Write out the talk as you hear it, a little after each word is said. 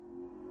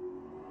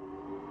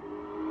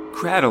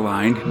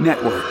Crataline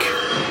Network.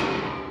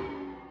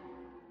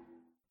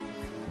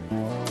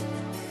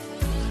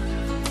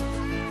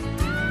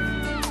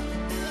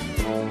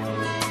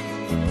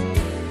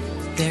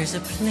 There's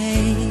a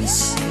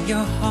place in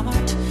your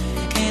heart,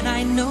 and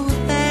I know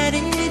that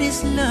it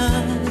is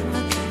love.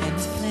 And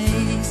this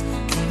place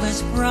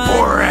was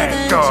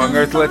bright. Dong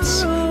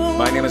Earthlets.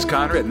 My name is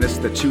Conrad, and this is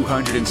the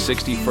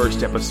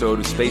 261st episode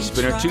of Space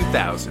Spinner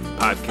 2000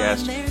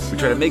 podcast. We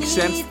try to make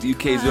sense of the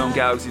UK's own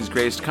galaxy's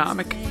greatest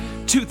comic,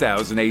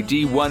 2000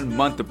 AD, 1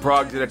 month of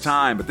progs at a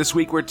time. But this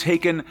week we're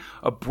taking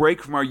a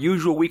break from our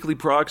usual weekly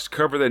progs to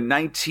cover the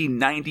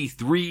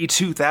 1993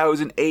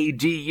 2000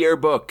 AD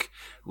yearbook.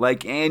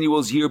 Like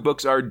annuals,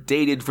 yearbooks are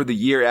dated for the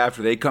year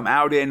after they come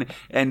out in,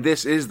 and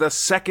this is the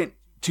second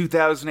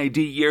 2000 AD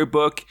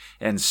yearbook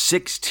and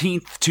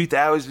 16th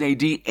 2000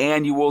 AD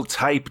annual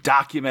type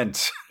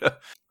document.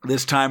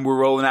 This time we're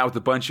rolling out with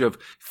a bunch of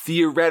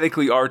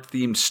theoretically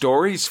art-themed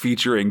stories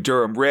featuring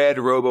Durham Red,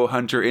 Robo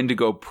Hunter,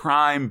 Indigo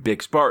Prime,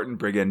 Big Spartan,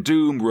 Brigand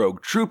Doom,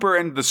 Rogue Trooper,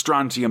 and the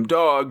Strontium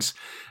Dogs,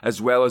 as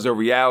well as a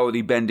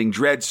reality-bending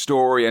Dread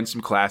story and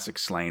some classic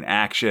Slain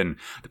action.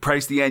 The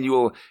price of the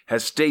annual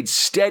has stayed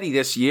steady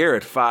this year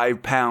at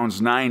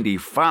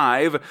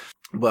 £5.95,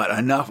 but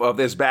enough of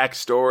this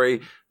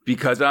backstory,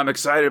 because I'm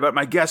excited about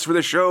my guest for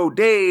the show,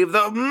 Dave,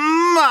 the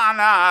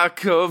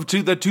monarch of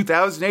the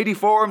 2080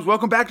 forums.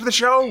 Welcome back to the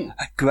show.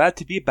 Glad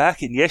to be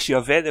back, and yes,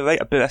 you're very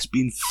right about this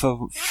being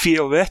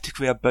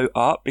theoretically about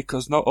art,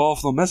 because not all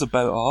of them is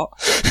about art.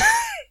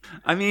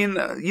 I mean,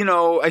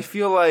 I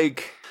feel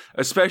like,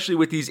 especially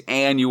with these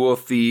annual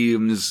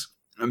themes,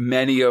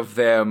 many of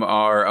them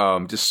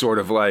are just sort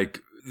of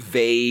like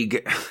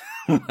vague.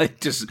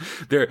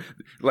 They're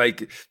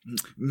like,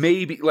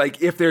 maybe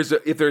like if there's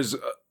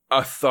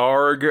a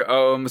Tharg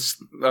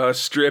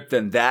strip,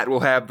 then that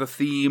will have the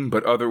theme,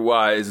 but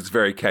otherwise it's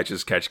very catch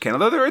as catch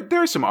can. Although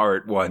there are some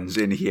art ones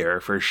in here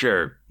for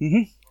sure.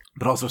 Mm-hmm.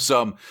 But also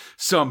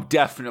some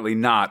definitely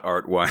not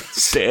art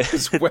ones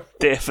as well.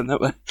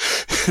 Definitely.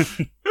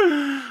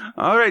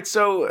 All right,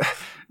 so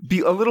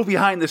a little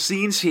behind the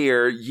scenes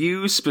here.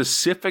 You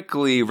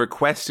specifically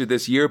requested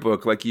this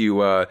yearbook, like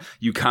you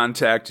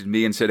contacted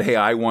me and said, "Hey,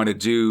 I want to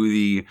do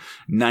the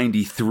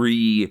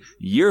 93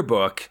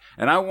 yearbook,"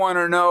 and I want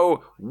to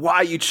know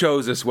why you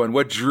chose this one.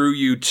 What drew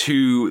you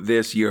to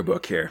this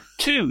yearbook here?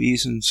 2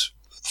 reasons.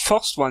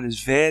 First one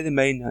is very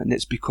minor, and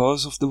it's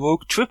because of the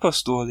Rogue Trooper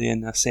story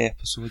in this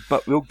episode,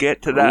 but we'll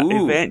get to that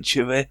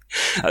eventually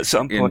at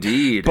some point.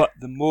 Indeed. But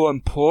the more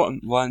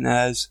important one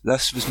is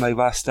this was my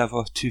last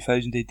ever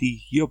 2000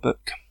 AD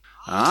yearbook.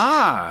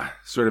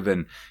 Sort of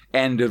an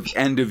end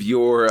of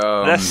your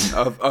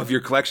of your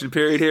collection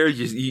period here.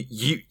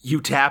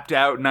 You tapped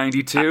out in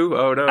 92.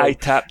 Oh no, I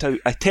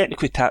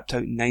technically tapped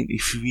out in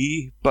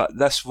 93, but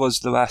this was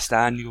the last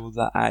annual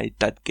that I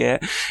did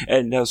get,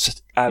 and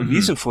there's a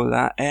reason for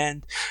that.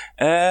 And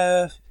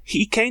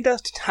he kind of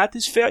had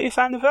his 30th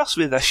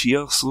anniversary this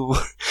year, so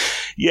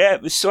yeah,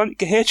 it was Sonic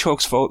the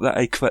Hedgehog's fault that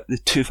I quit the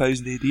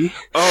 2000 AD.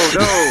 Oh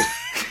no.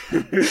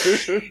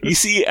 You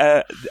see,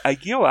 a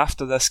year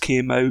after this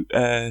came out,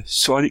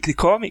 Sonic the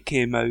Comic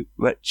came out,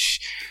 which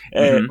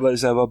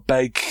was our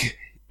big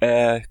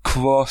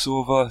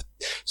crossover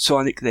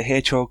Sonic the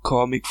Hedgehog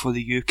comic for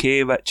the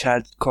UK, which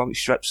had comic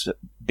strips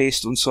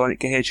based on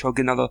Sonic the Hedgehog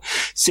and other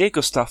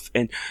Sega stuff,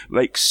 and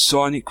like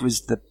Sonic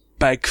was the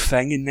big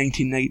thing in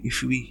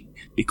 1993.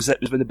 Because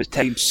it was when the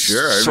time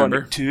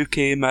Sonic 2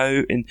 came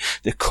out and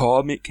the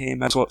comic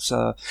came out, lots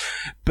of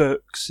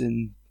books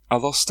and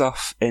other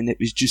stuff, and it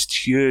was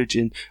just huge.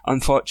 And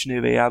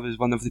unfortunately, I was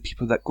one of the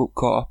people that got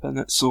caught up in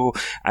it, so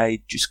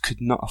I just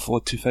could not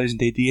afford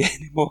 2000 AD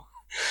anymore.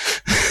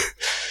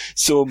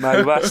 So my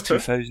last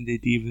 2000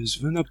 AD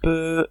was around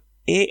about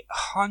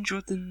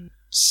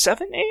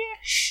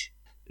 870-ish.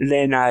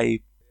 Then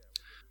I.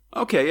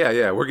 Okay,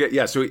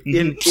 yeah, So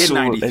in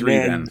 93,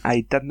 then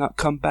I did not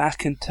come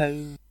back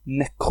until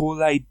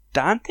Nikolai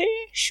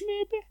Dante-ish,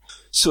 maybe.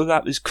 So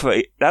that was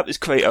quite a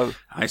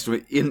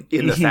in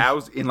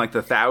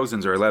the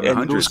thousands or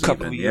 1100s. In those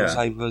couple of years,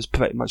 I was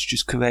pretty much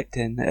just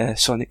correcting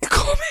Sonic the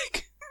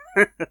Comic.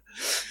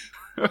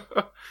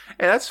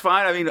 And that's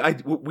fine. I mean,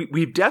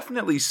 we've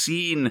definitely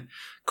seen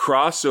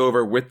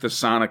crossover with the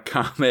Sonic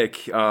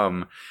comic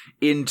in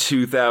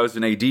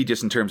 2000 AD,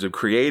 just in terms of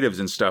creatives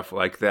and stuff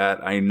like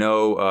that. I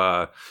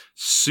know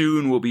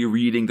soon we'll be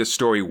reading the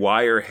story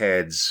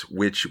Wireheads,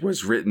 which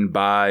was written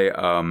by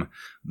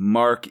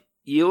Mark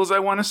Eels, I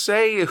want to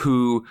say,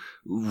 who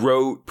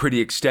wrote pretty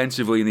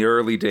extensively in the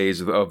early days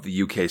of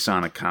the UK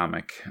Sonic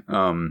comic.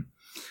 And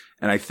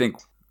I think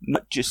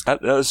not just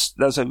that,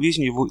 there's a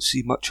reason you won't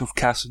see much of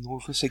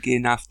Casanovas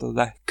again after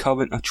the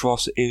current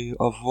atrocity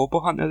of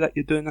Robo Hunter that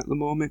you're doing at the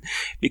moment,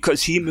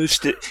 because he moves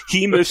to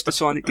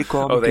Sonic the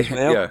Comic as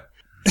well. Yeah.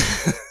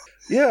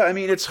 Yeah, I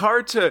mean, it's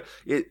hard to,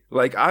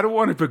 I don't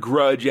want to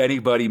begrudge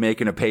anybody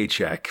making a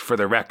paycheck, for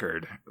the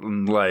record.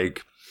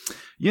 Like,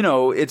 you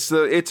know, it's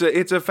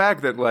a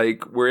fact that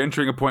like we're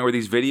entering a point where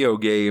these video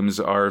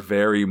games are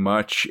very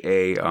much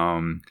a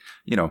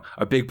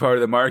a big part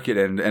of the market,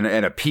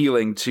 and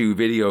appealing to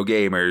video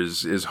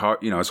gamers is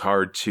hard. You know, it's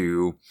hard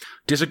to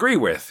disagree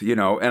with. You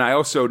know, and I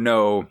also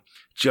know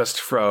just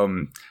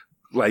from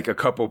like a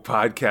couple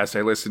podcasts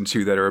I listen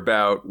to that are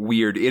about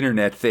weird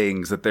internet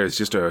things that there's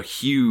just a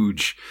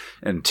huge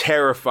and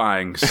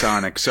terrifying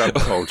Sonic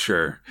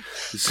subculture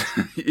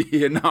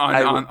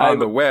on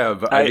the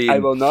web. I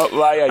will not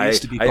lie. I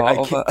used to be part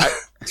of it,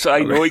 so I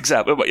know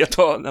exactly what you're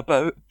talking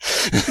about.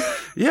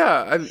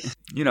 Yeah,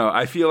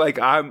 I feel like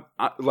I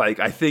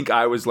think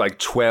I was like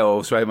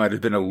 12, so I might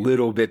have been a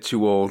little bit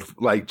too old,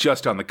 like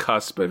just on the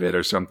cusp of it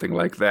or something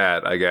like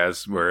that, I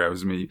guess, where I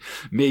was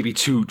maybe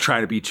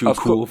trying to be too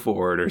cool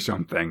for it or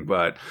something,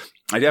 but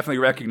I definitely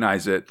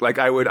recognize it. Like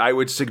I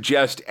would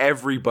suggest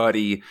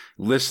everybody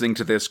listening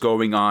to this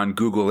going on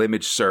Google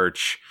image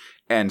search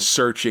and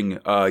searching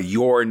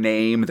your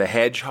name, the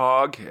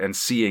Hedgehog, and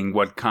seeing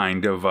what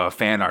kind of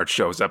fan art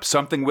shows up.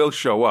 Something will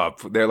show up.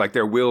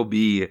 There will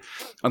be,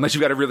 unless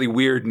you've got a really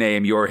weird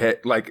name,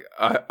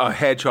 a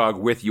hedgehog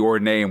with your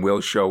name will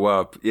show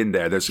up in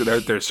there. There's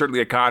certainly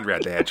a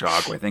Conrad the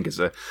Hedgehog, who I think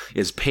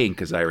is pink,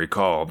 as I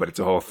recall, but it's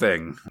a whole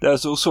thing.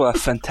 There's also a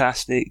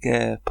fantastic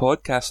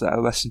podcast that I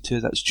listen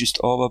to that's just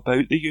all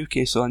about the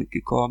UK Sonic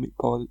the Comic,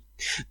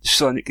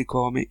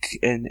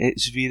 and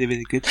it's really,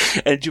 really good.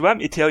 And do you want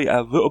me to tell you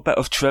a little bit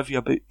of trivia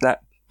about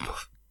that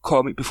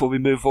comic before we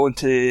move on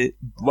to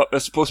what we're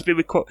supposed to be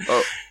recording?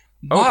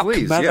 Mark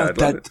please. Miller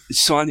did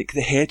Sonic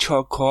the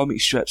Hedgehog comic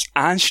strips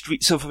and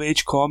Streets of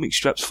Rage comic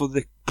strips for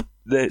the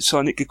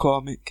Sonic the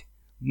Comic.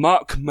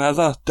 Mark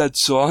Miller did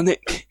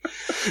Sonic.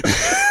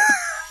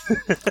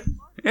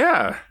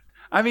 Yeah.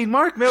 I mean,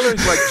 Mark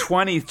Miller's like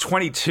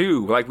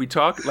 22. Like we'll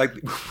talk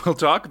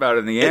about it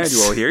in the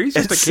annual here. He's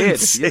just a kid,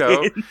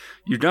 insane.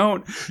 You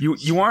know. You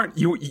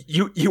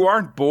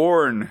aren't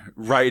born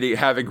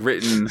having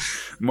written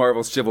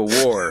Marvel Civil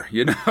War,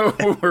 you know,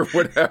 or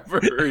whatever.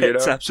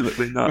 It's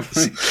absolutely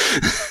nuts.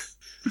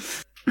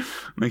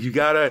 Like you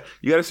gotta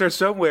start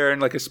somewhere,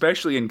 and like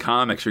especially in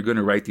comics, you're going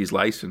to write these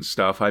licensed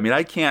stuff. I mean,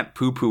 I can't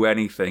poo-poo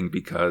anything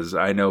because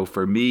I know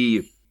for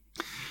me,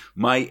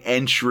 my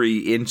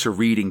entry into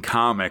reading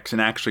comics and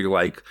actually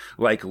like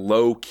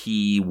low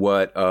key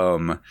what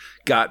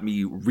got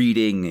me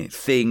reading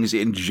things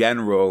in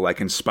general,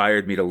 like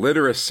inspired me to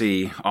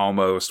literacy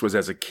almost, was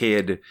as a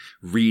kid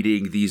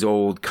reading these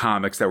old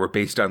comics that were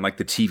based on like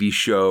the TV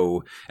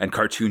show and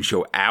cartoon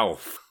show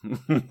Alf,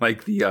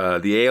 like the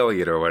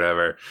Alien or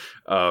whatever.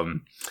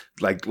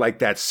 Like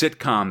that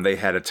sitcom, they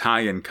had a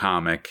tie-in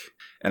comic.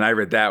 And I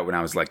read that when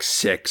I was like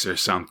 6 or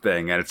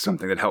something. And it's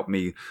something that helped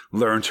me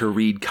learn to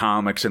read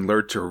comics and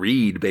learn to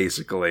read,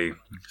 basically.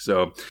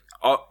 So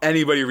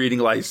anybody reading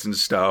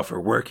licensed stuff or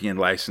working in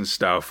licensed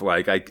stuff,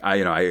 like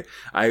I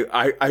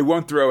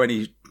won't throw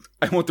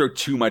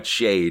too much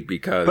shade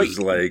because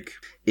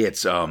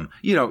it's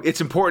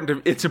it's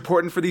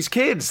important for these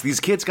kids.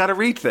 These kids got to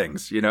read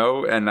things, you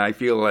know, and I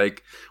feel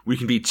like we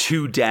can be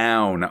too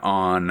down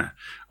on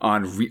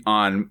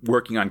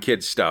working on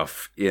kids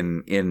stuff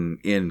in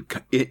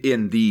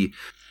the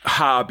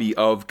hobby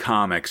of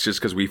comics just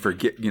because we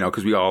forget, you know,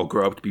 because we all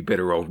grow up to be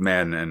bitter old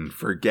men and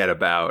forget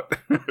about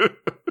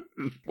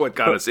what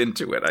got us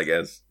into it, I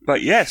guess.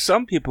 But yeah,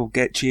 some people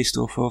get chased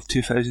off of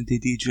 2000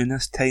 AD during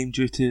this time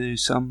due to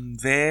some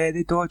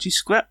very dodgy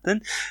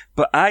scripting,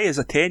 but I, as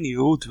a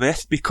 10-year-old,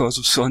 left because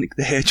of Sonic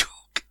the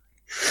Hedgehog.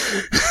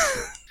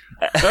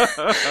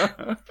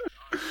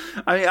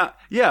 I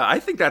mean, I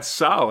think that's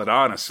solid,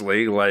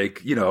 honestly. Like,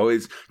 you know,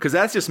 it's because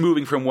that's just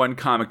moving from one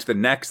comic to the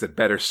next that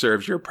better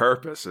serves your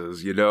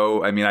purposes, you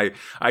know? I mean,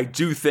 I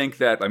do think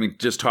that, I mean,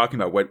 just talking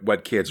about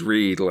what kids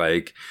read,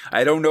 like,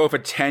 I don't know if a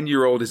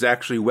 10-year-old is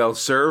actually well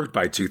served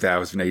by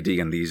 2000 AD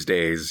in these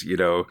days, you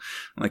know?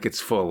 Like,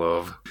 it's full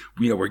of,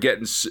 you know, we're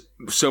getting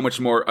so much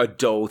more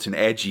adult and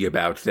edgy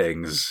about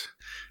things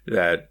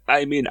that...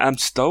 I mean, I'm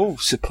still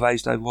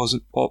surprised I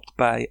wasn't popped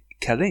by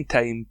Killing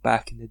Time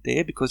back in the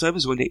day because I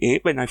was only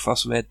 8 when I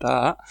first read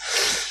that.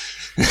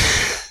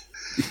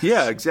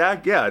 Yeah,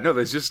 exactly. Yeah, no,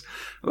 there's just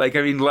like,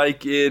 I mean,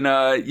 like in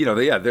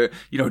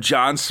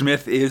John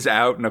Smith is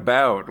out and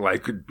about,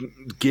 like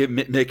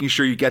making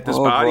sure you get this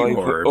body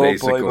horror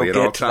basically at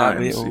all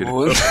times. You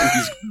know?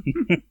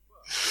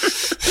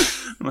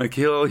 Like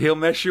he'll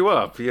mess you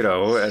up, you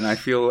know, and I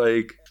feel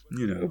like,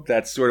 you know,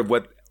 that's sort of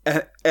what.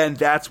 And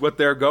that's what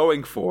they're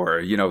going for,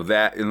 you know,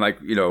 that, and like,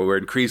 you know, we're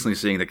increasingly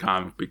seeing the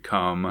comic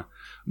become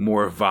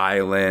more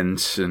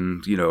violent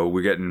and, you know,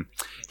 we're getting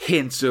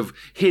hints of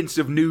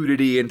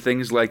nudity and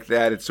things like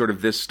that. It's sort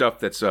of this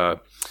stuff that's,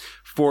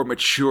 for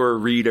mature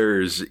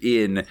readers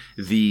in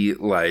the,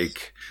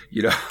 like,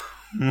 you know,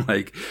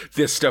 like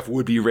this stuff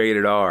would be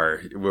rated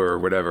R or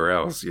whatever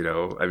else, you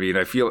know. I mean,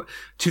 I feel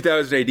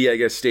 2000 AD, I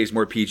guess, stays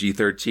more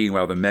PG-13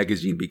 while the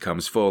magazine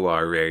becomes full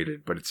R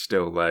rated, but it's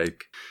still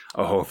like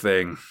a whole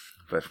thing.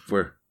 But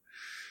we're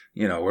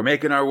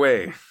making our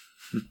way.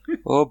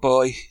 Oh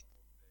boy.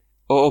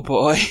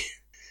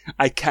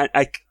 I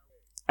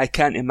I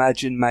can't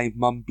imagine my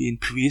mum being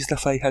pleased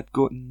if I had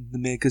gotten the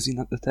magazine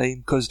at the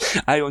time, because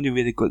I only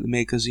really got the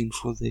magazine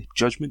for the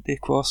Judgment Day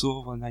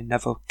crossover, and I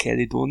never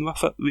carried on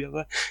with it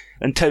really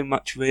until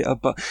much later.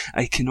 But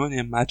I can only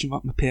imagine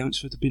what my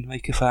parents would have been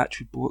like if I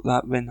actually bought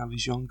that when I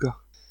was younger.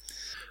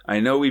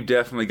 I know we've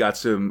definitely got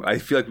some. I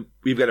feel like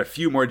we've got a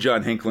few more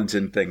John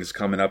Hinkleton things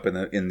coming up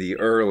in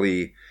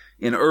early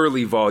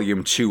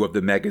volume 2 of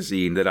the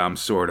magazine that I'm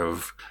sort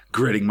of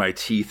gritting my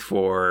teeth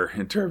for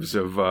in terms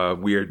of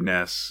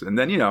weirdness. And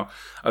then,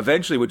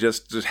 eventually we'll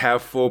just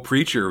have full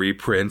Preacher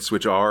reprints,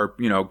 which are,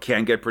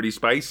 can get pretty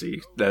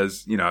spicy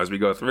as we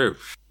go through.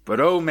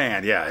 But oh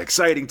man, yeah,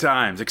 exciting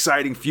times,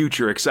 exciting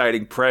future,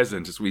 exciting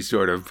present as we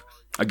sort of,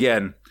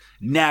 again,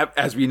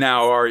 as we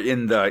now are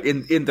in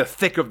the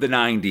thick of the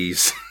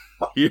 90s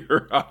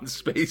here on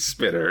Space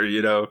Spinner,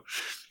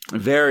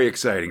 very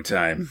exciting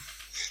time.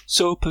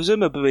 So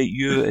presumably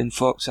you and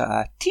Fox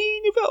are a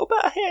teeny little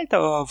bit ahead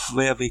of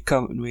where we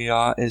currently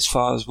are as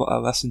far as what I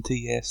listened to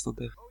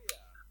yesterday.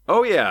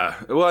 Oh yeah.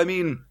 Well, I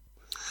mean,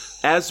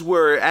 as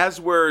we're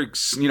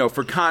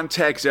for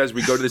context, as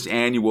we go to this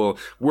annual,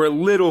 we're a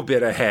little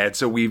bit ahead.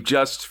 So we've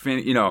just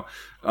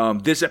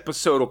this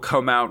episode will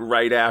come out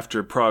right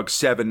after Prague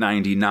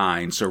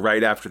 799. So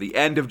right after the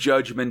end of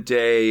Judgment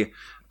Day.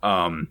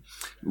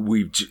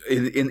 We've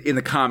in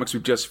the comics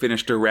we've just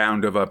finished a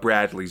round of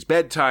Bradley's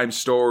bedtime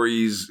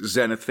stories.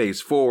 Zenith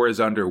Phase 4 is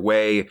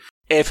underway.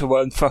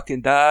 Everyone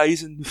fucking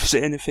dies in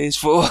Zenith Phase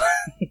 4.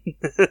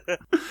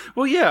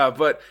 Well, yeah,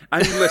 but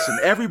I mean, listen,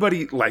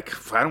 everybody, I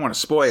don't want to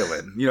spoil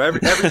it.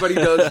 Everybody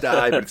does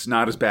die, but it's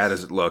not as bad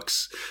as it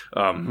looks.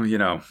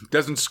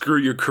 Doesn't screw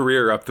your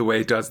career up the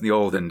way it does in the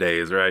olden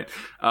days, right?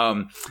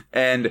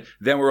 And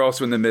then we're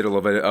also in the middle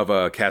of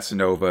a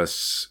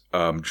Casanovas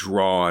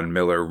drawn,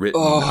 Miller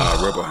written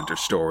Robo Hunter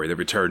story, The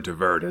Return to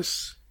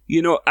Virtus.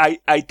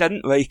 I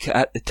didn't like it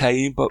at the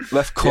time, but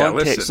with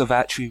context of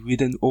actually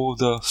reading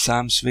older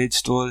Sam Spade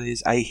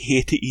stories, I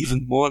hate it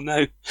even more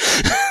now.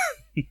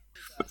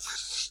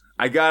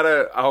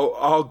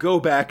 I'll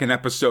go back an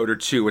episode or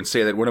two and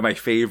say that one of my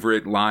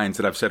favorite lines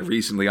that I've said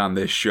recently on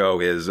this show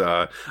is,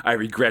 I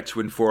regret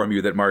to inform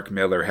you that Mark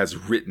Miller has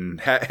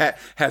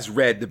has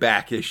read the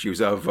back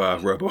issues of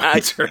Robo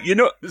Hunter.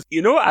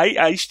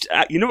 I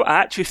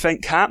actually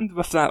think happened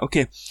with that.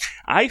 Okay,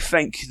 I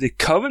think the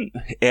current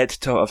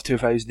editor of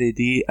 2000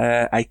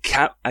 AD, I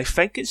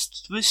think it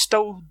was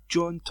still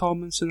John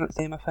Tomlinson at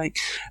the time, I think,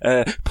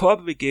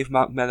 probably gave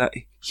Mark Miller,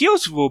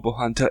 here's Robo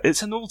Hunter,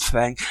 it's an old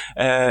thing,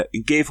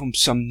 gave him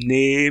some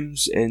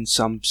names and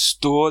some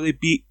story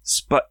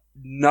beats, but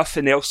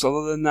nothing else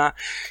other than that.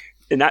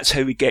 And that's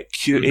how we get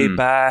Cutie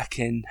back,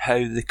 and how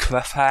the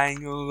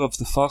cliffhanger of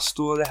the first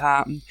story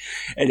happened.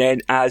 And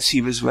then as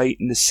he was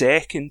writing the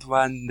second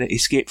one, the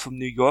Escape from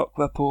New York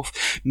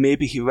ripoff,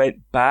 maybe he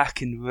went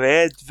back and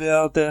read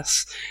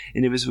Verdus,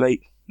 and he was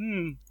like,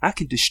 I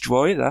can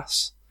destroy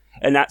this.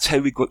 And that's how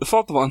we got the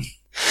third one.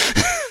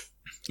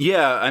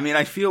 Yeah, I mean,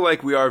 I feel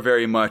like we are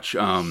very much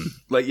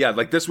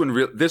this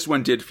one. This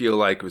one did feel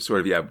like it was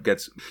sort of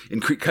gets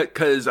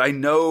because I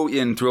know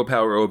in Thrill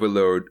Power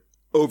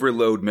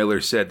Overload,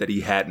 Miller said that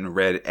he hadn't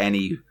read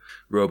any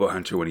Robo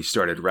Hunter when he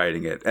started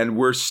writing it, and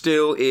we're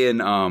still in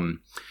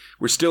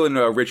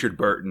Richard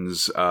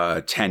Burton's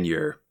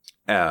tenure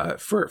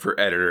for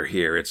editor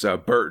here. It's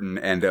Burton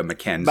and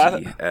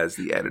Mackenzie as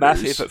the editors. My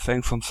favourite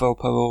thing from Thrill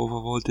Power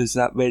Overload is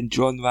that when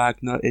John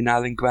Wagner and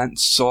Alan Grant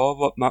saw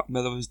what Mark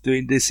Miller was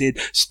doing, they said,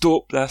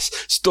 "Stop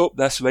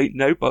this right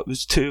now!" But it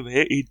was too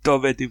late. He'd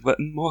already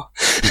written more.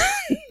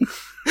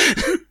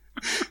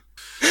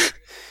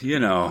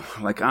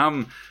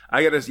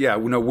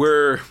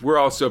 We're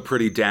also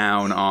pretty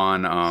down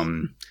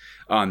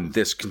on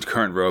this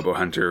current Robo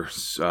Hunter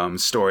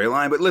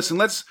storyline. But listen,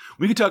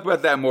 we can talk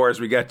about that more as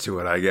we get to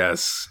it, I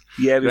guess.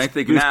 Yeah, we've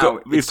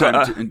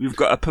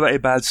got a pretty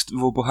bad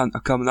Robo Hunter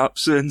coming up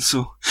soon,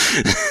 so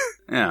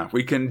yeah,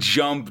 we can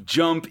jump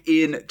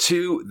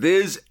into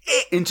this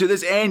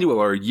annual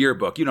or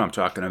yearbook. You know what I'm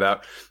talking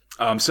about.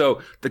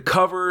 So the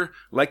cover,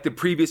 like the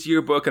previous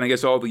yearbook, and I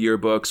guess all the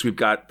yearbooks, we've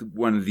got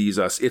one of these,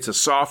 it's a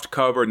soft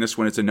cover, and this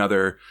one is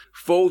another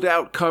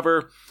fold-out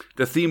cover.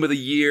 The theme of the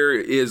year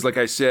is, like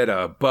I said,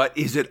 but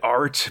is it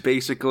art,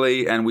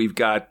 basically? And we've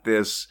got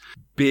this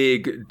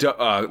big,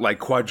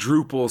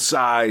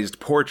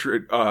 quadruple-sized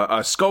portrait,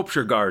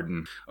 sculpture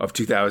garden of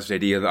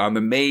 2000 AD. On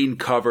the main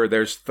cover,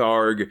 there's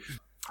Tharg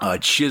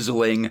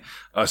chiseling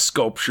a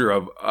sculpture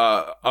of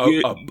a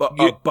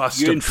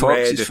bust of Dread.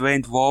 Fox's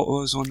friend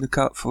Walter's on the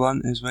cut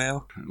front as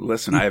well.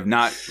 Listen, I'm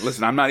not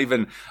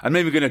even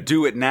going to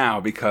do it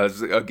now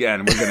because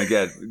again, we're going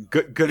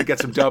to get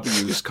some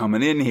W's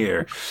coming in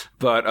here.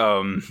 But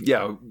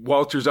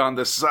Walter's on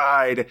the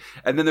side,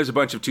 and then there's a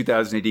bunch of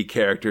 2000 AD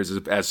characters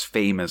as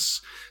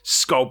famous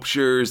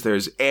sculptures.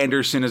 There's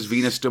Anderson as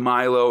Venus de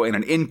Milo, and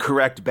an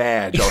incorrect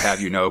badge, I'll have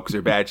you know, because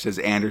her badge says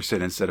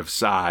Anderson instead of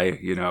Psy,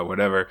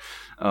 whatever.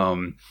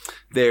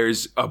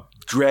 There's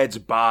Dredd's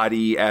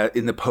body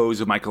in the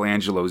pose of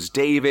Michelangelo's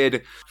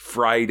David,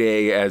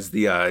 Friday as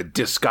the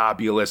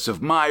Discobulus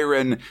of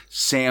Myron,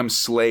 Sam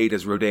Slade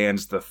as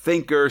Rodin's The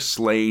Thinker,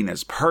 Slane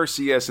as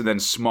Perseus, and then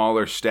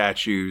smaller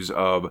statues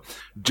of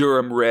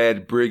Durham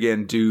Red,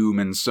 Brigand Doom,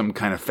 and some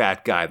kind of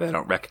fat guy that I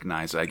don't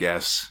recognize, I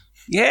guess.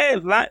 Yeah,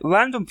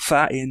 random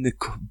fatty in the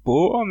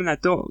boat. I mean, I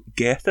don't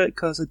get it,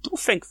 because I don't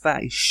think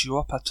fatties show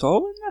up at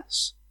all in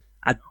this.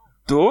 I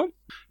don't.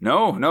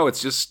 No,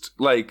 it's just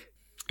like...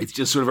 It's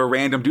just sort of a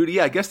random dude.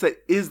 Yeah, I guess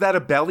is that a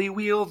belly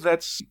wheel?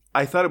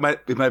 I thought it might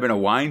have been a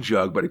wine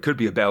jug, but it could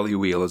be a belly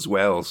wheel as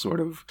well, sort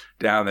of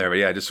down there. But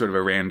yeah, just sort of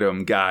a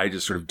random guy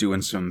just sort of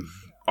doing some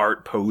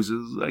art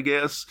poses, I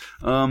guess.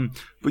 But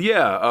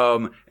yeah,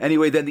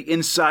 anyway, then the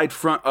inside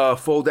front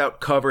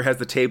fold-out cover has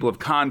the table of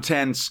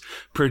contents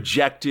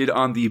projected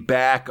on the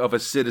back of a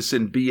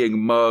citizen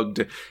being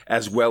mugged,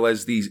 as well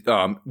as these,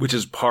 which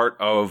is part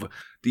of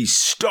the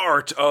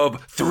start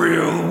of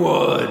Thrill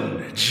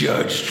 1,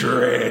 Judge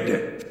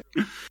Dredd.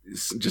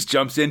 Just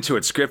jumps into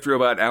it. Script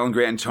robot Alan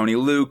Grant and Tony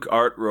Luke.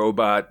 Art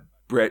robots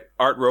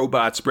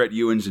Brett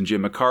Ewins and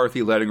Jim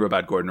McCarthy. Letting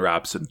robot Gordon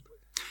Robson.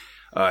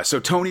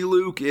 So Tony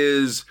Luke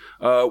is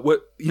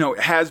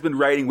has been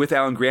writing with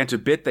Alan Grant a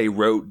bit. They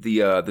wrote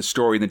the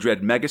story in the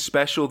Dredd Mega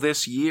Special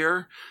this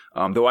year.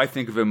 Though I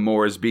think of him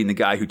more as being the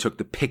guy who took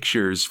the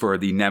pictures for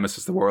the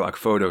Nemesis the Warlock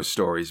photo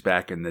stories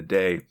back in the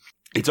day.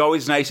 It's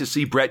always nice to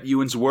see Brett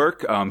Ewins'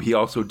 work. He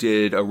also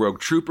did a Rogue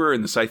Trooper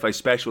in the Sci-Fi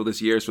Special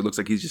this year, so it looks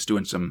like he's just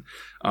doing some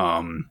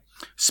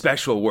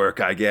special work,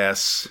 I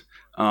guess.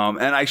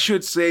 And I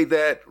should say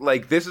that,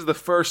 like, this is the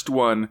first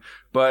one,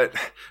 but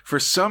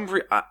for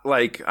some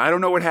I don't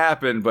know what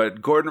happened,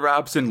 but Gordon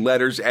Robson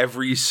letters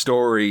every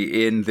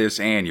story in this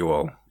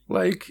annual.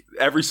 Like,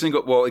 every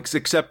single, well,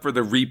 except for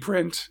the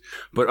reprint,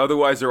 but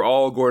otherwise they're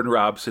all Gordon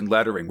Robson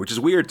lettering, which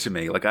is weird to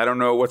me. Like, I don't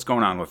know what's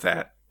going on with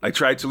that. I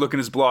tried to look in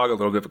his blog a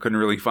little bit, but couldn't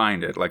really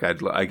find it. Like, I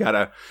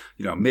gotta,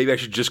 maybe I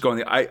should just go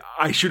in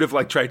I should have,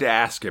 like, tried to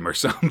ask him or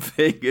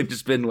something and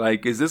just been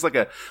like,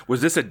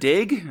 was this a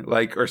dig?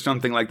 Like, or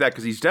something like that?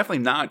 Because he's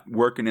definitely not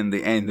working in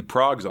the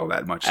progs all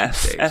that much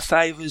these days. If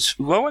I was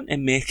willing to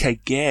make a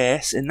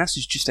guess, and this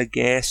is just a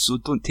guess, so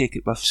don't take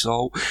it with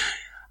salt,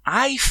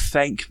 I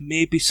think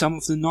maybe some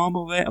of the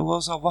normal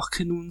writers are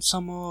working on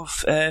some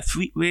of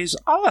Fleetway's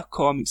other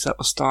comics that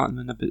were starting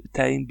in about the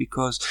time,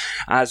 because,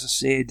 as I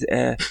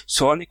said,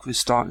 Sonic was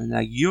starting in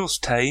a year's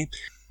time,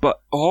 but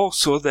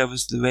also there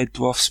was the Red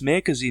Dwarfs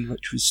magazine,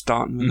 which was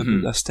starting in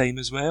about this time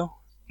as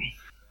well.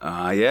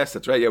 Yes,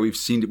 that's right. Yeah, we've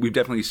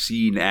definitely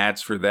seen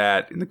ads for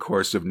that in the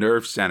course of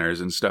Nerve Centers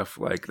and stuff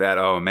like that.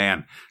 Oh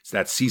man, it's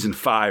that season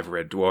 5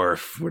 Red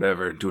Dwarf,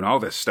 whatever, doing all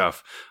this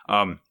stuff.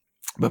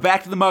 But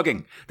back to the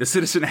mugging. The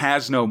citizen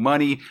has no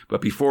money, but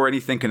before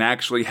anything can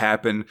actually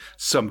happen,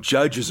 some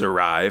judges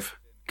arrive.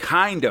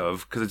 Kind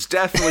of, because it's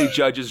definitely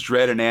Judges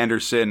Dredd and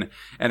Anderson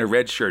and a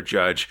red shirt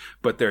judge,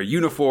 but their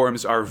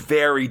uniforms are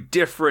very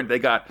different. They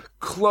got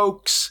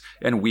cloaks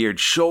and weird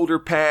shoulder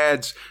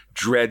pads.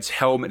 Dredd's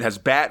helmet has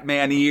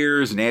Batman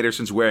ears, and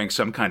Anderson's wearing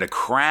some kind of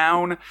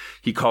crown.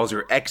 He calls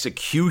her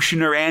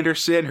Executioner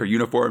Anderson. Her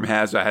uniform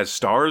has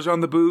stars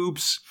on the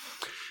boobs.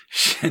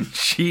 And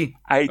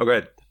go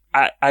ahead.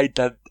 I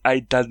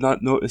did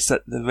not notice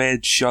that the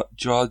red shirt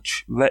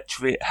judge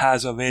literally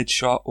has a red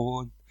shirt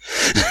on.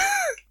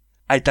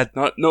 I did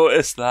not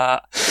notice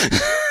that.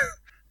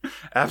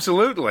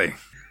 Absolutely.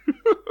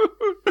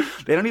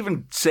 They don't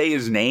even say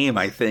his name,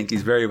 I think.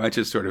 He's very much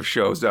just sort of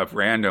shows up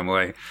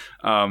randomly.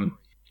 Or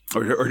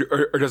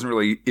doesn't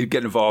really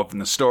get involved in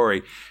the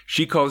story.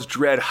 She calls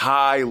Dredd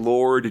High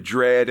Lord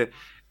Dredd.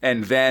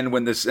 And then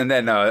mind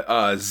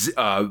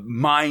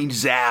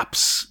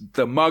zaps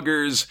the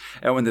muggers,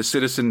 and when the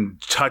citizen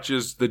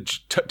touches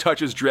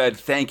Dredd,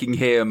 thanking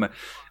him,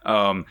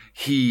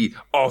 he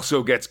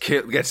also gets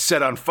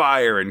set on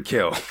fire and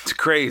killed. It's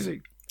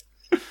crazy.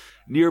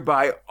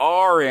 Nearby,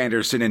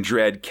 Anderson and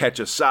Dredd catch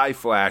a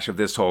sci-flash of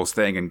this whole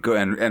thing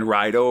and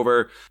ride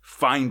over,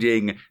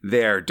 finding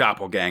their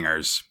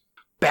doppelgangers.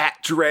 Bat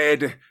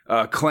Dredd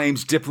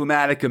claims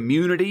diplomatic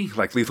immunity,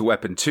 like Lethal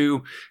Weapon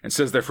 2, and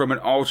says they're from an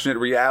alternate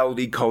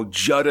reality called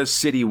Judda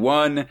City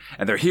 1,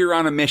 and they're here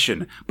on a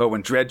mission. But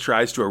when Dredd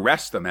tries to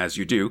arrest them, as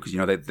you do, because,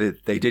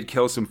 they did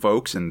kill some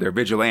folks, and they're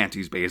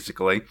vigilantes,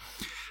 basically,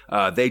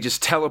 they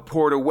just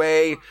teleport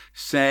away,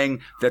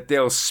 saying that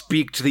they'll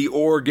speak to the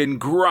organ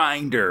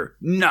grinder,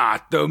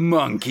 not the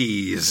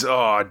monkeys.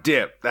 Aw,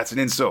 dip. That's an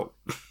insult.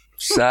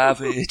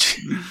 Savage.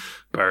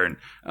 Burn.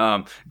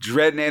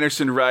 Dredd and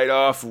Anderson ride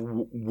off,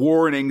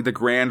 warning the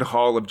Grand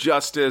Hall of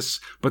Justice,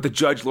 but the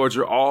Judge Lords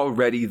are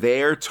already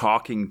there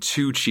talking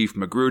to Chief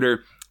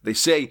Magruder. They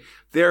say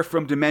they're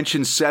from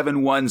Dimension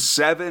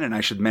 717, and I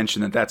should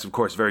mention that that's, of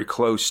course, very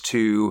close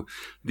to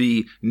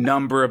the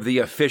number of the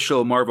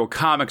official Marvel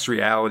Comics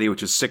reality,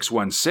 which is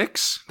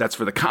 616. That's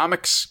for the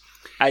comics.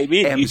 I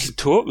mean, you can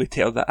totally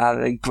tell that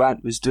Alan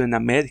Grant was doing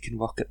American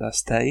work at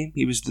this time.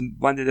 He was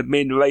one of the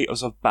main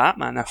writers of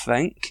Batman, I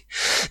think.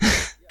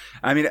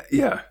 I mean,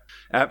 yeah.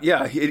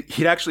 Yeah,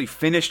 he'd actually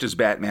finished his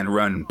Batman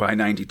run by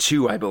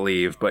 92, I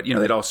believe. But,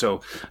 they'd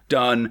also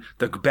done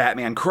the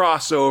Batman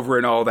crossover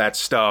and all that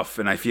stuff.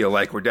 And I feel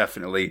like we're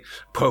definitely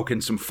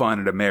poking some fun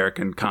at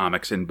American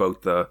comics in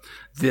both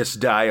this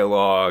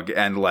dialogue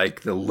and,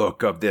 like, the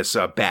look of this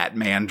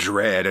Batman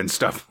dread and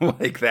stuff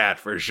like that,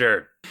 for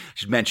sure. I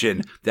should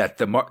mention that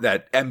the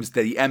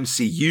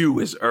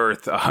MCU is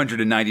Earth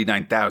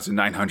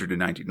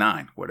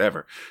 199,999,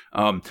 whatever.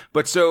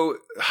 But so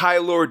High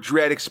Lord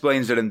Dredd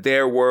explains that in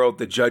their world,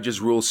 the judges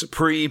rule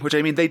supreme, which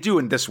I mean they do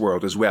in this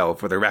world as well,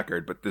 for the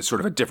record, but there's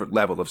sort of a different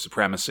level of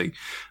supremacy.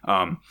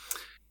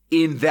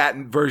 In that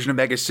version of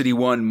Mega City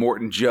 1,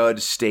 Morton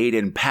Judd stayed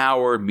in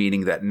power,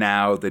 meaning that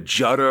now the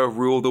Judda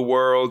rule the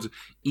world.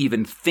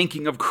 Even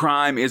thinking of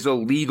crime is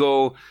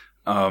illegal.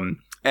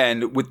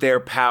 And with their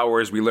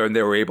powers, we learned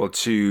they were able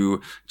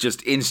to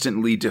just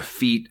instantly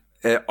defeat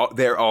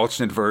their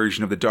alternate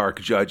version of the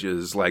Dark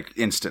Judges, like,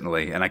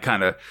 instantly. And I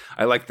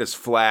like this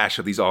flash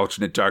of these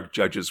alternate Dark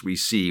Judges we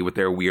see with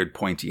their weird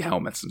pointy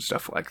helmets and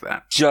stuff like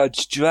that.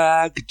 Judge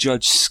Drag,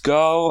 Judge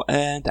Skull,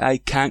 and I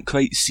can't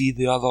quite see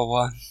the other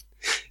one.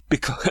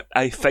 Because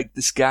I think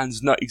the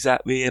scan's not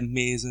exactly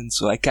amazing,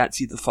 so I can't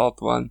see the third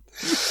one.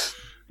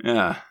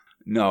 Yeah.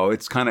 No,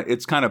 it's kind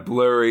of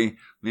blurry.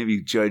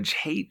 Maybe Judge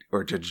Hate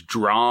or Judge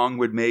Drong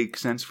would make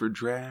sense for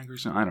Drag or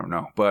something. I don't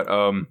know. But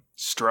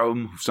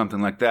Strom, something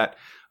like that.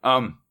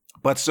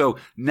 But so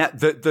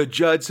the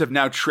Judds have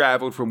now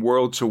traveled from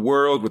world to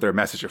world with their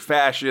message of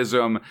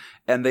fascism,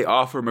 and they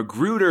offer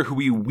Magruder, who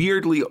we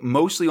weirdly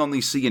mostly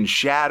only see in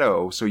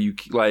shadow. So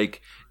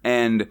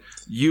and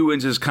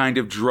Ewens has kind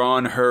of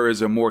drawn her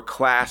as a more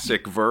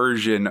classic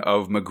version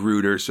of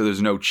Magruder, so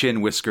there's no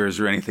chin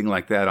whiskers or anything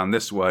like that on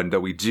this one, though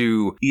we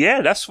do.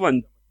 Yeah, this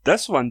one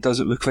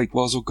doesn't look like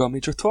Wurzel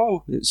Gummidge at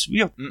all. It's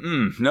weird.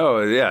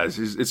 No, yeah,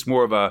 it's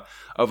more of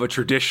a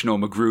traditional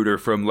Magruder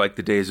from like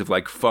the days of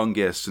like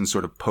Fungus and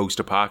sort of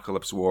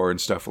post-apocalypse war and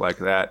stuff like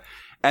that.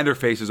 And her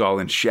face is all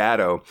in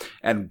shadow.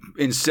 And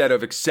instead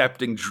of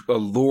accepting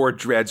Lord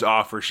Dredd's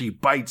offer, she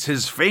bites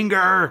his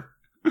finger.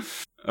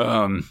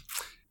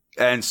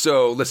 And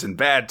so, listen,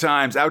 bad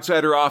times.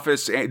 Outside her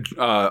office,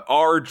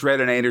 R. Dredd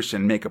and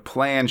Anderson make a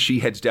plan. She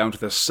heads down to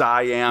the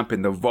Psy-Amp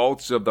in the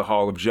vaults of the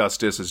Hall of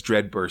Justice as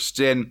Dredd bursts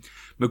in.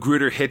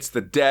 Magruder hits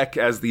the deck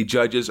as the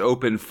judges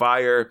open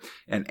fire,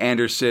 and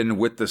Anderson,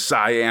 with the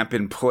Psy-Amp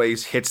in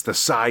place, hits the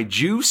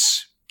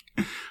Psy-Juice.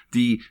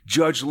 The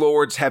Judge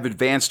Lords have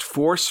advanced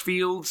force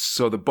fields,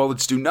 so the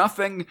bullets do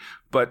nothing,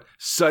 but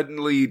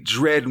suddenly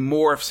Dredd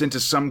morphs into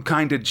some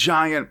kind of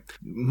giant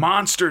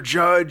monster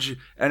judge,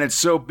 and it's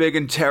so big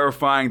and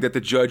terrifying that the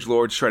Judge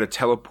Lords try to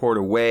teleport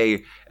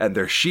away, and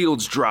their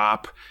shields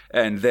drop,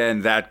 and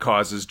then that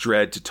causes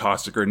Dredd to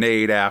toss a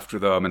grenade after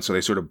them, and so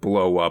they sort of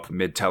blow up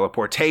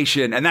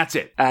mid-teleportation, and that's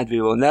it. And we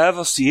will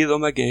never see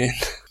them again.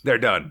 They're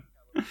done.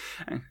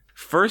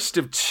 First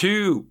of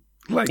two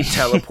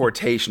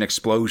teleportation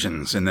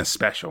explosions in this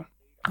special.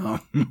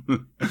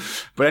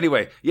 But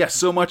anyway, yeah,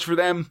 so much for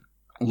them.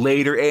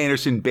 Later,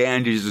 Anderson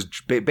bandages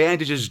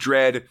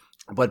Dredd,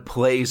 but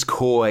plays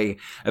coy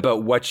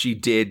about what she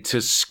did to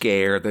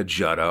scare the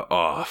Judda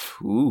off.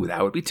 Ooh,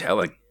 that would be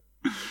telling.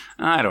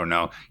 I don't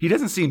know. He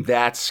doesn't seem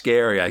that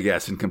scary, I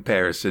guess, in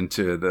comparison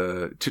to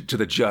the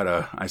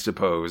Judda, I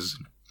suppose.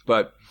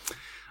 But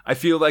I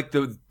feel like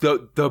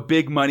the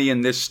big money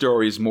in this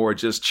story is more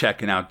just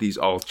checking out these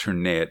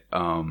alternate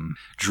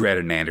Dredd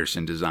and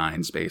Anderson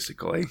designs,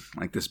 basically.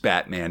 Like this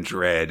Batman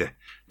Dredd,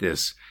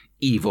 this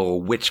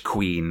evil witch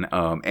queen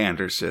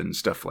Anderson,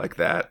 stuff like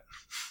that.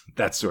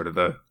 That's sort of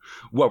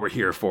what we're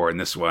here for in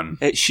this one.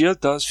 It sure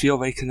does feel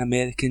like an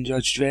American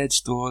Judge Dredd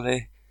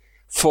story.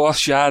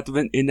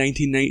 Foreshadowing in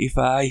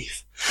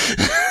 1995.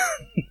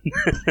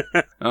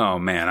 Oh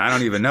man, I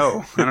don't even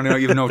know. I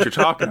don't even know what you're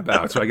talking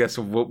about. So I guess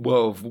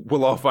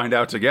we'll all find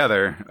out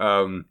together.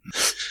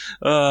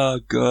 Oh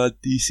god,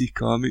 DC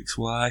Comics,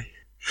 why?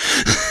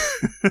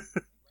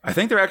 I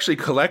think they're actually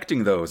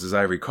collecting those, as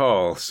I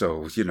recall.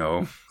 So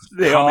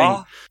they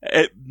are.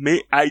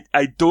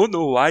 I don't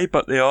know why,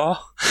 but they are.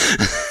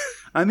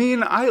 I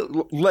mean,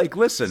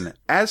 listen,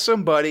 as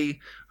somebody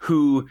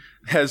who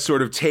has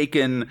sort of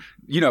taken,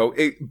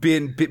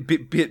 been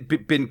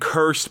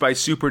cursed by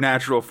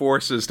supernatural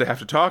forces to have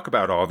to talk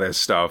about all this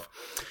stuff,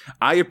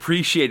 I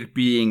appreciate it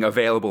being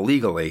available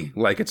legally.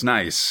 Like, it's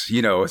nice,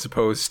 as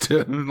opposed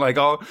to,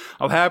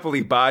 I'll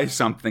happily buy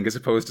something as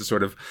opposed to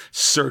sort of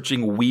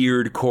searching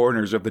weird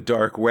corners of the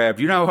dark web.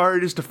 You know how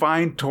hard it is to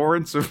find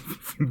torrents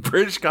of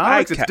British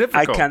comics? It's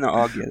difficult. I cannot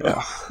argue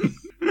that.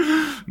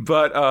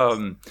 But,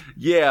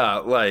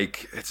 yeah,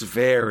 it's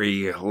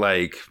very,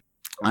 I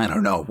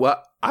don't know.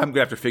 Well, I'm going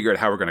to have to figure out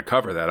how we're going to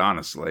cover that,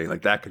 honestly.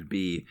 That could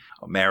be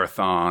a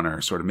marathon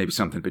or sort of maybe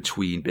something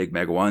between Big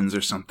Meg 1s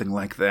or something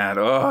like that.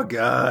 Oh,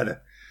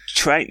 God.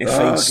 Trying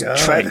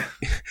to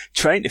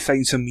trying to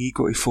find some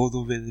ego to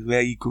follow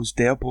where he goes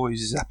there,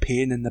 boys, is a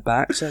pain in the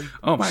backside.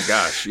 Oh my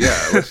gosh,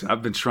 yeah. Listen,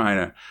 I've been trying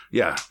to,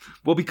 yeah.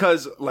 Well,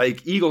 because,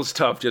 like, Eagle's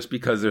tough just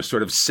because there's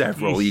sort of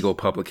several Eagle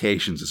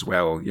publications as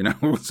well, you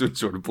know, so it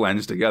sort of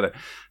blends together.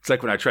 It's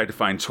like when I tried to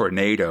find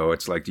Tornado,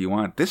 it's like, do you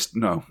want this?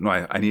 No,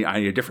 I need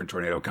a different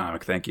Tornado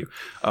comic, thank you.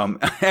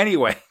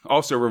 Anyway,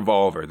 also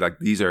Revolver. Like,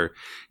 these are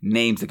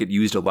names that get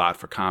used a lot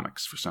for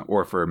comics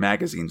or for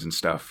magazines and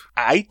stuff.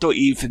 I don't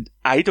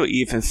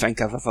even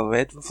think I've ever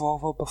read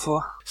Revolver before.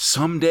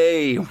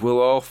 Someday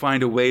we'll all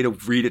find a way to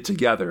read it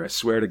together. I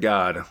swear to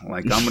God.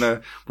 Like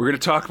we're gonna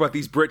talk about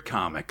these Brit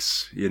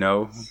comics. You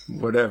know,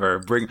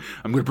 whatever.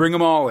 I'm gonna bring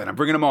them all in. I'm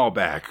bringing them all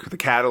back. The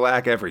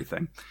Cadillac,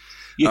 everything.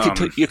 You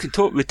can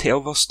talk with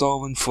Telver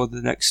Stalin for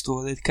the next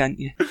story, can't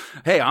you?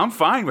 Hey, I'm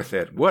fine with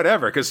it.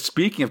 Whatever. Because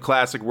speaking of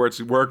classic works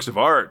of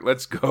art,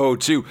 let's go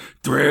to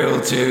Thrill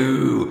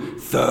 2,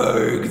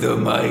 Tharg the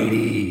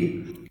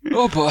Mighty.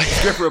 Oh boy.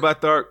 Script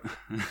Robot Tharg.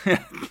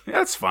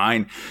 That's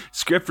fine.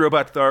 Script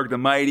Robot Tharg the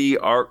Mighty,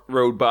 Art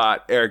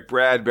Robot Eric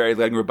Bradbury,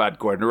 Leading Robot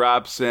Gordon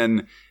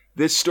Robson.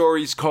 This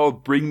story's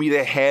called Bring Me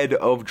the Head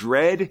of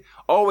Dread.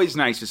 Always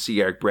nice to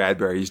see Eric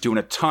Bradbury. He's doing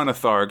a ton of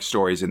Tharg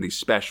stories in these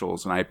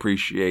specials, and I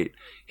appreciate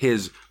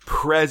his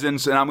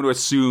presence. And I'm going to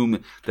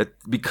assume that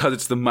because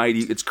it's the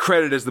Mighty, it's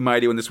credited as the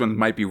Mighty when this one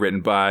might be written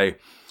by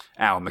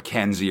Al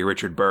McKenzie or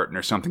Richard Burton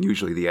or something.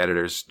 Usually the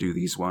editors do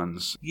these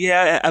ones.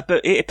 Yeah,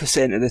 about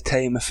 80% of the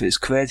time, if it's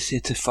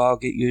credited to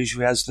Tharg, it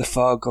usually has the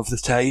Tharg of the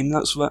time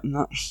that's written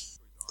that.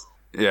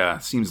 Yeah,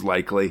 seems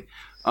likely.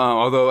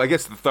 Although I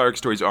guess the Tharg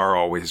stories are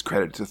always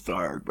credited to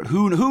Tharg, but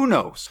who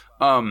knows?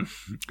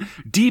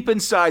 Deep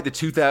inside the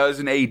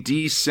 2000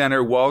 AD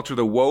Center, Walter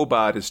the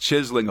Wobot is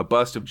chiseling a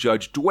bust of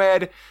Judge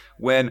Dwed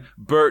when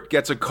Bert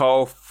gets a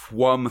call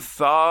from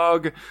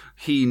Tharg.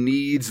 He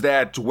needs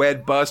that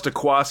Dwed bust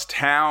across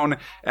town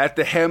at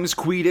the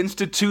Hemsqueed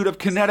Institute of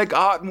Kinetic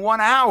Art in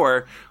 1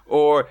 hour,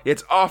 or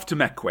it's off to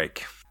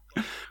Mechquake.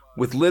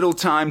 With little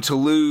time to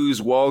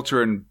lose,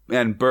 Walter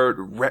and Bert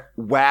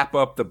wrap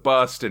up the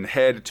bust and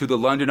head to the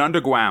London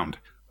Underground.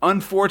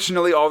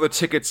 Unfortunately, all the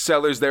ticket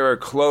sellers there are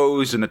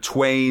closed, and the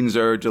Twains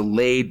are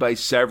delayed by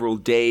several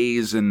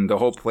days, and the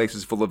whole place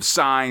is full of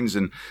signs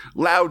and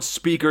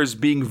loudspeakers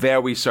being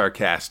very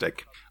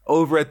sarcastic.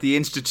 Over at the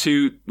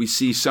Institute, we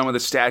see some of the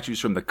statues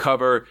from the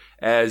cover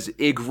as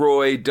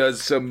Igroy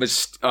does some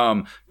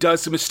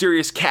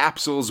mysterious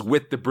capsules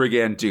with the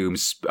Brigand Doom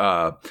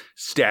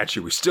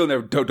statue. We still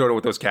don't know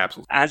what those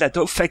capsules are. And I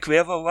don't think we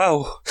ever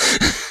will.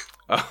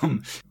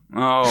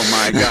 Oh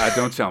my God,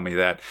 don't tell me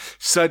that.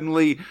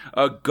 Suddenly,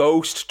 a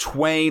ghost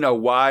Twain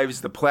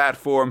arrives the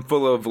platform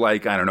full of,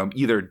 like, I don't know,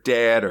 either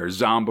dead or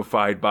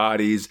zombified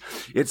bodies.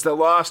 It's the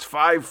Lost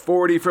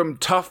 540 from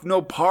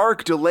Tufnell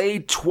Park,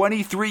 delayed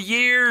 23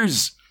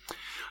 years.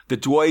 The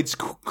droids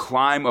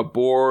climb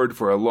aboard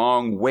for a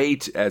long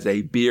wait as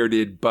a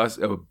bearded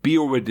busker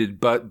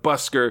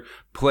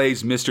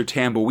plays Mr.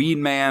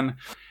 Tambourine Man.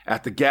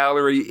 At the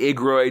gallery,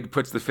 Igroyd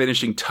puts the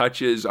finishing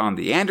touches on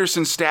the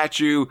Anderson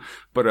statue,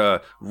 but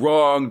a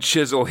wrong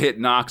chisel hit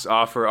knocks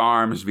off her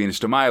arms, Venus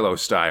de Milo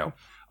style.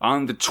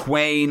 On the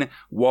Twain,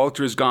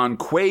 Walter's gone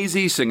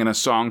crazy, singing a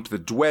song to the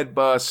Dwed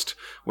bust,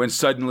 when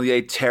suddenly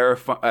a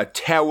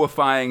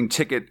terrifying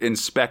ticket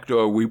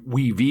inspector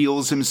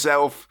reveals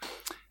himself.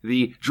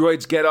 The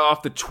droids get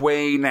off the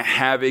Twain,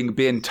 having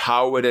been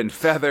towered and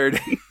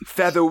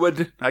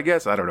featherwood, I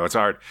guess. I don't know, it's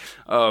hard.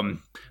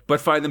 But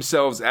find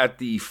themselves at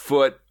the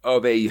foot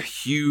of a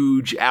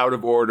huge,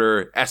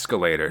 out-of-order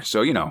escalator.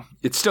 So, you know,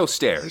 it's still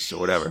stairs or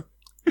whatever.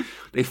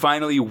 They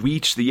finally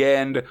reach the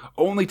end,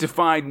 only to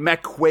find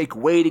Mechquake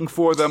waiting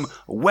for them,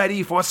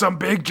 ready for some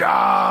big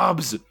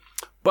jobs.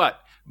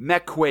 But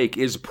Mechquake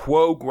is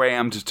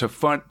programmed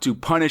to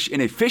punish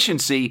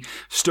inefficiency,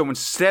 so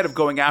instead of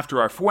going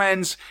after our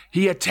friends,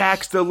 he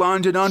attacks the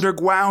London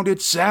Underground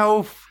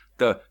itself.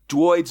 The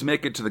droids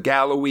make it to the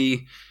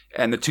gallery,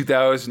 and the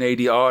 2000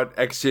 AD art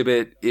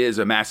exhibit is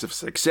a massive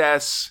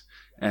success,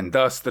 and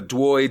thus the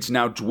droids,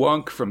 now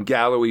drunk from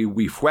gallery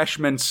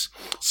refreshments,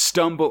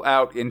 stumble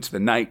out into the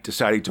night,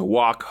 deciding to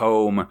walk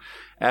home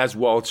as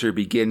Walter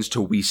begins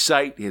to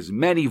recite his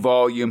many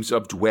volumes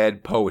of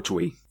Dwed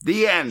poetry.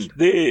 The end.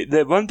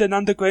 The London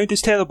Underground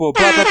is terrible,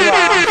 blah, blah,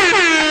 blah.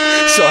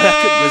 Sorry,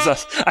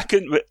 I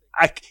couldn't resist.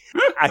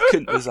 I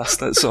couldn't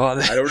resist it,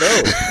 sorry. I don't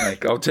know.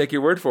 Like, I'll take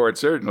your word for it,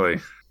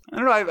 certainly. I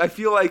don't know. I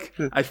feel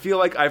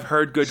like I've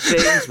heard good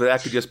things, but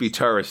that could just be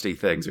touristy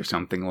things or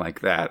something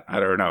like that. I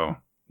don't know.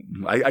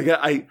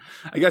 I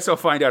guess I'll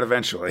find out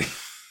eventually.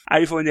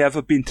 I've only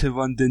ever been to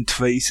London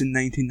twice in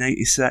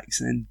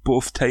 1996, and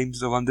both times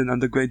the London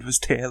Underground was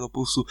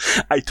terrible, so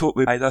I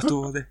totally buy that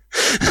already.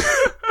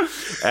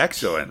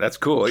 Excellent. That's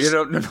cool. You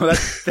know, no,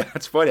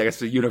 that's funny. I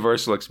guess it's a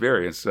universal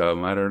experience. I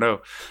don't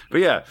know. But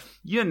yeah,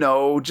 you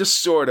know,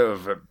 just sort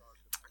of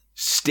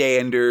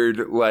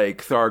standard,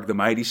 like, Tharg the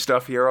Mighty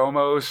stuff here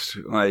almost.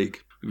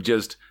 Like, we've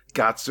just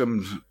got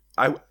some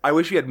I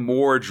wish we had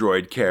more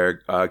droid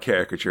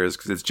caricatures,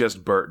 because it's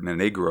just Burton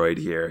and Igroid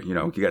here. You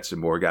know, you got some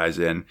more guys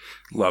in.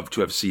 Love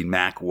to have seen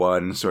Mac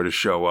 1 sort of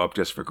show up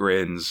just for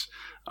grins,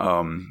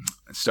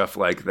 stuff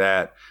like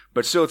that.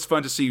 But still, it's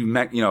fun to see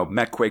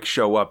MechQuake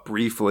show up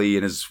briefly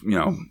in his,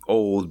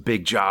 old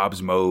Big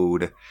Jobs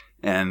mode.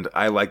 And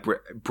I like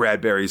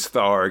Bradbury's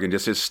Tharg and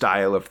just his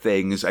style of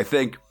things. I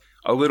think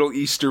a little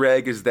Easter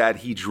egg is that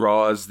he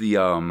draws the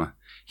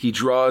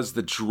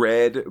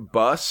Dread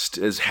bust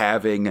as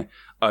having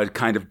a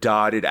kind of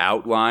dotted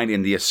outline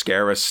in the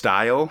Ascara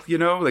style,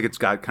 like it's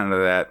got kind of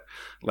that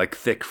like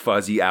thick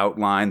fuzzy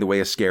outline the way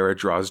Ascara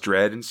draws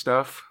Dread and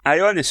stuff. I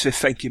honestly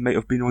think you might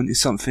have been onto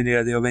something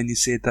earlier when you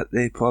said that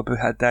they probably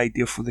had the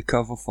idea for the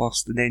cover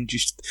first and then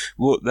just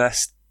wrote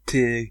this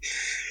to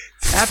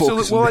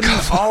absolutely. Well, I mean,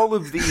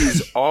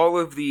 all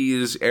of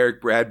these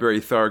Eric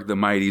Bradbury Tharg the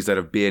Mighties that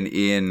have been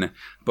in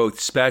both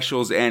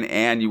specials and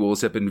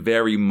annuals have been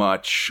very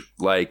much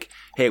like,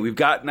 hey, we've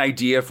got an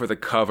idea for the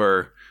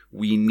cover.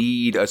 We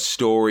need a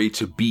story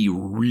to be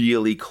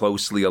really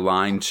closely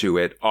aligned to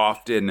it,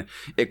 often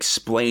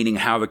explaining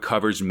how the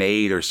cover's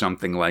made or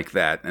something like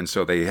that. And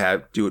so they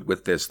do it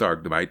with this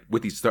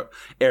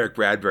Eric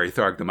Bradbury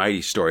Tharg the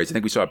Mighty stories. I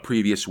think we saw a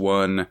previous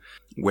one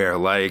where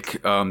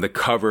the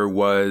cover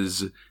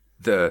was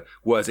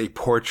a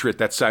portrait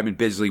that Simon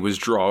Bisley was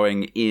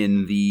drawing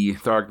in the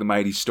Tharg the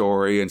Mighty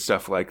story and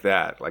stuff like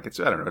that. Like, it's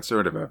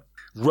sort of a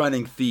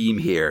running theme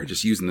here,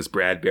 just using this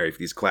Bradbury for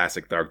these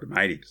classic Tharg the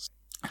Mighties.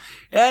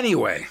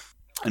 Anyway,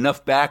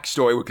 enough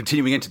backstory. We're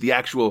continuing into the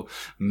actual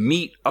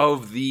meat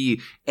of the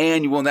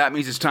annual, and that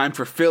means it's time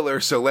for filler.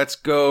 So let's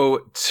go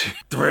to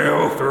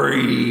Thrill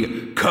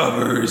 3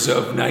 Covers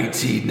of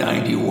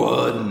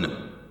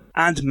 1991.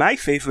 And my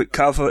favourite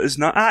cover is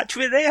not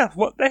actually there.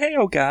 What the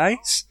hell,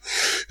 guys?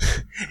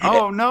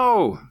 Oh,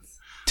 no.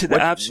 To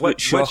the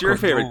absolute shock what's your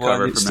favourite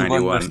cover it's from the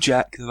 91? One with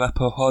Jack the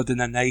Ripper holding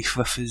a knife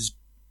with his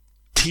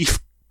teeth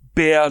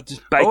bared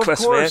by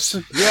Chris West.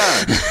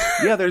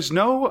 Yeah, there's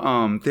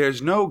no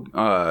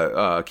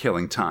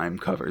Killing Time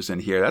covers in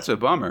here. That's a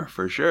bummer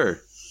for sure.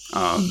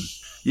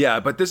 Yeah,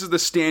 but this is the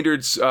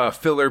standard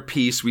filler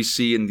piece we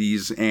see in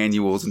these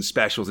annuals and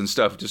specials and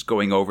stuff, just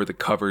going over the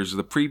covers of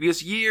the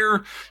previous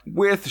year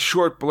with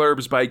short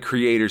blurbs by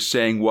creators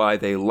saying why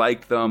they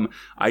liked them.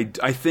 I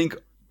think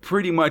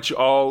pretty much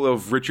all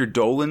of Richard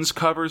Dolan's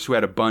covers, who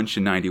had a bunch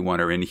in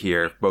 91, are in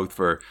here, both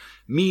for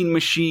Mean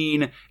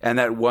Machine and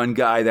that one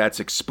guy that's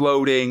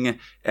exploding,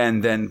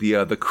 and then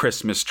the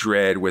Christmas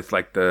Dread with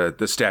like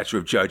the Statue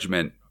of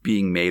Judgment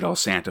being made all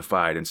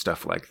Santified and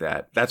stuff like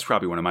that. That's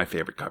probably one of my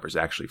favorite covers,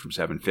 actually, from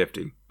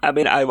 750. I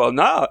mean, I will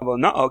not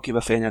argue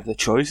with any of the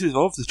choices.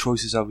 All of the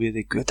choices are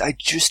really good. I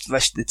just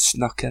wish they'd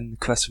snuck in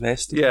Chris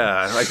West.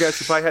 Yeah, I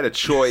guess if I had a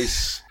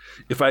choice,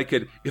 if I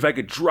could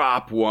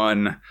drop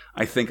one,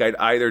 I think I'd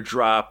either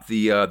drop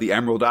the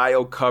Emerald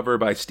Isle cover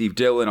by Steve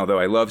Dillon, although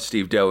I love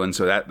Steve Dillon,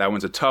 so that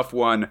one's a tough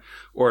one,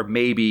 or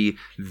maybe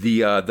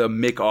the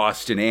Mick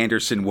Austin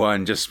Anderson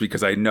one, just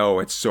because I know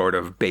it's sort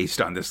of based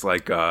on this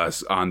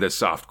on this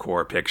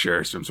softcore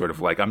picture, so I'm sort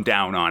of like, I'm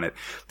down on it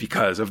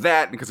because of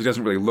that, because it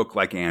doesn't really look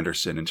like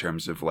Anderson in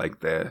terms of like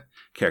the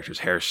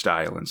character's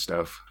hairstyle and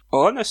stuff.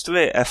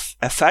 Honestly,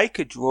 if I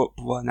could drop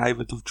one, I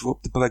would have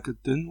dropped the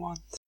Brigadoon one.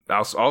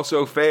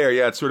 Also fair,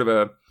 yeah. It's sort of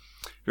a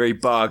very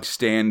bog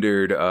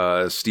standard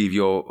Steve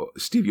Yule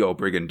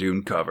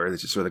Brigadoon cover.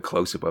 That's just sort of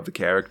close up of the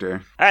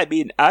character. I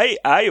mean, I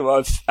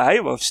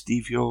love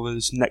Steve Yule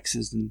as much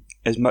as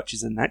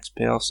the next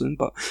person,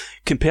 but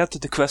compared to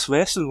the Chris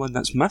Weston one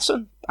that's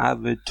missing, I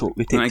would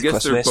totally take the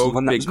Chris Weston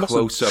one that's missing. I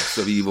guess they're both big close-ups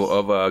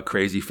of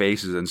crazy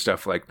faces and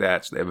stuff like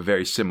that. So they have a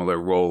very similar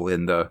role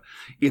in the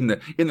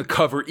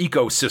cover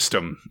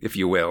ecosystem, if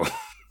you will.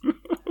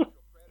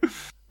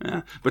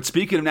 Yeah. But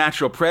speaking of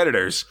natural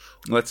predators,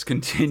 let's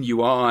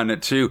continue on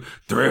to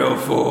Thrill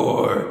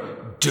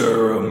 4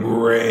 Durham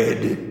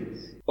Red.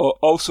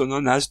 Also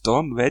known as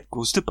Durham Red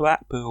Goes to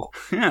Blackpool.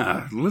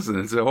 Yeah, listen,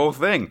 it's a whole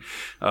thing.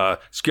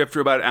 Script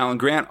about Alan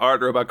Grant,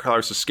 art about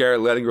Carlos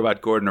Ascara, letting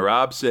about Gordon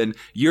Robson.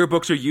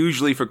 Yearbooks are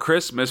usually for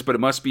Christmas, but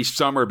it must be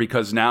summer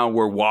because now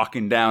we're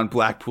walking down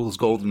Blackpool's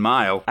Golden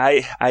Mile.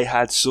 I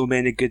had so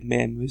many good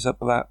memories at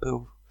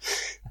Blackpool.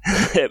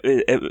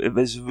 It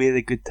was a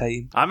really good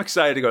time. I'm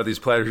excited to go to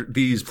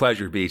these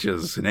pleasure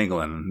beaches in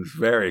England. It's a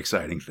very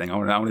exciting thing. I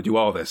want to do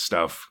all this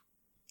stuff.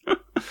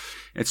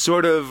 It's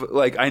sort of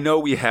like, I know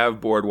we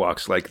have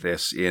boardwalks like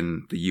this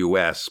in the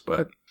US,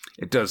 but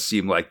it does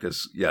seem like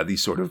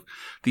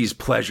these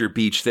pleasure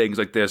beach things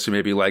like this, or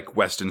maybe like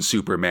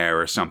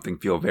Weston-super-Mare or something,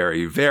 feel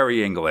very,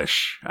 very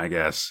English, I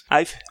guess.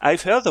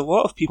 I've heard a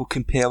lot of people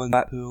comparing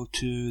Blackpool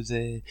to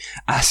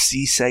a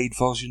seaside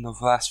version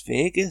of Las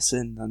Vegas,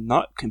 and they're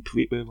not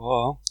completely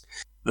wrong.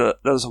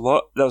 There's a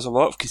lot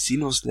of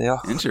casinos there.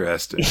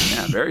 Interesting.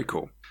 Yeah, very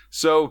cool.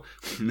 So,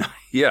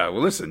 yeah,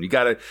 well, listen, you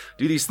got to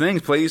do these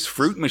things, play these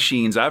fruit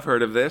machines. I've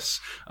heard of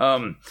this.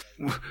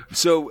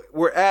 So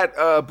we're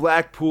at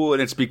Blackpool,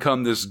 and it's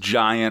become this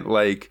giant,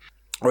 like,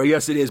 Or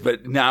yes, it is,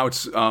 but now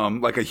it's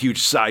like a huge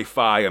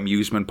sci-fi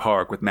amusement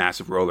park with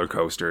massive roller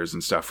coasters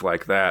and stuff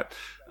like that.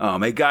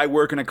 A guy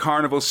working a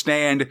carnival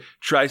stand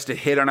tries to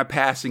hit on a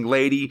passing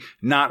lady,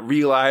 not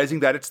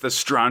realizing that it's the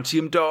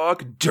strontium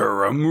dog,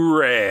 Durham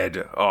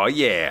Red. Oh,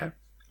 yeah.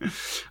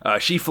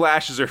 She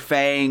flashes her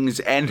fangs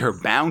and her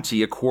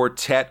bounty, a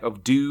quartet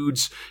of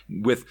dudes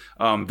with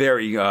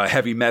very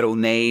heavy metal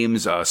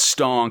names,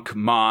 Stonk,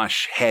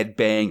 Mosh,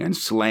 Headbang, and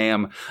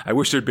Slam. I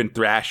wish there'd been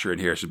Thrasher in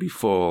here, so it'd be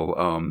full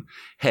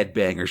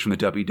headbangers from the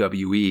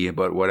WWE,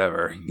 but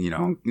whatever,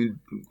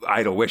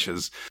 idle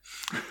wishes.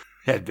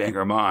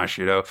 Headbanger Mosh,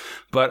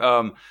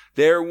 But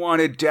they're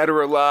wanted dead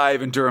or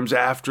alive, and Durham's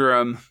after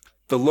them.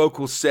 The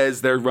local says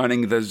they're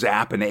running the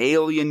Zap and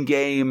Alien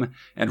game,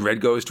 and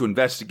Red goes to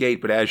investigate,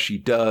 but as she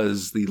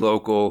does, the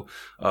local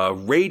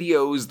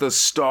radios the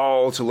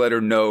stall to let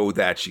her know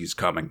that she's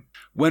coming.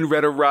 When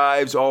Red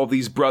arrives, all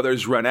these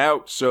brothers run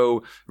out,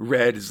 so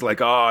Red is like,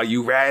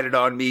 you ratted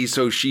on me,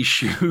 so she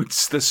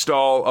shoots the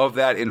stall of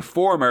that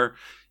informer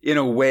in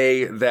a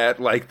way that,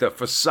 like, the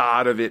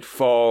facade of it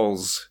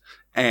falls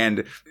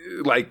and,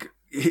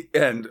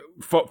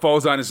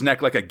 falls on his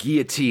neck like a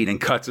guillotine and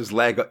cuts his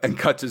leg and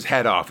cuts his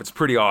head off. It's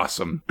pretty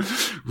awesome.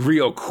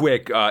 Real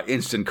quick,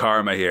 instant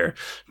karma here.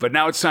 But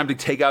now it's time to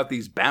take out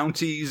these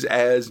bounties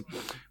as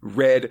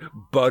Red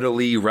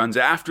buttily runs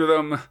after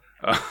them.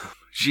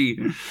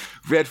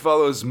 Red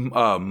follows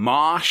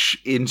Mosh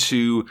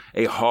into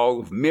a hall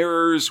of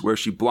mirrors where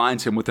she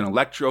blinds him with an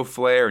electro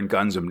flare and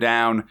guns him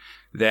down.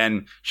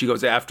 Then she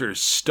goes after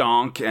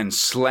Stonk and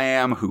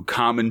Slam, who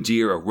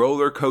commandeer a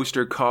roller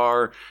coaster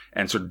car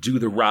and sort of do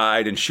the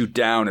ride and shoot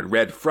down at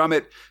Red from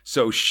it.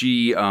 So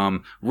she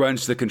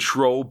runs to the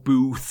control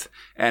booth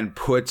and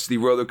puts the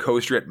roller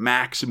coaster at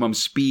maximum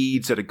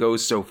speed so that it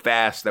goes so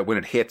fast that when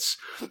it hits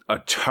a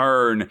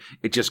turn,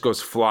 it just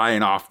goes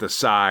flying off the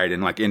side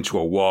and like into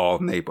a wall,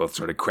 and they both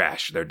sort of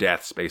crash to their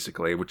deaths,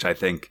 basically, which I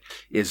think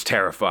is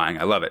terrifying.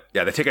 I love it.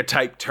 Yeah, they take a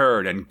tight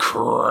turn and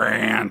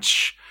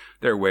crunch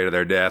their way to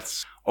their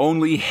deaths.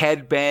 Only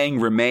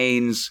Headbang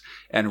remains,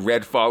 and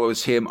Red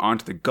follows him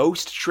onto the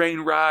ghost train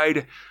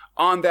ride.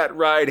 On that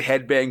ride,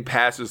 Headbang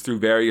passes through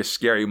various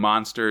scary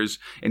monsters,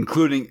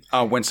 including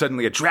when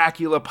suddenly a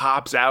Dracula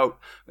pops out,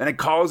 and it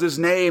calls his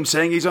name,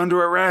 saying he's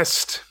under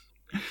arrest.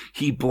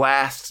 He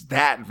blasts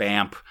that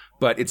vamp,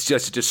 but it's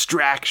just a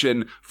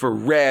distraction for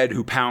Red,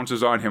 who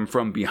pounces on him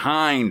from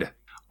behind.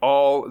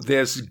 All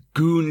this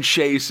goon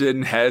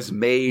chasing has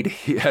made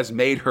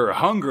her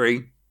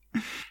hungry.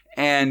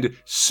 And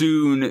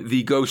soon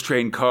the ghost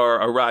train car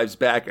arrives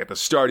back at the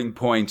starting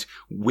point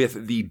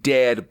with the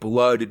dead,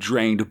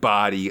 blood-drained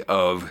body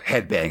of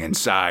Headbang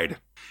inside.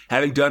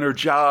 Having done her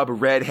job,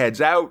 Red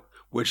heads out.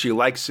 Would she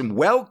like some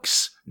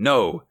whelks?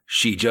 No,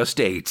 she just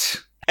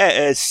ate. It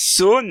is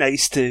so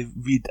nice to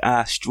read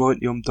a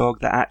Strontium Dog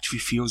that actually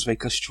feels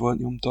like a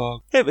Strontium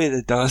Dog. It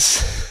really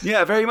does.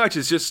 Yeah, very much.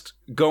 It's just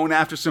going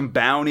after some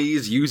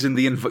bounties, using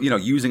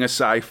using a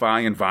sci-fi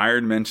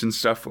environment and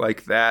stuff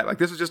like that. Like,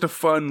 this is just a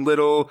fun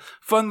little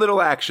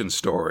action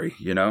story,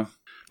 Though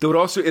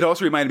it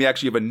also reminded me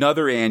actually of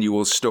another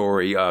annual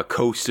story,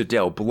 Costa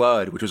del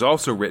Blood, which was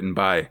also written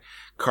by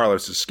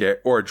Carlos Ezquerra,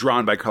 or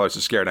drawn by Carlos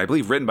Ezquerra, and I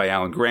believe written by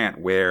Alan Grant,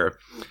 where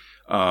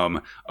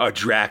a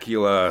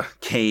Dracula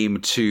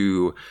came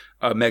to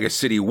Mega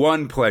City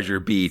 1 Pleasure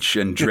Beach,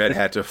 and Dredd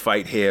had to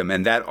fight him,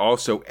 and that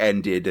also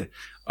ended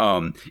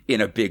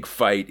in a big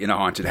fight in a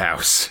haunted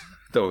house.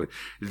 Though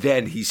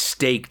then he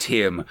staked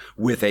him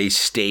with a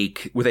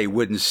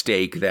wooden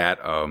stake that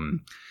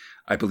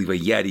I believe a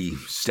Yeti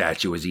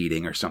statue was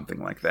eating or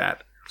something like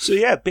that. So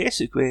yeah,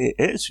 basically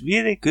it's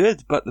really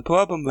good, but the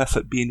problem with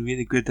it being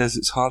really good is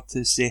it's hard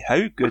to say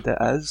how good it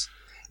is.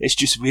 It's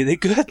just really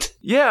good.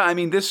 Yeah,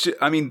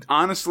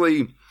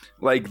 honestly,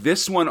 like,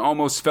 this one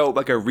almost felt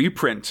like a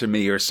reprint to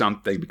me or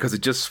something, because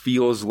it just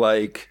feels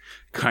like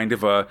kind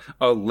of a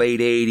late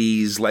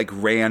 80s, like,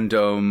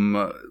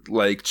 random,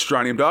 like,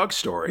 Strontium Dog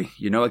story,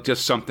 like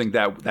just something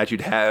that you'd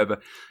have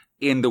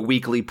in the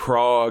Weekly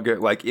Prog,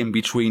 like, in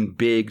between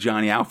big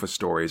Johnny Alpha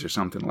stories or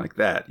something like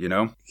that,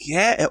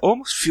 Yeah, it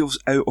almost feels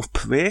out of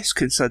place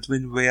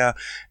considering where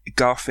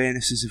Garth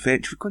Ennis is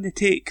eventually going to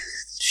take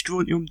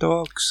Strontium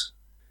Dogs.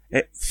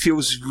 It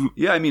feels...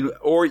 Yeah,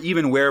 or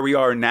even where we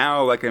are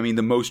now,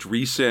 the most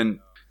recent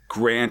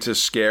Grant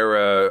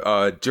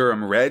Ezquerra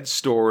Durham Red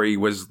story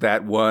was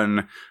that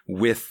one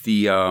with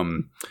the...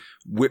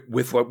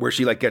 where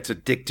she gets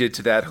addicted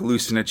to that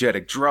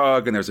hallucinogenic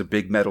drug, and there's a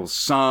big metal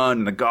sun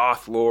and a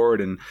goth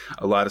lord and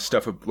a lot of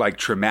stuff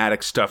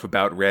traumatic stuff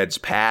about Red's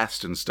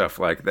past and stuff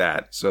like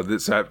that. So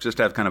this just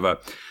have kind of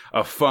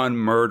a fun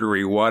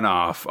murdery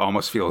one-off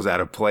almost feels out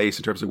of place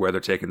in terms of where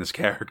they're taking this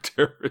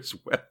character as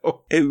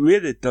well. It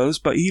really does,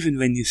 but even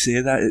when you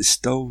say that, it's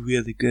still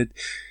really good.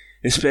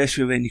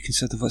 Especially when you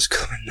consider what's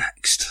coming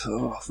next.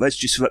 Oh, let's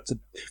just rip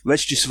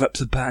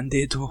the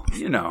Band-Aid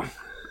off.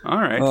 All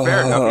right,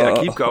 fair enough.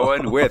 Yeah, keep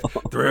going with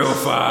Thrill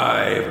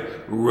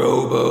 5,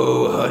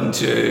 Robo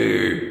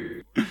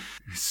Hunter.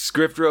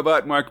 Script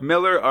robot Mark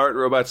Miller, art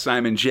robot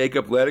Simon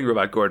Jacob, letting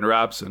robot Gordon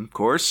Robson, of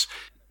course.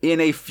 In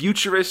a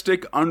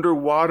futuristic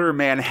underwater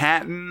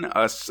Manhattan,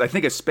 I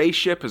think a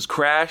spaceship has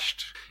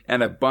crashed,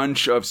 and a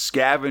bunch of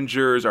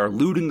scavengers are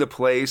looting the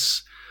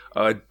place.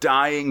 A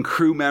dying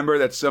crew member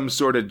that's some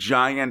sort of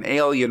giant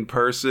alien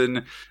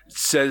person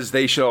says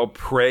they shall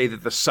pray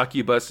that the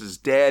succubus is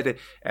dead,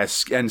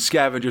 and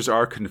scavengers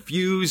are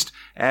confused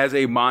as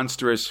a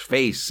monstrous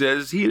face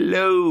says he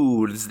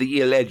loathes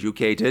the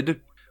ill-educated.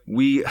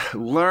 We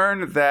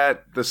learn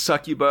that the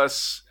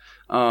succubus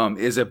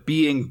is a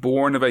being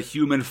born of a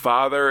human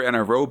father and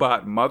a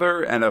robot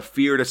mother, and a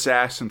feared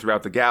assassin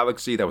throughout the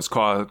galaxy that was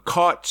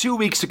caught 2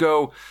 weeks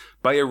ago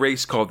by a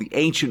race called the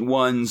Ancient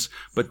Ones,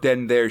 but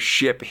then their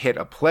ship hit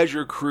a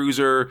pleasure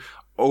cruiser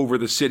over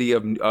the city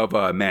of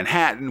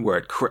Manhattan,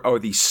 or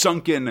the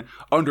sunken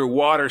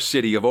underwater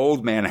city of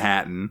Old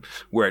Manhattan,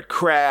 where it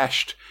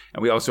crashed.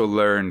 And we also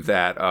learned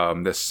that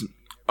this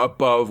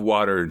above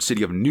water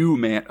city of New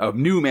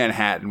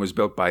Manhattan was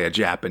built by a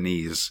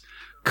Japanese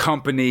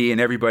company, and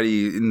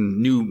everybody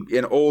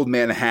in Old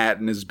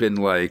Manhattan has been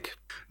like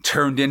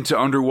turned into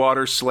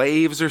underwater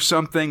slaves or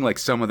something. Like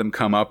some of them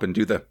come up and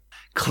do the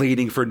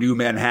cleaning for New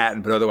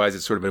Manhattan, but otherwise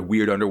it's sort of a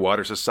weird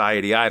underwater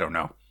society. I don't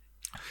know.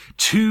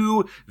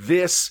 To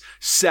this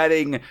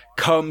setting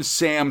comes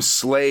Sam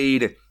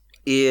Slade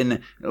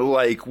in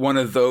like one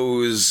of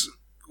those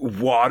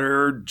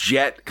water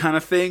jet kind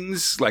of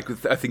things, like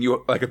I think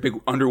like a big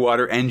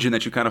underwater engine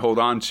that you kind of hold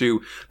on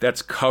to,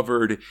 that's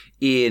covered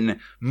in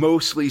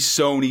mostly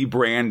Sony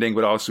branding,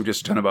 but also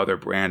just a ton of other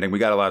branding. We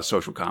got a lot of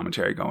social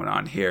commentary going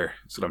on here.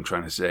 That's what I'm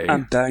trying to say.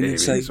 I'm dying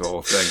inside. This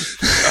whole thing.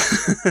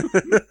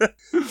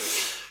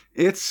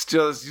 It's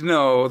just,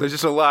 there's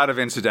just a lot of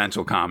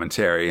incidental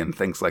commentary and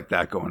things like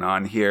that going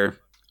on here.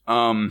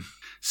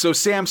 So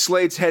Sam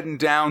Slade's heading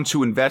down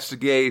to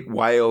investigate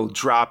while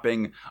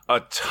dropping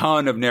a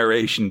ton of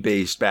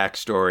narration-based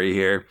backstory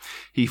here.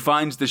 He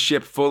finds the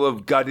ship full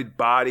of gutted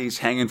bodies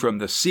hanging from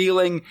the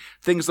ceiling.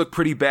 Things look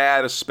pretty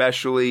bad,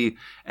 especially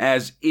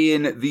as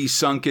in the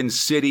sunken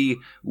city,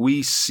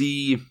 we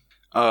see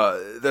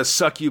the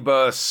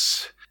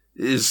succubus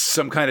is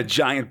some kind of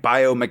giant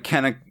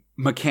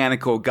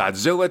mechanical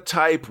Godzilla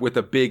type with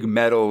a big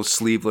metal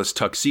sleeveless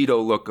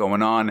tuxedo look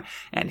going on.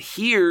 And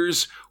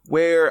here's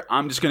where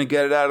I'm just going to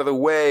get it out of the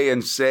way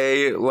and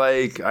say,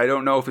 like, I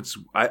don't know if it's,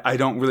 I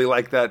don't really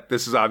like that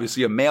this is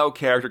obviously a male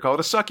character called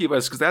a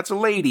succubus, because that's a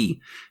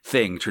lady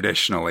thing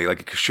traditionally.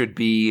 Like, it should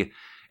be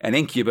an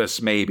incubus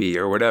maybe,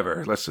 or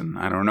whatever. Listen,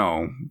 I don't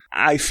know.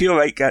 I feel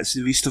like that's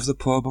the least of the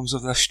problems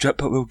of this strip,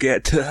 but we'll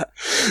get to that.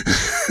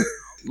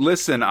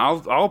 Listen,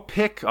 I'll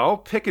pick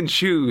and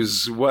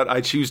choose what I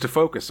choose to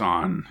focus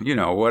on.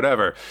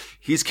 Whatever.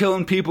 He's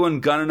killing people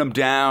and gunning them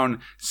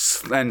down,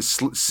 and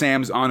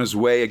Sam's on his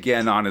way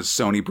again on his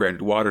Sony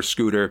branded water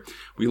scooter.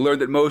 We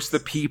learned that most of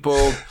the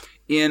people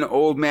in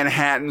Old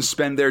Manhattan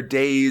spend their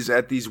days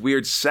at these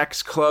weird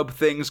sex club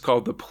things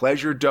called the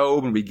Pleasure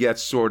Dome, and we get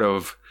sort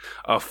of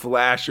a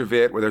flash of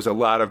it where there's a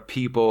lot of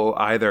people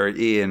either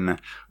in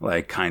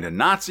like kind of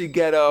Nazi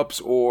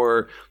get-ups,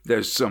 or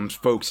there's some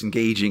folks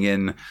engaging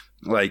in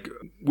like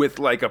with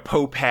like a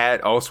Pope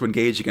hat, also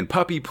engaging in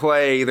puppy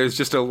play. There's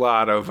just a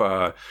lot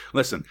of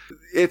listen,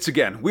 it's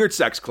again weird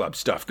sex club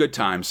stuff, good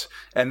times.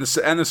 And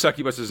the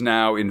succubus is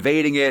now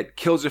invading it,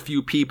 kills a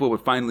few people,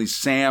 but finally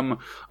Sam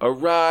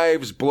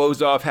arrives,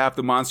 blows off half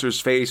the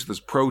monster's face with his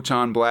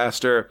proton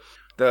blaster.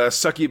 The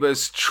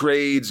succubus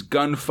trades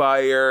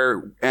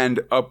gunfire and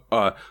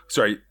upper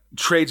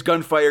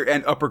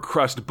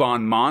crust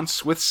bon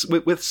mots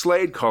with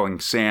Slade, calling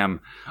Sam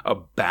a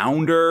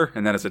bounder,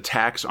 and that his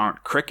attacks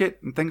aren't cricket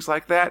and things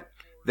like that.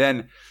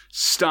 Then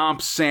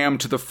stomps Sam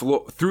to the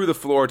floor, through the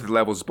floor to the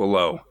levels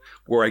below,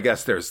 where I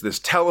guess there's this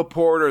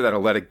teleporter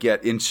that'll let it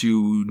get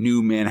into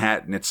New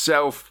Manhattan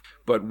itself.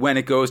 But when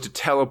it goes to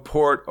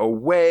teleport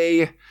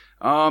away,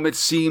 it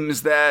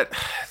seems that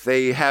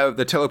they have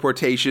the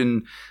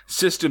teleportation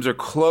systems are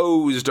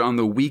closed on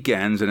the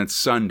weekends, and it's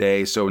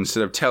Sunday, so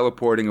instead of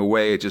teleporting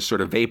away, it just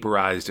sort of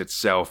vaporized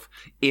itself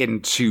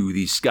into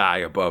the sky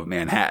above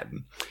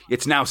Manhattan.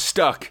 It's now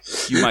stuck,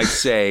 you might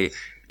say,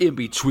 in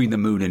between the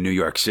moon and New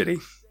York City.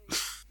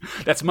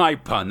 That's my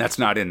pun. That's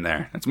not in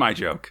there. That's my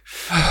joke.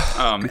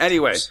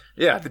 Anyway,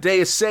 yeah, the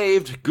day is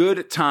saved.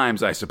 Good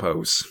times, I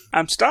suppose.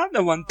 I'm starting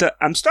to wonder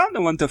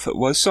if it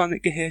was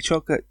Sonic the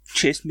Hedgehog that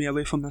chased me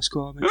away from this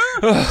comic.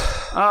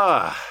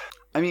 I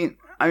mean,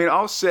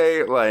 I'll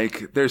say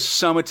like there's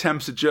some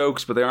attempts at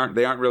jokes, but they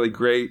aren't really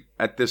great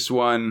at this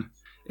one.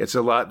 There's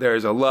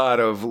a lot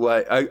of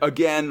like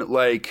again,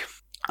 like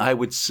I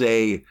would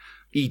say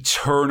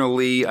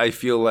eternally. I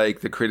feel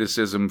like the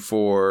criticism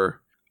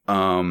for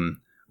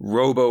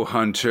Robo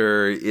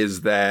Hunter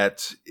is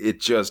that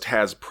it just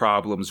has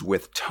problems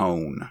with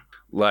tone.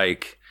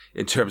 Like,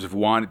 in terms of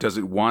does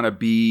it want to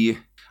be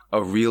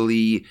a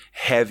really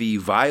heavy,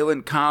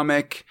 violent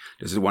comic?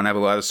 Does it want to have a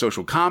lot of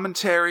social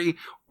commentary?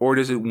 Or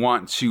does it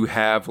want to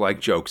have, like,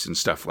 jokes and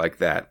stuff like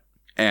that?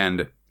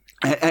 And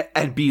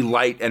be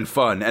light and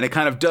fun. And it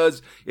kind of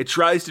does, it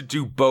tries to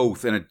do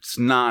both, and it's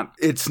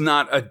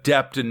not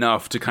adept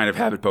enough to kind of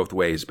have it both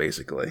ways,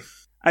 basically.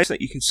 I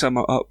think you can sum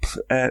it up.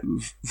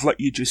 What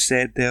you just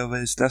said there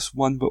is this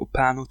one little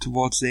panel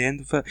towards the end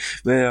of it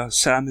where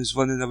Sam is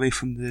running away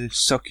from the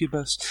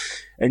succubus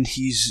and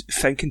he's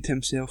thinking to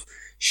himself,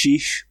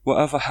 sheesh,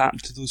 whatever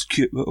happened to those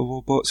cute little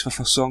robots with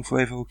a song for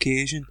every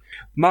occasion?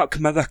 Mark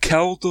Miller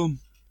killed them.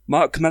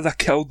 Mark Miller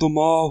killed them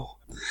all.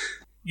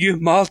 You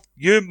murdered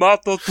them.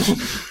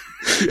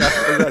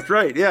 Yeah, that's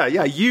right.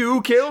 Yeah,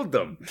 you killed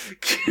them.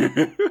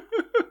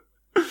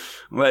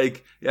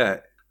 Like,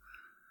 yeah.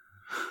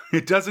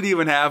 It doesn't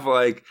even have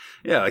like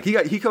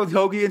he killed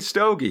Hoagie and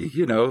Stogie,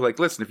 you know, like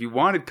listen, if you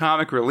wanted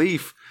comic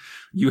relief,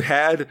 you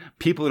had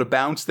people to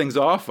bounce things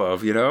off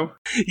of, you know?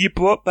 You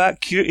brought back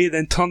Cutie,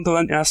 then turned her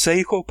into a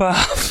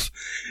psychopath.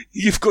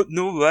 You've got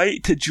no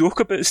right to joke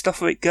about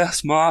stuff like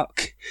this,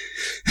 Mark.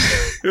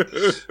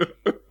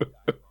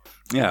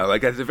 Yeah,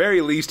 like at the very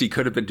least he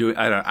could have been doing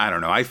I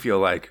don't know. I feel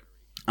like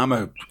I'm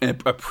an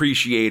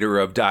appreciator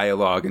of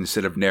dialogue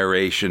instead of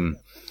narration.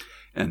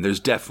 And there's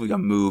definitely a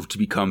move to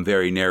become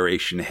very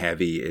narration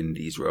heavy in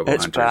these Robo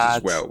Hunters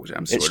as well, which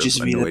I'm sort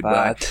of annoyed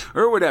by.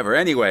 Or whatever.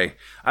 Anyway,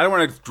 I don't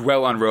want to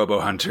dwell on Robo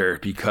Hunter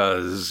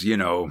because, you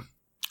know,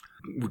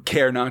 we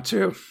care not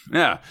to.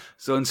 Yeah.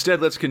 So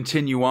instead, let's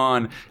continue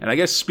on. And I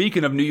guess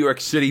speaking of New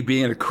York City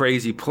being a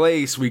crazy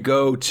place, we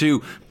go to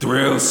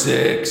Thrill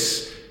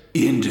 6,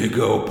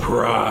 Indigo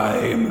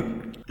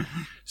Prime.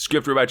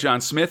 Script by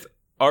John Smith.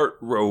 Art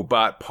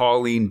robot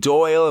Pauline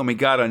Doyle, and we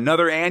got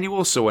another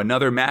annual, so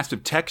another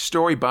massive text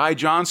story by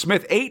John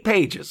Smith, 8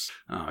 pages.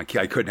 I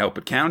couldn't help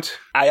but count.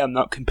 I am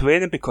not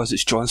complaining because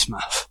it's John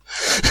Smith.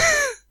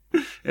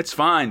 It's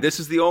fine. This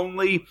is the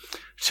only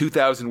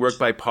 2000 work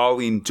by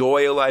Pauline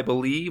Doyle, I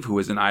believe, who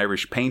is an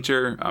Irish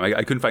painter.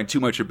 I couldn't find too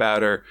much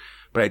about her,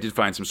 but I did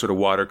find some sort of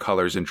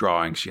watercolors and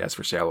drawings she has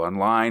for sale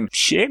online.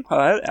 Shame,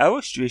 her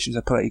illustrations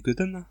are pretty good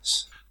in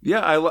this.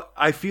 Yeah,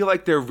 I feel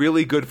like they're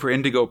really good for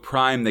Indigo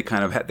Prime. They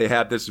kind of they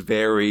have this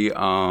very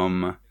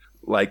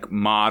like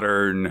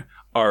modern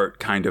art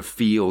kind of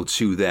feel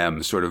to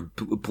them, sort of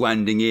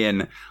blending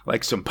in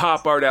like some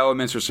pop art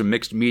elements or some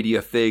mixed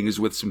media things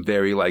with some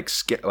very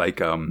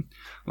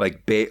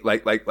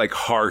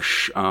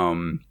harsh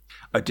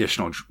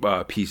additional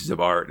pieces of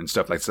art and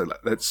stuff like that.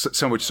 That's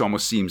some which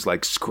almost seems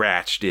like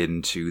scratched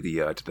into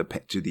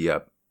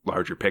the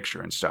larger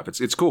picture and stuff.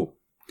 It's cool.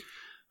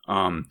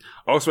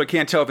 Also, I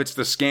can't tell if it's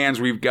the scans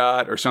we've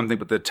got or something,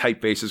 but the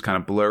typeface is kind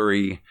of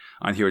blurry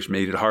on here, which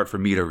made it hard for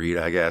me to read,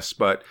 I guess.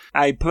 But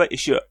I'm pretty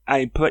sure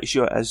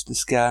it is the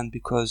scan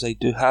because I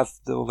do have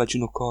the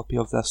original copy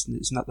of this, and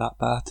it's not that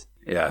bad.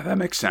 Yeah, that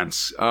makes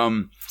sense.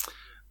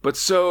 But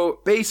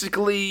so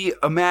basically,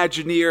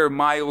 Imagineer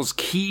Miles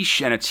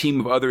Quiche and a team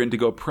of other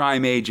Indigo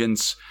Prime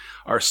agents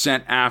are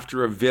sent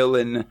after a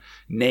villain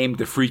named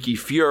the Freaky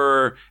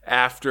Fuhrer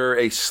after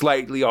a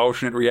slightly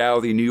alternate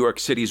reality. New York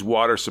City's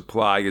water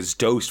supply is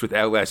dosed with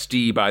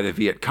LSD by the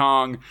Viet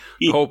Cong.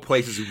 The whole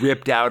place is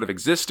ripped out of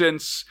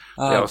existence.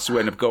 They also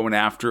end up going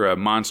after a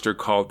monster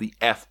called the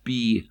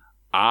FBI.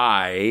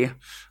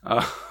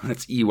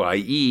 That's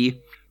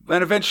EYE.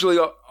 And eventually,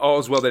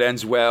 all's well that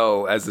ends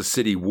well as the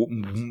city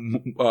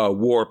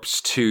warps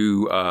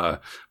to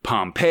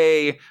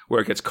Pompeii,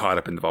 where it gets caught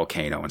up in the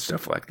volcano and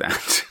stuff like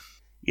that.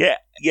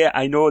 Yeah,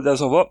 I know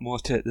there's a lot more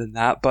to it than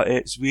that, but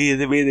it's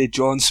really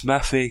John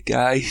Smithy,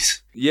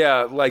 guys.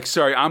 Yeah, like,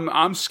 sorry,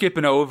 I'm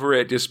skipping over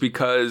it just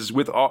because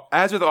with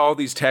all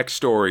these text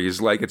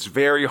stories, like, it's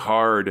very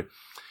hard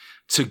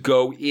to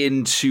go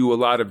into a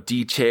lot of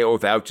detail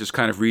without just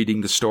kind of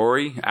reading the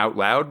story out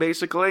loud,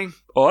 basically.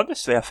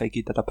 Honestly, I think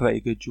he did a pretty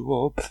good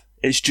job.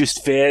 It's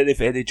just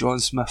very John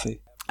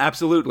Smithy.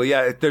 Absolutely,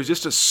 yeah. There's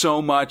just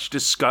so much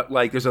discuss.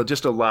 Like, there's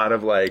just a lot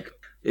of like.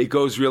 It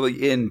goes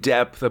really in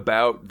depth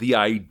about the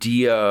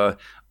idea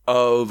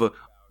of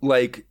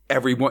like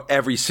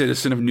every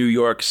citizen of New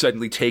York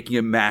suddenly taking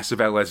a massive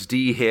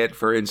LSD hit,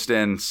 for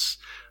instance.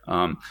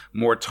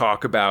 More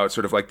talk about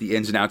sort of like the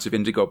ins and outs of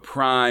Indigo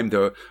Prime,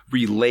 the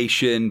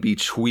relation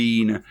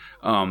between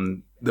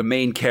the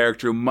main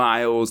character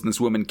Miles and this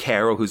woman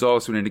Carol, who's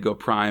also an Indigo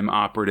Prime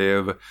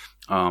operative.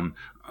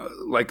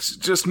 Like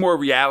just more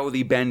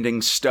reality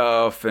bending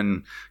stuff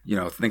and, you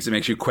know, things that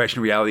makes you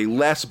question reality.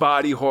 Less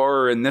body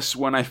horror in this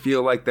one, I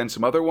feel like, than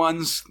some other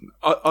ones,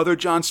 other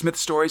John Smith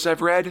stories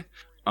I've read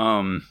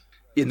in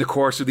the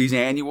course of these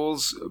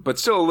annuals, but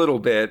still a little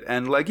bit.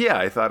 And like, yeah,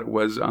 I thought it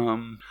was,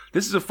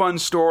 this is a fun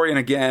story. And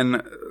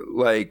again,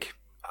 like,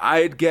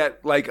 I'd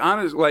get like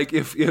honest like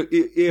if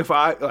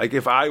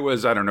I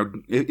was, I don't know,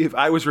 if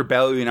I was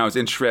rebellion, I was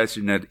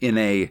interested in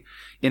a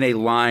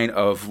line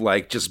of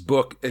like just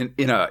book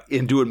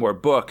in doing more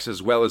books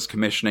as well as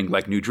commissioning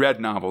like new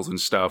Dredd novels and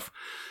stuff.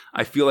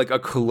 I feel like a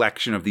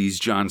collection of these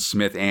John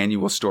Smith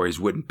annual stories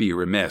wouldn't be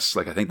remiss.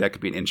 Like, I think that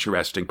could be an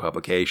interesting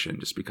publication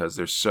just because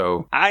they're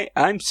so.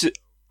 I'm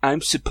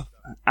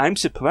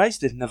surprised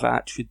they've never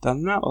actually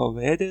done that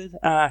already.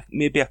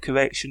 Maybe a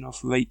collection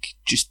of like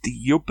just the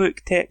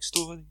yearbook text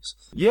stories.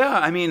 Yeah,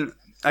 I mean,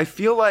 I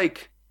feel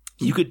like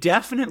you could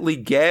definitely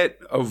get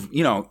a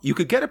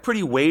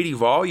pretty weighty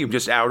volume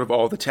just out of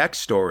all the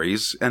text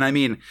stories. And I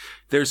mean,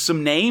 there's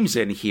some names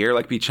in here,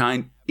 like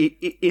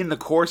in the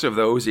course of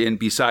those,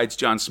 besides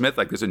John Smith,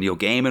 like there's a Neil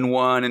Gaiman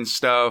one and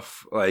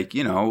stuff. Like,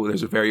 you know,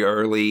 there's a very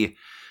early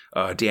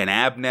Dan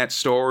Abnett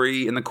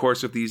story in the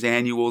course of these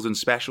annuals and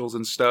specials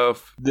and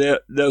stuff.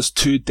 There's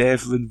 2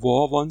 Devlin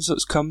War ones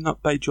that's coming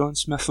up by John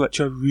Smith, which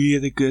are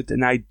really good,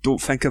 and I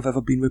don't think have ever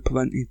been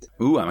reprinted.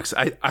 Ooh, I'm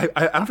excited. I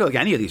don't feel like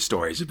any of these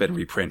stories have been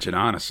reprinted,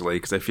 honestly,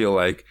 because I feel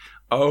like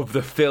of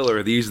the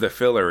filler, these are the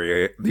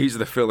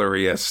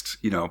filleriest,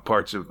 you know,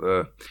 parts of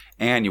the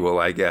annual,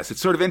 I guess.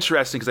 It's sort of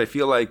interesting because I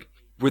feel like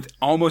with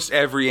almost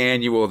every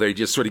annual, they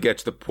just sort of get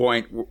to the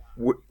point,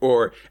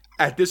 or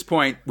at this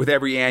point, with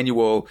every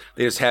annual,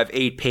 they just have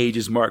 8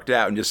 pages marked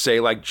out and just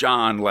say, like,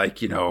 John,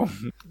 like, you know,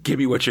 give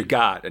me what you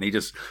got. And he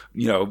just,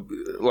 you know,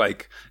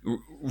 like,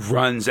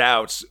 runs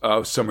out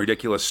of some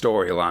ridiculous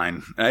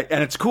storyline.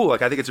 And it's cool.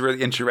 Like, I think it's a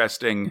really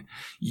interesting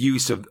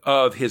use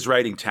of his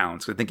writing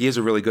talents. I think he is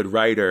a really good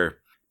writer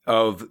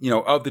of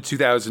the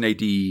 2000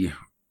 AD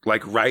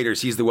like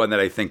writers. He's the one that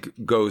I think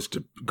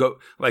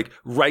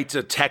writes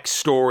a text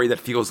story that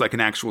feels like an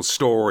actual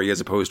story as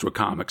opposed to a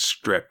comic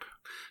script,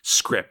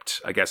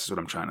 I guess is what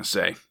I'm trying to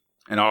say.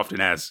 And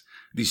often has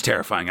these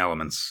terrifying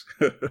elements.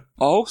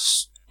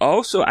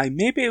 Also, I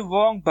may be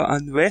wrong, but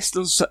unless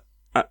there's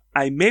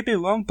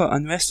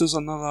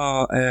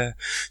another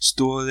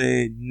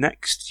story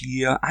next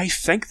year, I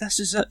think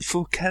this is it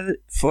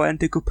for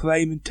Indigo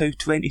Prime until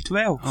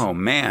 2012. Oh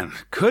man,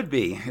 could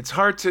be. It's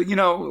hard to, you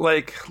know,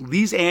 like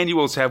these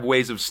annuals have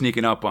ways of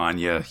sneaking up on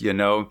you, you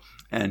know.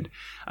 And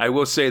I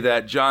will say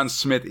that John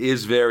Smith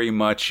is very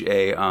much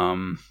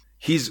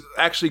he's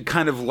actually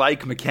kind of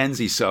like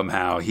Mackenzie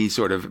somehow. He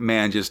sort of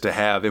manages to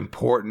have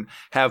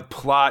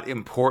plot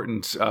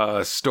important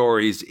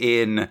stories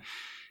in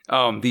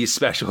these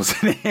specials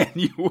and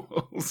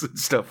annuals and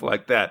stuff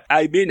like that.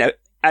 I mean,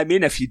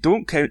 if you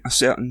don't count a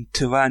certain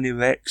Tyranny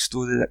Rex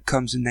story that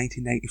comes in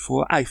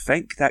 1994, I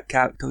think that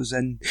character's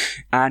in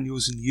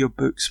annuals and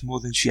yearbooks more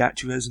than she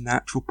actually is in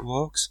actual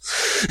blogs.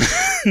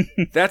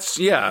 That's,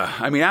 yeah.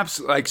 I mean,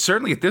 like,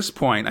 certainly at this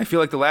point, I feel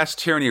like the last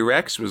Tyranny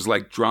Rex was,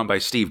 like, drawn by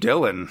Steve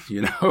Dillon,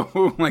 you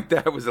know? Like,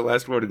 that was the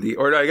last one of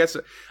or I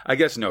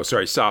guess, no,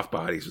 sorry, Soft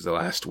Bodies was the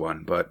last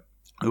one, but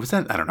it was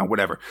that, I don't know,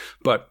 whatever.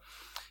 But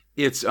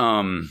it's,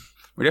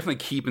 we're definitely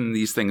keeping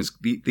these things,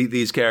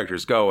 these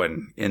characters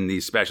going in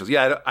these specials.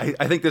 Yeah,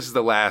 I think this is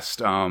the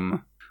last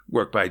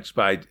work by,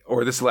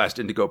 or this is the last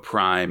Indigo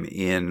Prime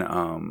in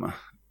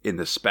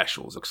the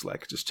specials, looks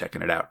like, just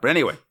checking it out. But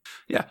anyway,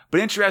 yeah, but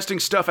interesting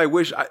stuff.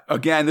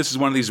 Again, this is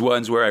one of these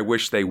ones where I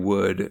wish they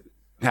would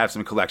have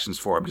some collections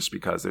for them, just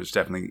because there's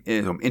definitely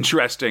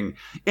interesting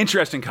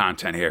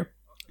content here.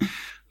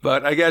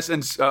 But I guess,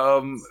 and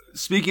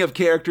speaking of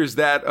characters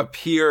that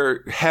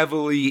appear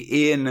heavily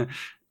in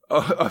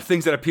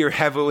things that appear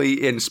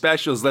heavily in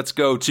specials, let's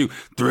go to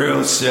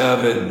Thrill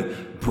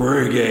 7,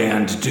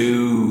 Brigand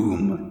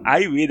Doom.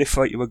 I really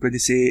thought you were going to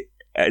say,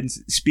 and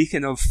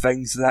speaking of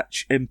things that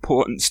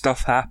important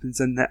stuff happens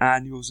in the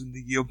annuals and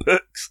the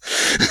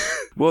yearbooks.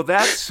 Well,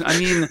 this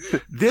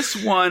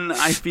one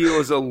I feel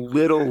is a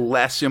little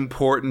less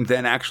important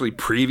than actually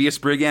previous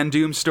Brigand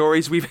Doom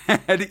stories we've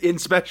had in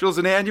specials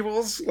and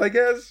annuals, I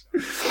guess.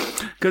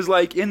 Because,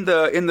 like, in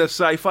the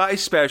sci-fi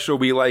special,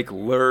 we, like,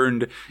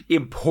 learned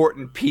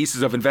important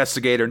pieces of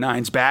Investigator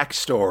 9's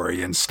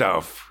backstory and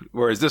stuff.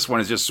 Whereas this one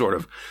is just sort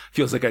of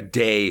feels like a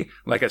day,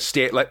 like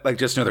like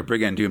just another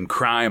Brigand Doom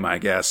crime, I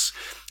guess.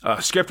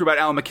 Script about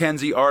Alan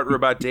Mackenzie, art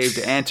about Dave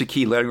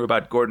DeAntiky, lettering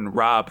about Gordon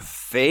Robb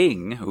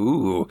Thing.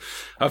 Ooh,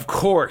 of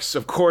course,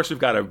 we've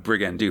got a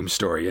Brigand Doom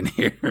story in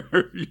here.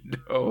 You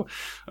know,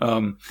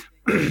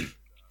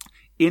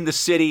 in the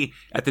city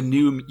at the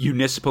new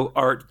Municipal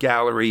Art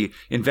Gallery,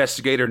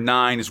 Investigator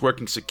 9 is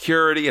working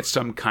security at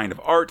some kind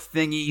of art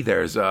thingy.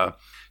 There's a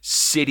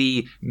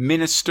city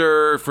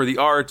minister for the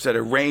arts that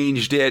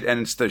arranged it,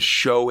 and it's the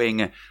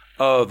showing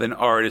of an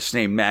artist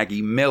named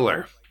Maggie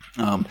Miller.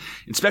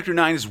 Inspector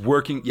 9 is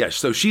working,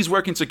 so she's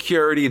working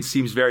security and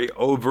seems very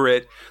over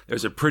it.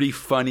 There's a pretty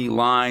funny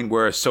line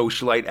where a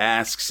socialite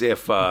asks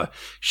if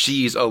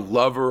she's a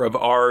lover of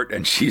art,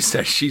 and she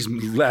says she's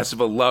less of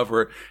a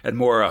lover and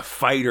more a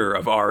fighter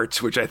of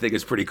art, which I think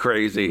is pretty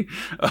crazy.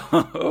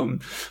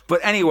 But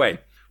anyway,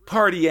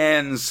 party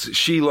ends.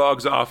 She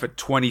logs off at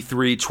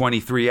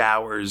 23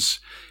 hours,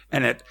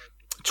 and at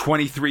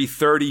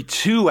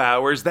 23:32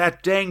 hours,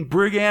 that dang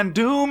Brigand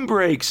Doom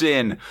breaks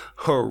in,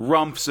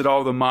 harumphs at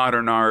all the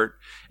modern art,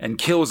 and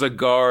kills a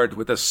guard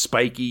with a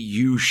spiky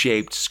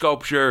U-shaped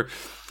sculpture,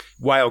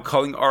 while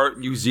calling art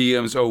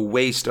museums a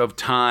waste of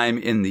time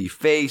in the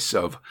face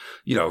of,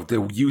 you know,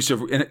 the use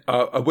of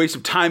a waste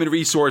of time and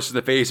resources in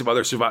the face of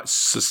other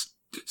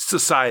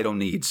societal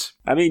needs.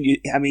 I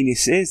mean, he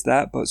says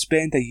that, but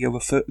spend a year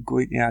without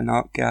going to an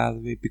art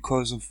gallery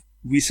because of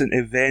recent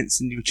events,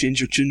 and you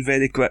change your tune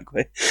very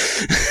quickly.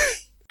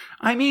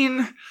 I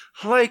mean,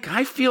 like,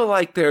 I feel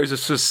like there's a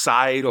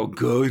societal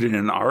good in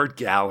an art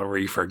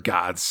gallery, for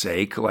God's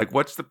sake. Like,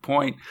 what's the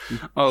point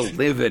of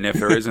living if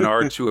there isn't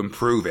art to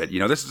improve it? You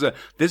know, this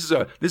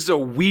is a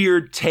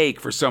weird take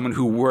for someone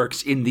who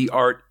works in the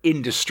art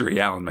industry,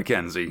 Alan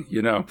Mackenzie,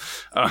 you know.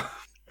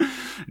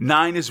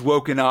 9 is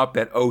woken up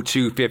at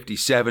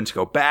 02:57 to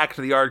go back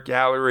to the art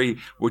gallery,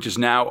 which is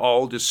now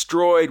all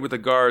destroyed with the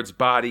guard's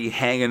body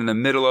hanging in the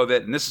middle of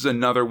it. And this is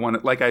another one,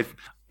 like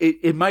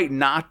it might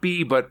not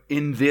be, but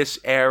in this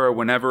era,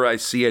 whenever I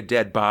see a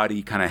dead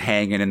body kind of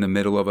hanging in the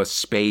middle of a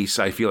space,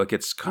 I feel like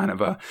it's kind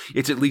of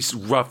it's at least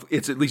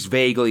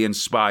vaguely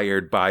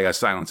inspired by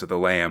Silence of the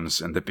Lambs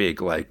and the big,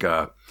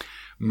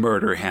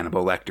 murder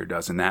Hannibal Lecter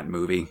does in that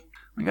movie.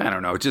 Like, I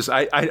don't know. I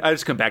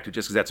just come back to it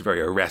just because that's a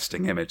very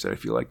arresting image that I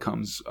feel like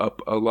comes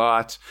up a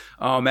lot.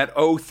 At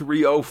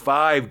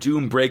 03:05,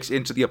 Doom breaks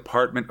into the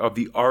apartment of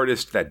the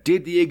artist that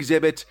did the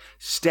exhibit,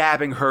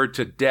 stabbing her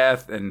to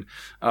death and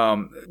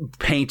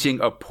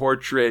painting a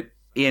portrait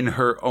in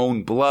her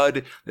own blood.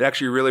 It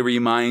actually really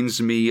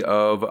reminds me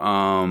of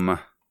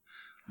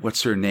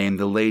what's her name?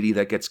 The lady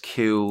that gets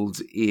killed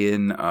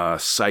in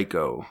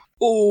Psycho.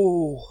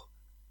 Oh,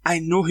 I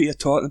know who you're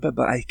talking about,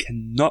 but I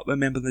cannot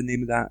remember the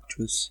name of the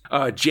actress.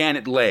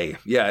 Janet Leigh.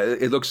 Yeah,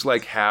 it looks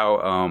like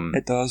how...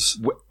 it does.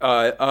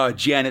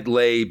 Janet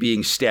Leigh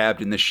being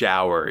stabbed in the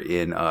shower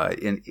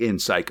in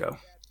Psycho.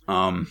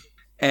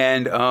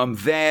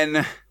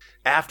 Then...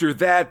 After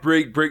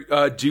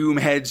that, Doom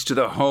heads to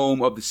the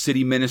home of the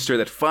city minister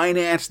that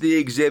financed the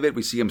exhibit.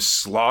 We see him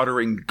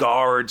slaughtering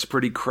guards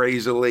pretty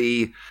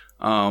crazily.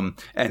 And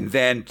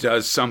then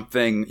does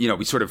something,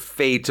 we sort of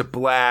fade to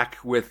black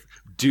with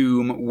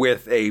Doom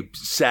with a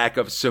sack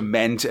of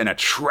cement and a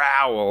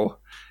trowel.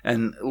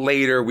 And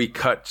later we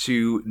cut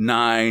to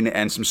 9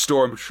 and some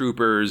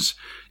stormtroopers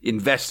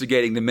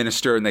investigating the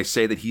minister, and they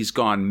say that he's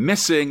gone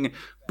missing.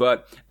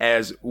 But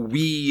as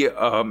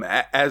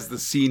the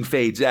scene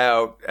fades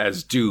out,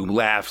 as Doom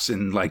laughs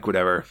in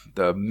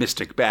the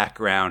mystic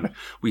background,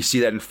 we see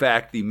that in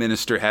fact the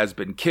minister has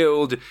been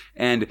killed,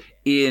 and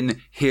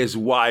in his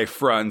Y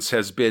fronts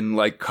has been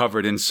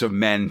covered in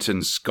cement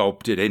and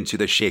sculpted into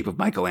the shape of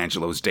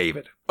Michelangelo's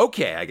David.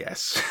 Okay, I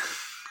guess.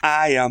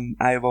 I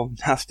will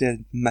have to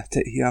admit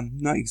it here. I'm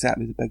not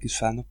exactly the biggest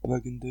fan of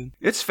Brigand Doom.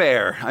 It's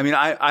fair. I mean,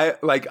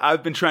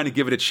 I've been trying to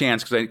give it a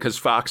chance because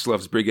Fox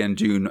loves Brigand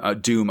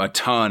Doom a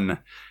ton,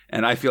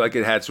 and I feel like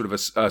it had sort of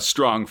a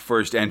strong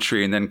first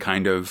entry and then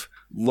kind of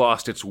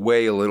lost its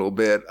way a little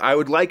bit. I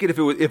would like it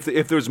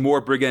if there was more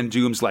Brigand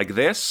Dooms like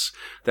this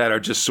that are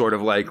just sort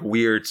of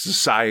weird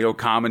societal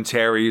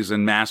commentaries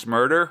and mass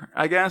murder,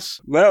 I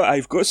guess. Well,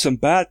 I've got some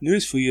bad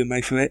news for you,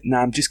 my friend.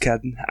 Nah, I'm just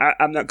kidding.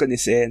 I'm not going to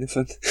say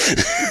anything.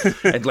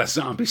 And less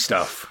zombie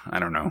stuff. I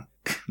don't know.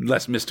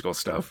 Less mystical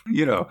stuff.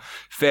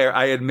 Fair.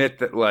 I admit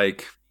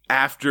that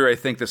after I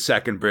think the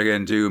second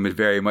Brigand Doom, it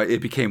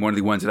became one of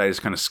the ones that I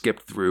just kind of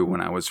skipped through when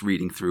I was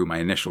reading through my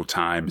initial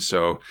time.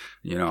 So,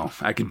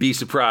 I can be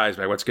surprised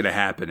by what's going to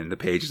happen in the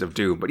pages of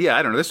Doom. But yeah,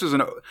 I don't know.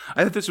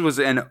 I thought this was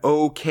an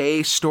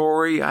okay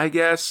story, I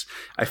guess.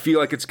 I feel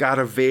like it's got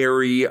a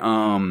very,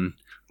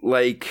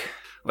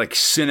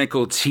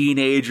 cynical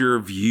teenager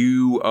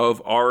view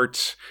of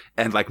art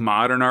and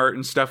modern art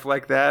and stuff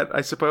like that, I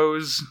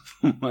suppose.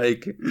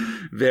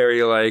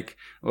 Very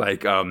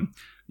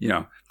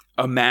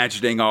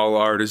imagining all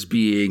art as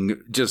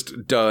being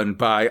just done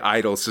by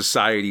idle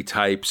society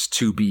types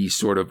to be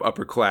sort of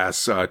upper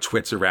class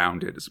twits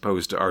around it, as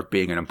opposed to art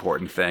being an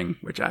important thing,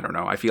 which I don't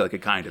know. I feel like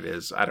it kind of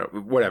is.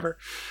 Whatever.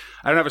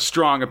 I don't have a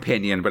strong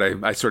opinion,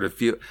 but I sort of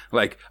feel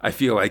like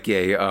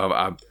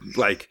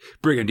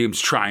Brigand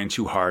Doom's trying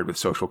too hard with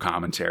social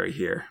commentary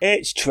here.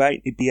 It's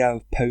trying to be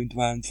a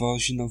Poundland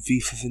version of V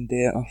for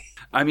Vendetta.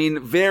 I mean,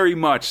 very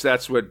much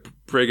that's what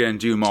Brigand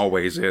Doom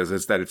always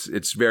is that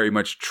it's very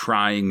much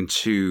trying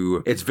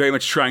to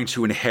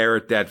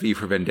inherit that V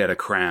for Vendetta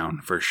crown,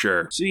 for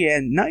sure. So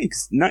yeah, not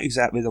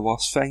exactly the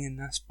worst thing in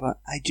this, but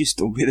I just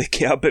don't really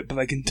care about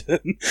Brigand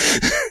Doom.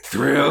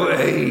 Thrill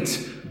 8,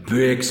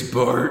 Bix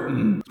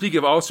Barton.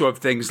 Speaking of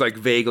things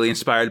vaguely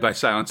inspired by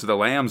Silence of the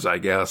Lambs, I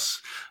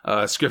guess.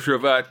 Scripture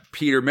about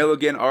Peter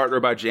Milligan, art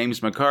about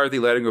James McCarthy,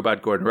 lettering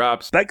about Gordon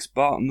Robs. Bix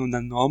Barton on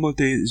a normal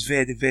day is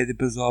very, very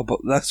bizarre, but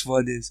this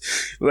one is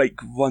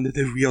one of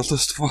the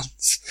weirdest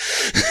ones.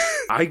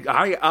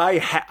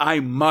 I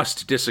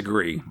must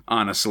disagree,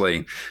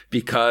 honestly,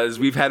 because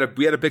we had a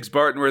Bix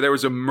Barton where there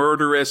was a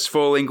murderous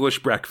full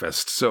English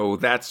breakfast, so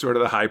that's sort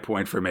of the high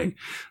point for me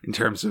in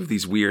terms of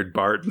these weird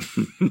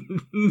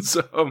Bartons.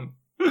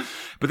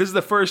 But this is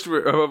the first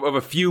of a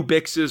few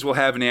Bixes we'll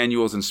have in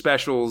annuals and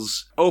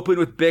specials. Open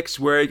with Bix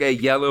wearing a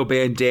yellow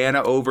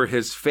bandana over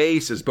his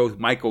face as both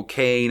Michael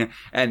Caine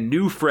and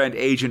new friend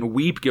Agent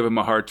Weep give him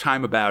a hard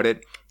time about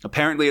it.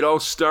 Apparently it all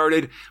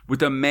started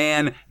with a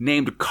man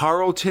named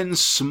Carlton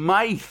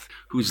Smythe,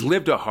 who's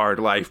lived a hard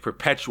life,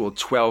 perpetual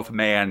 12th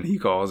man, he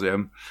calls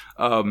him,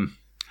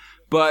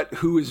 but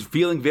who is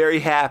feeling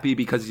very happy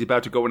because he's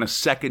about to go on a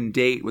second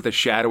date with a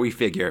shadowy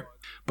figure.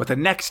 But the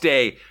next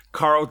day,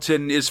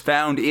 Carlton is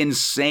found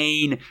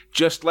insane,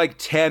 just like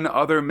 10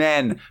 other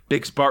men.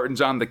 Bix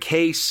Barton's on the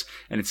case,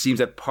 and it seems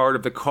that part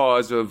of the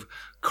cause of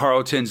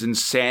Carlton's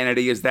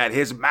insanity is that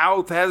his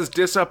mouth has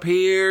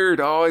disappeared.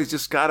 Oh, he's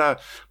just got a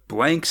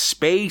blank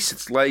space.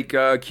 It's like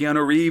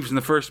Keanu Reeves in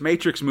the first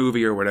Matrix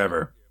movie or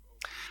whatever.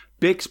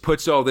 Bix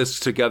puts all this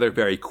together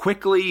very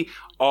quickly.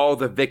 All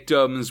the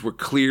victims were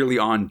clearly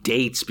on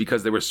dates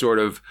because they were sort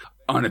of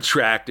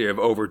unattractive,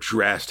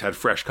 overdressed, had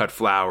fresh cut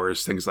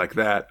flowers, things like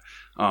that.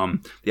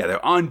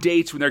 They're on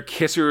dates when their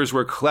kissers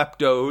were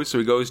kleptos, so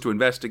he goes to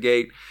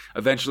investigate,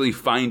 eventually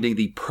finding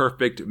the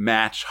perfect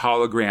match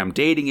hologram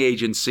dating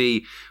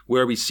agency,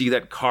 where we see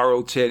that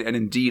Carlton and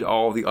indeed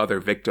all the other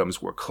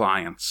victims were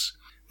clients.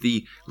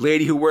 The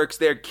lady who works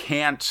there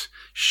can't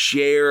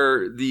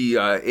share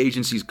the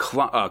agency's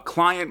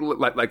client,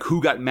 like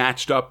who got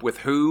matched up with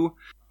who,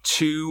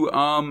 to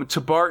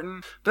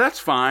Barton. But that's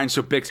fine,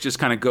 so Bix just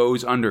kind of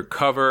goes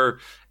undercover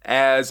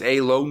as a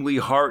lonely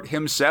heart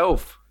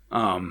himself.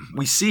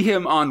 We see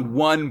him on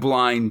one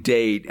blind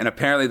date, and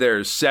apparently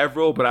there's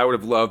several, but I would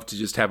have loved to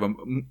just have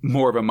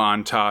more of a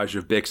montage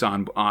of Bix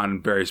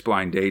on various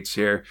blind dates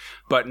here.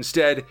 But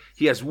instead,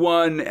 he has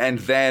one, and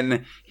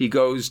then he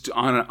goes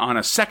on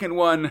a second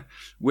one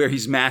where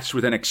he's matched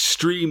with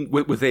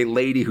with a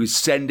lady who's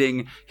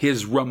sending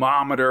his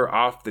remometer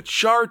off the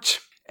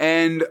chart,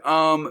 and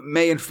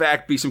may in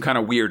fact be some kind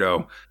of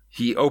weirdo.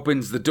 He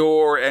opens the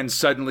door, and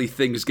suddenly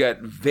things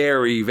get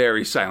very,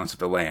 very Silence of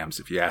the Lambs,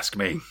 if you ask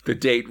me. The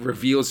date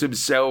reveals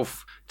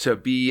himself to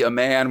be a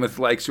man with,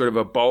 like, sort of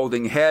a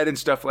balding head and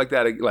stuff like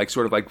that, like,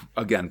 sort of like,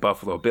 again,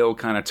 Buffalo Bill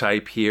kind of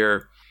type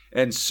here.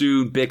 And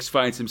soon Bix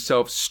finds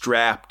himself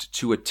strapped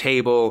to a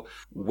table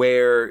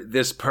where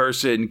this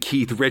person,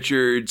 Keith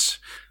Richards,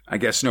 I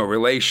guess no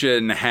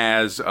relation,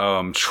 has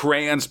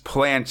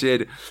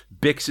transplanted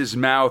Bix's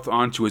mouth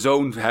onto his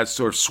own, has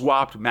sort of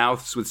swapped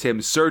mouths with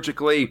him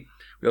surgically.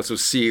 We also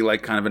see,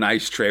 like, kind of an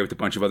ice tray with a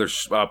bunch of other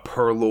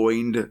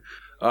purloined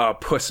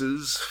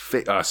pusses,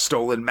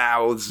 stolen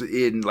mouths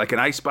in, like, an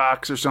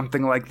icebox or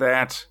something like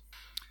that.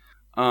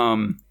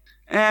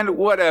 And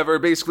whatever.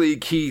 Basically,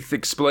 Keith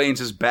explains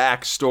his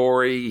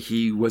backstory.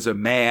 He was a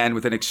man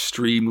with an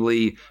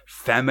extremely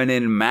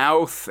feminine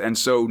mouth, and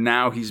so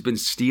now he's been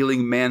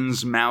stealing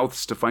men's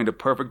mouths to find a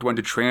perfect one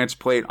to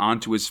transplant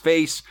onto his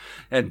face,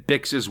 and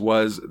Bix's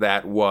was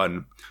that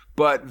one.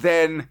 But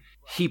then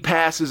he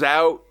passes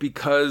out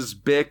because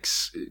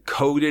Bix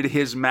coated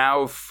his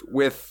mouth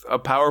with a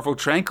powerful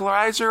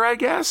tranquilizer, I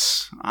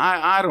guess?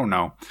 I don't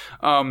know.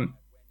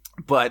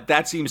 But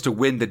that seems to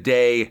win the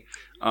day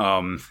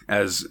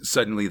as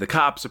suddenly the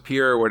cops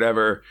appear or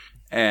whatever,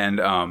 and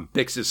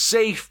Bix is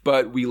safe,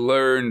 but we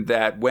learn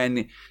that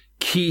when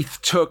Keith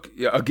took,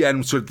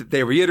 again, so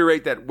they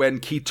reiterate that when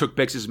Keith took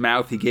Bix's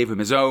mouth, he gave him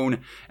his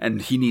own,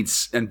 and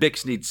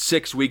Bix needs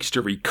 6 weeks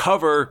to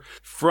recover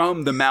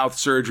from the mouth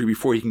surgery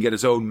before he can get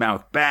his own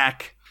mouth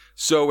back.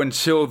 So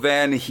until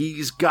then,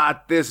 he's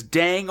got this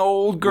dang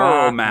old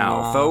girl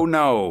mouth. Oh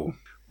no.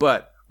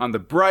 But on the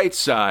bright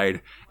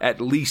side,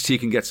 at least he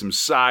can get some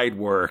side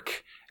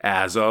work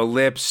as a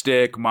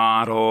lipstick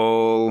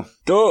model.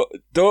 Don't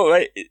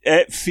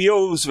it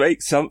feels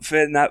like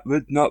something that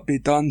would not be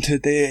done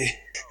today.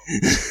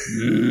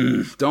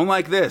 Don't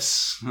like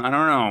this. I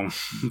don't know.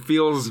 It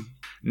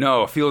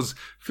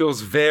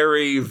feels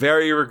very,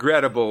 very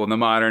regrettable in the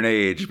modern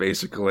age,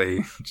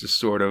 basically. Just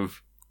sort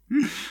of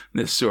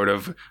this sort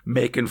of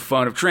making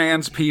fun of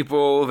trans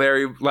people,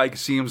 very, like,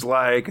 seems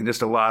like, and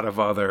just a lot of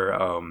other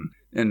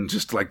and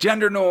just like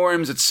gender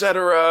norms,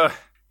 etc.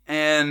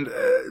 And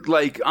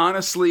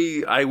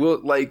honestly, I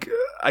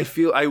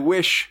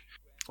wish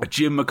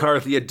Jim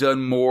McCarthy had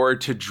done more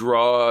to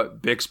draw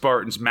Bix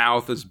Barton's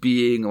mouth as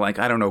being, like,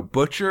 I don't know,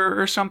 butcher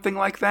or something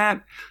like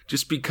that.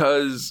 Just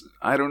because,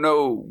 I don't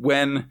know,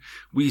 when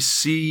we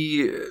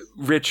see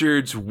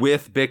Richards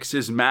with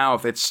Bix's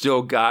mouth, it's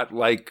still got,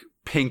 like,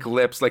 pink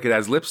lips, like it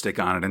has lipstick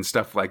on it and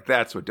stuff like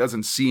that. So it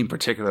doesn't seem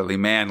particularly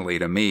manly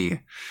to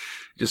me.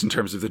 Just in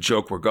terms of the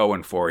joke we're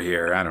going for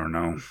here, I don't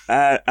know.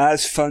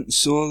 As Front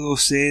Solo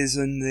says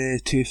in the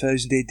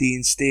 2000 AD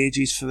in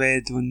Stages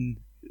thread on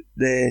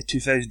the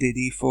 2000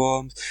 AD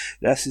forums,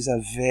 this is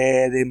a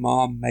very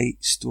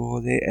Marmite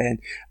story, and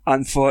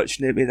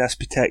unfortunately this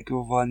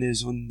particular one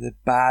is on the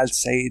bad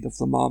side of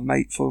the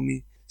Marmite for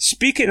me.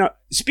 Speaking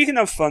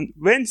of fun,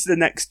 when's the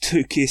next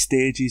 2K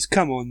Stages?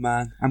 Come on,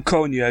 man. I'm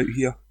calling you out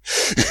here.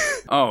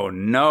 Oh,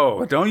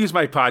 no. Don't use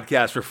my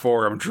podcast for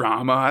forum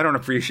drama. I don't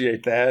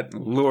appreciate that.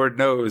 Lord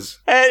knows.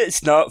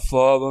 It's not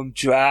forum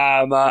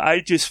drama.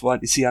 I just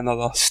want to see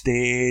another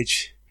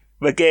stage.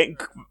 We're getting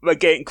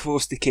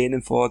close to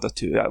Cannon Fodder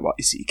 2. I want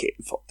to see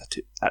Cannon Fodder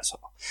 2. That's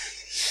all.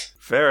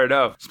 Fair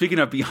enough. Speaking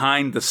of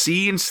behind the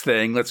scenes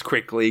thing, let's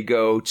quickly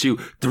go to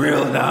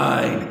Thrill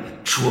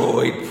 9,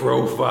 Droid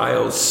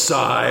Profiles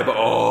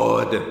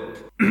Cyborg.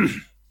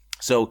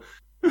 So,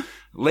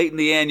 late in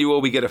the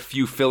annual, we get a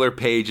few filler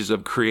pages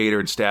of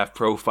creator and staff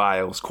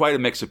profiles. Quite a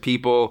mix of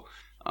people.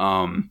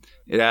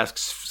 It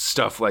asks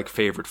stuff like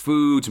favorite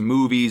foods,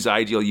 movies,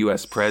 ideal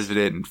U.S.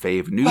 president, and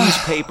fave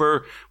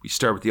newspaper. We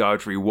start with the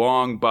Audrey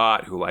Wong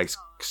bot, who likes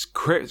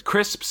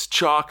crisps,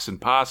 chalks,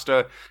 and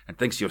pasta, and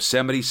thinks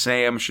Yosemite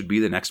Sam should be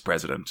the next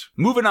president.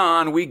 Moving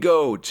on, we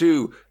go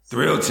to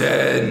Thrill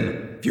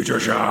 10, Future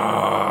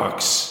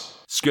Shocks.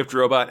 Script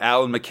robot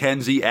Alan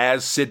McKenzie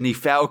as Sidney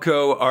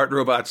Falco. Art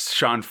robot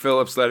Sean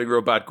Phillips. Letting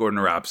robot Gordon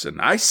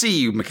Robson. I see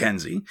you,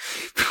 McKenzie.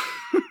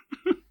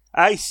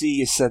 I see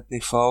you,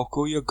 Sidney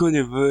Falco. You're going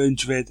to ruin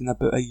Dredd in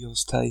about a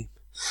year's time.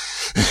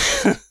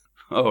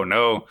 Oh,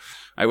 no.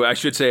 I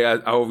should say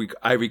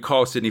I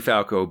recall Sidney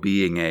Falco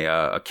being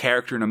a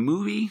character in a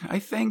movie, I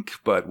think,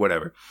 but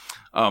whatever.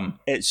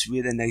 It's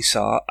really nice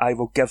art. I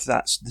will give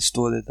that the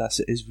story of this.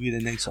 It is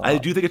really nice art. I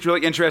do think it's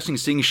really interesting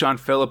seeing Sean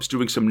Phillips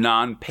doing some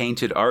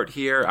non-painted art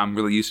here. I'm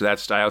really used to that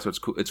style, so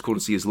it's cool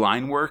to see his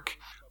line work.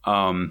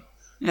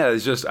 Yeah,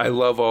 it's just, I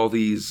love all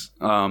these.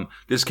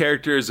 This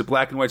character is a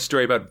black and white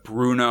story about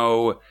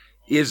Bruno,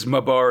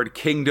 Isambard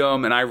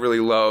Kingdom, and I really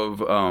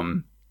love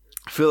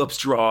Phillips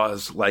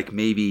draws like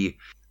maybe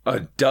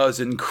a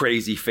dozen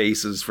crazy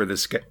faces for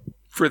this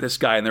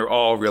guy, and they're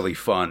all really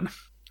fun.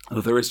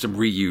 There is some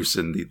reuse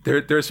and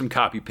there's some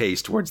copy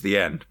paste towards the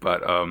end,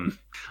 but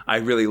I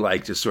really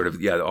like just sort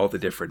of all the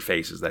different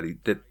faces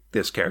that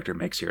this character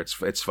makes here.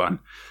 It's fun.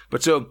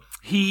 But so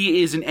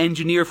he is an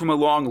engineer from a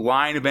long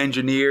line of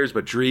engineers,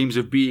 but dreams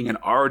of being an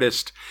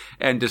artist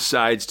and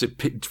decides to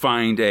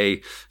find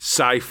a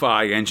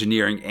sci-fi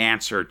engineering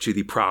answer to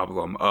the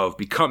problem of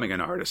becoming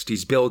an artist.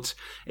 He's built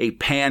a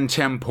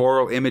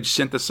pan-temporal image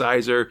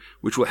synthesizer,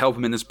 which will help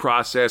him in this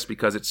process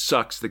because it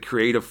sucks the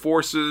creative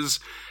forces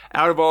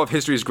out of all of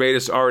history's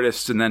greatest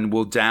artists and then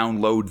will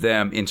download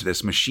them into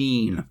this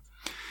machine.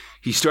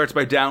 He starts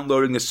by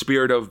downloading the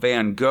spirit of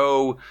Van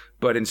Gogh,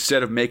 but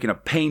instead of making a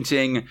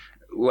painting,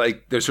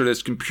 like there's sort of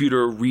this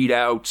computer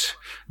readout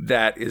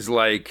that is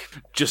like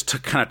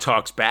just kind of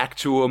talks back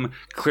to him,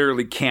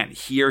 clearly can't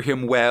hear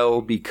him well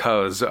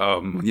because, he's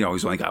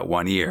only got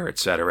one ear,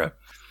 etc.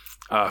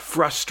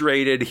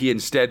 Frustrated, he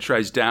instead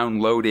tries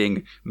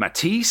downloading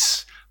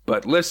Matisse.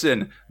 But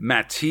listen,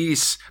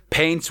 Matisse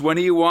paints when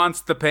he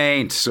wants to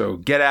paint, so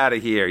get out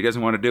of here. He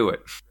doesn't want to do it.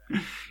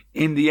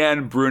 In the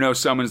end, Bruno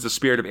summons the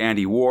spirit of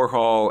Andy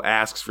Warhol,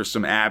 asks for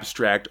some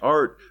abstract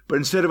art, but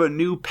instead of a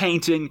new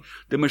painting,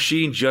 the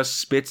machine just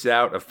spits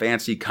out a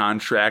fancy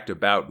contract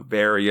about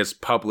various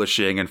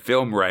publishing and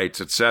film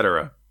rights,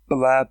 etc.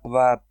 Blah,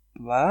 blah,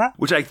 blah.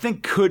 Which I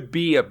think could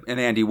be an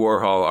Andy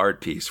Warhol art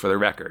piece, for the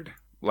record.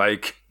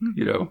 Like,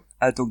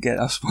 I don't get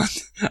this one.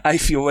 I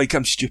feel like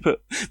I'm stupid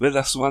with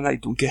this one. I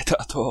don't get it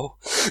at all.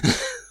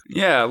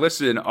 Yeah,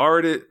 listen,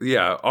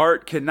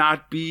 art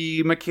cannot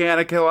be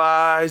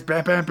mechanicalized.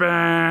 Bah, bah,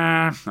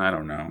 bah. I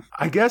don't know.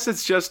 I guess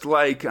it's just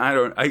like,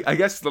 I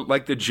guess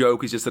the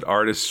joke is just that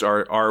artists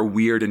are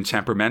weird and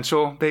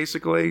temperamental,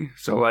 basically.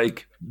 So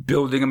like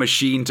building a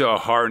machine to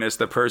harness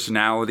the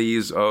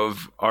personalities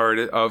of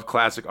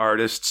classic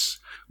artists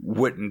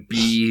wouldn't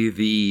be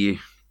the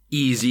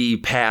easy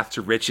path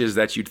to riches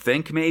that you'd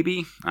think,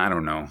 maybe. I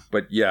don't know.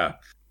 But yeah,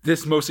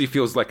 this mostly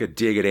feels like a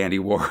dig at Andy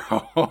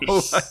Warhol,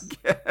 I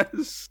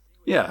guess.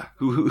 Yeah,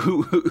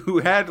 who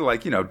had,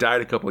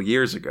 died a couple of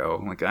years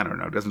ago. Like, I don't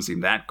know, it doesn't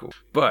seem that cool.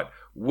 But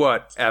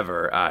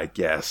whatever, I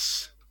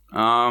guess.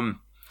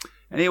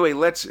 Anyway,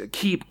 let's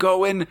keep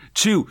going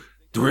to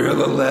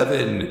Thrill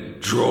 11,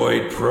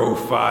 Droid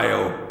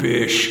Profile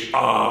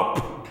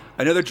Bishop.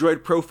 Another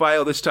droid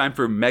profile, this time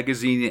for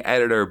magazine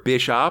editor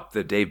Bishop,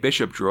 the Dave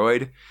Bishop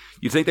droid.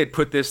 You'd think they'd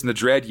put this in the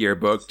Dredd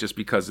yearbook just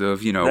because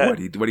of, what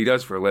he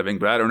does for a living,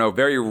 but I don't know,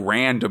 very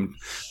random.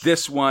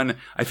 This one,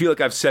 I feel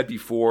like I've said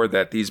before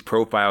that these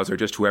profiles are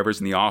just whoever's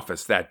in the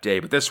office that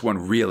day, but this one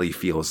really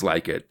feels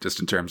like it,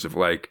 just in terms of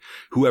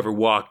whoever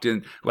walked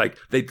in,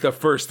 the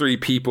first three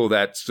people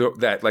that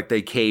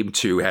they came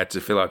to had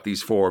to fill out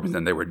these forms and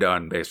then they were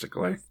done,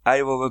 basically.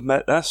 I will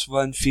admit this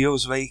one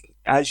feels like,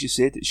 as you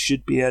said, it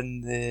should be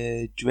in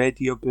the Dredd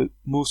yearbook,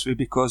 mostly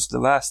because the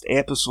last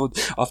episode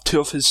of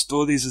two of his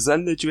stories is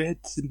in the Dredd.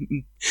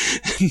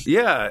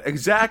 Yeah,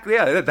 exactly.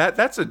 Yeah,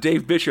 that's a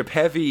Dave Bishop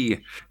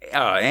heavy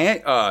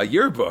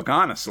yearbook,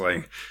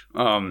 honestly.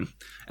 And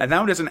that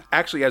one doesn't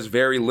actually has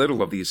very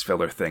little of these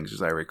filler things,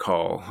 as I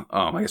recall.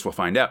 I guess we'll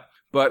find out.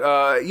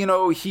 But,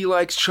 he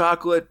likes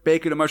chocolate,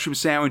 bacon and mushroom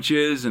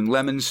sandwiches, and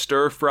lemon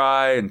stir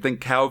fry, and think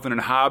Calvin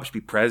and Hobbes should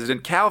be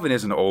president. Calvin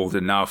isn't old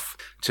enough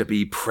to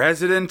be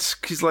president.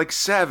 He's like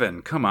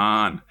 7. Come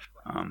on.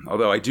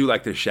 Although I do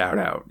like this shout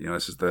out.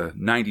 This is the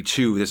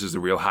 92. This is the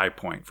real high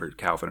point for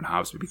Calvin and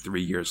Hobbes. Maybe 3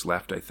 years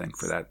left, I think,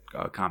 for that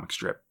comic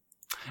strip.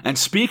 And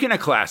speaking of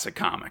classic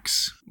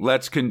comics,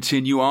 let's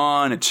continue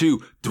on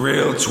to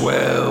Thrill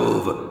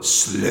 12,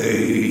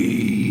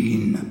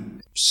 Slain.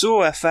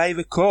 So, if I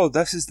recall,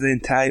 this is the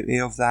entirety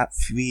of that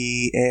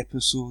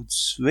 3-episode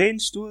Slain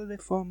story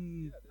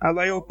from a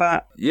while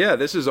back. Yeah,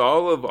 this is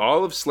all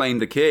of Slain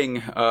the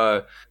King.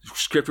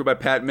 Script robot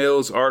Pat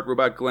Mills, art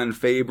robot Glenn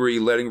Fabry,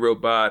 letting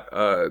robot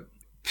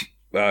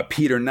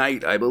Peter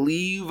Knight, I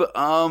believe.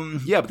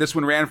 But this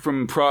one ran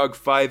from Prague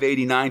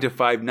 589 to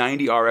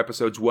 590. Our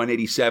episodes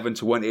 187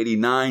 to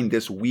 189.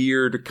 This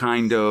weird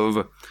kind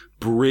of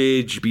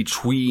bridge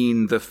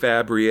between the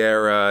Fabry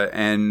era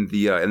and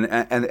the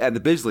and the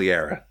Bisley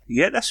era.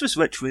 Yeah, this was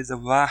literally the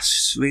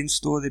last Slain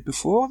story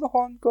before the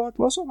Horn God,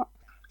 wasn't it?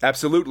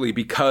 Absolutely,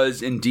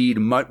 because indeed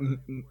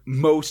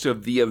most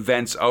of the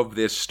events of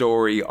this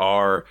story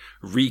are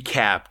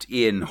recapped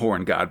in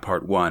Horn God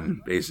Part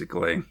 1,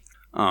 basically.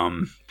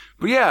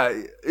 But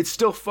yeah, it's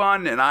still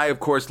fun, and I, of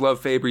course, love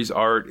Fabry's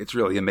art. It's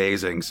really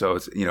amazing, so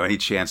it's, any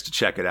chance to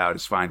check it out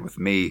is fine with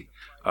me.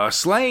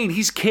 Slain,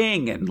 he's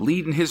king, and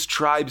leading his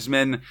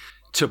tribesmen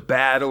to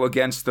battle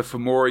against the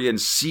Fomorian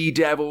Sea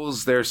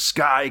Devils. They're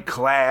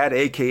sky-clad,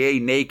 a.k.a.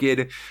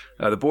 naked.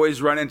 The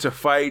boys run in to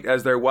fight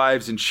as their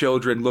wives and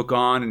children look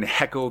on and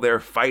heckle their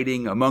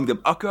fighting, among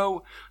them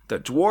Ukko, the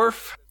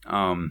dwarf.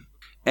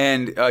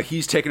 And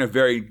he's taken a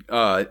very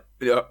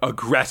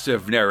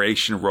aggressive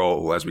narration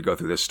role as we go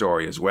through this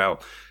story as well.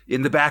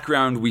 In the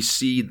background, we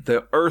see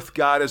the earth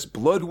goddess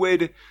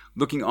Bloodwood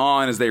looking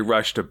on as they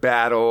rush to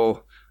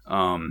battle.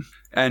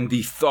 And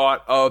the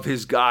thought of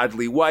his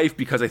godly wife,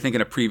 because I think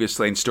in a previous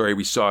Slain story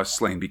we saw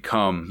Slain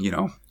become,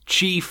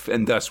 chief,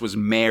 and thus was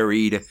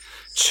married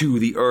to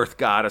the earth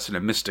goddess in a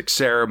mystic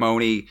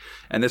ceremony.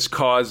 And this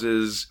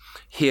causes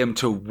him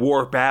to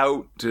warp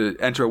out, to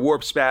enter a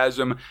warp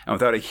spasm, and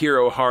without a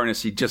hero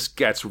harness, he just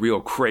gets real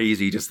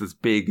crazy, just this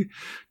big,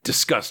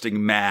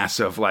 disgusting mass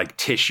of,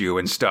 tissue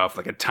and stuff,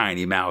 like a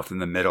tiny mouth in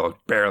the middle. It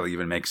barely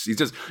even makes,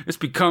 it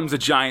becomes a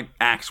giant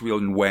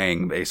axe-wielding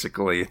Wang,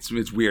 basically.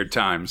 It's weird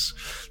times.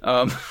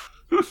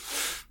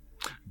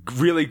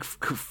 Really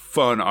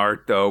fun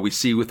art, though. We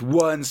see with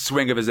one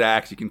swing of his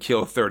axe, he can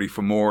kill 30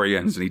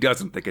 Fomorians, and he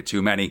doesn't think of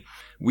too many.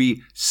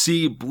 We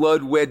see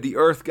Bloodwed, the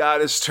earth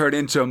goddess, turn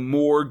into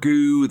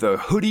Morgu, the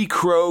hoodie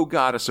crow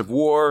goddess of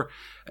war.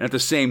 And at the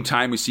same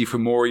time, we see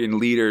Fomorian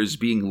leaders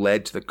being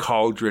led to the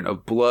cauldron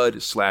of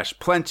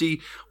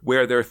blood/plenty,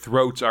 where their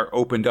throats are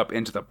opened up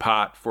into the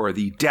pot for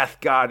the death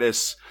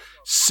goddess,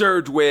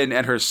 Serdwin,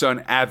 and her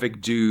son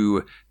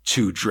Avigdu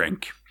to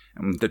drink.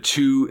 The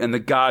two and the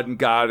god and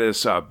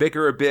goddess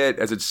bicker a bit,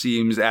 as it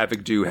seems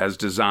Avigdu has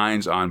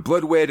designs on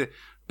Bloodwed,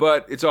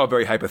 but it's all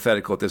very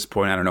hypothetical at this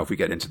point. I don't know if we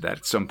get into that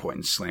at some point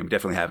in Slain.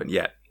 Definitely haven't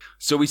yet.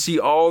 So we see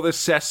all the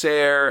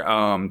Cessair,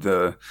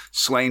 the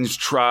Slain's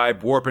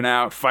tribe, warping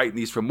out, fighting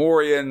these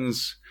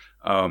Fomorians.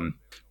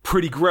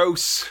 Pretty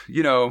gross,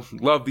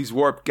 love these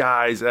warp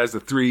guys as the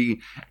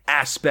three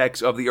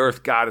aspects of the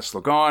earth goddess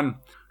look on.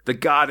 The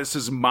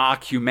goddesses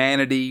mock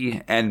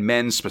humanity and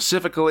men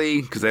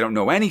specifically because they don't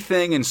know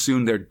anything, and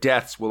soon their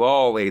deaths will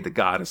all aid the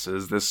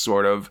goddesses.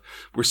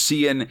 We're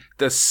seeing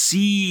the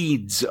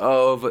seeds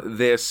of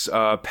this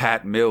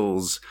Pat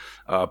Mills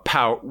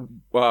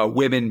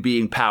women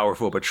being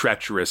powerful but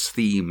treacherous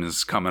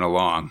themes coming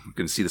along. You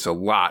can see this a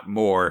lot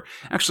more.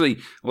 Actually,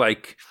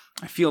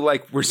 I feel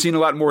like we're seeing a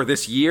lot more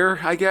this year,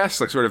 I guess,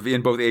 sort of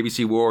in both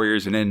ABC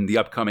Warriors and in the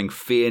upcoming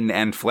Finn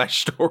and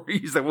Flesh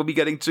stories that we'll be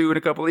getting to in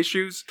a couple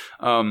issues.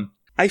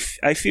 I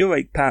feel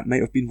like Pat might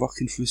have been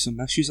working through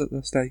some issues at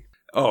this time.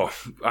 Oh,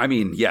 I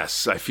mean,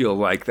 yes, I feel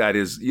like that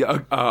is,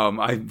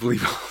 I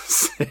believe,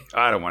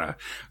 I don't want to,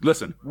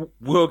 listen,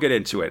 we'll get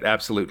into it,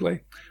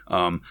 absolutely.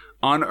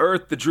 On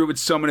Earth, the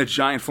Druids summon a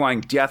giant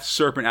flying death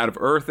serpent out of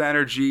Earth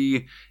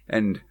energy,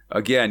 and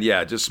again,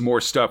 just more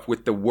stuff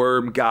with the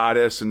worm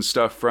goddess and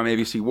stuff from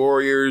ABC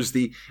Warriors.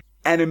 The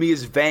enemy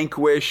is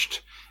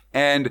vanquished,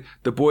 and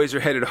the boys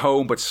are headed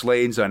home, but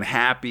Slain's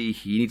unhappy.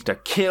 He needs to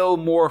kill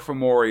more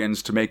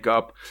Fomorians to make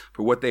up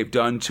for what they've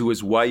done to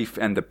his wife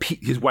and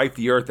his wife,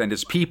 the Earth, and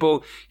his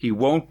people. He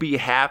won't be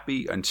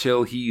happy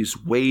until he's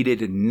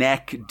waded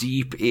neck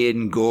deep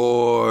in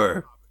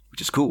gore,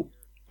 which is cool.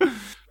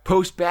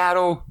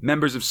 Post-battle,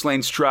 members of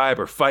Slain's tribe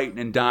are fighting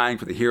and dying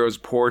for the hero's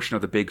portion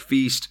of the big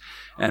feast,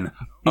 and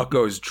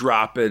Ukko's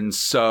dropping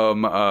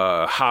some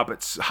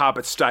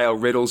Hobbit-style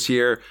riddles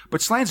here.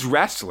 But Slain's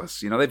restless.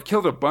 They've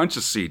killed a bunch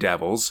of sea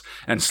devils,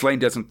 and Slain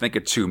doesn't think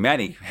of too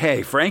many.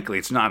 Hey, frankly,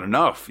 it's not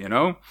enough,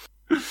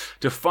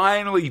 To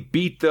finally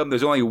beat them,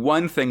 there's only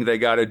one thing they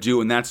gotta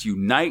do, and that's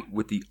unite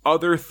with the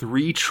other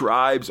 3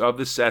 tribes of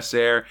the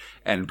Cessair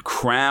and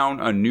crown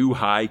a new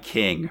high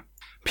king.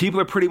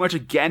 People are pretty much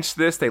against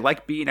this. They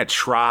like being a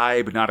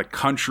tribe, not a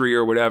country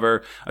or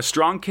whatever. A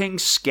strong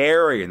king's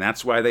scary, and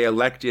that's why they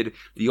elected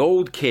the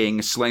old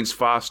king, Slain's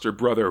foster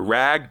brother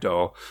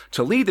Ragdoll,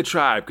 to lead the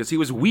tribe, because he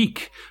was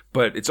weak.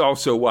 But it's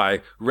also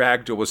why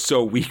Ragdoll was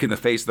so weak in the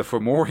face of the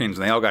Fomorians,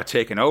 and they all got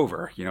taken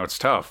over. It's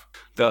tough.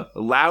 The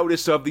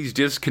loudest of these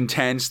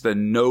discontents, the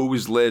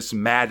noseless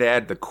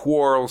Madad, the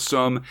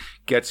quarrelsome,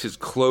 gets his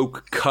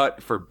cloak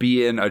cut for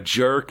being a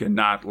jerk and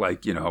not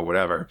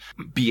whatever,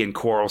 being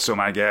quarrelsome,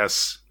 I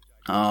guess.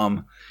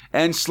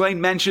 And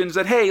Slain mentions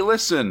that, hey,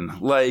 listen,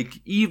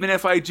 even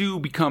if I do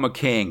become a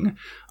king,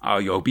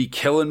 you'll be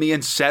killing me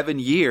in 7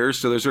 years,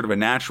 so there's sort of a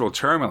natural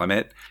term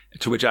limit.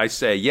 To which I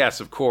say,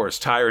 yes, of course,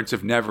 tyrants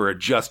have never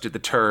adjusted the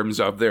terms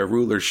of their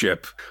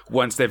rulership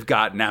once they've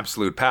gotten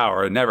absolute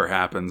power. It never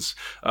happens.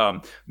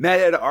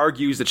 Madad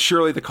argues that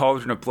surely the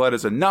Cauldron of Blood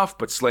is enough,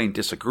 but Slain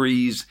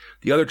disagrees.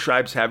 The other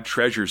tribes have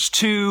treasures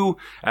too,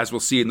 as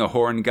we'll see in the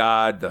Horn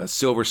God, the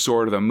Silver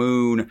Sword of the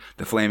Moon,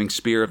 the Flaming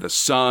Spear of the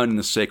Sun, and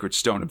the Sacred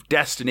Stone of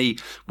Destiny.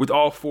 With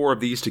all 4 of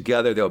these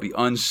together, they'll be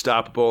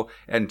unstoppable,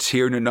 and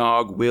Tir na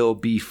Nog will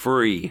be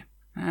free.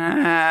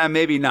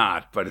 Maybe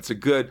not, but it's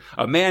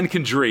a man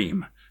can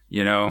dream,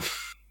 you know?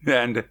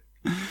 And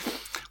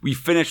we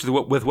finished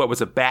with what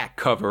was a back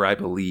cover, I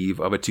believe,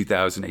 of a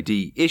 2000 AD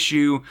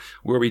issue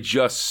where we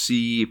just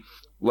see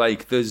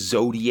like the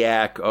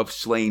zodiac of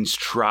Slane's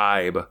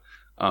tribe,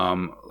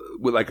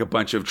 with like a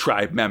bunch of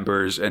tribe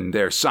members and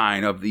their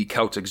sign of the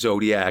Celtic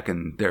zodiac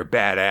and their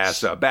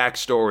badass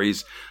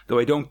backstories, though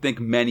I don't think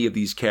many of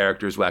these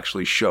characters will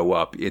actually show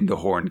up in the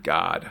Horned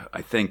God.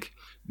 I think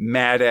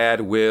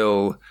Madad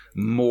will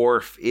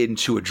morph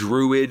into a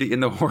druid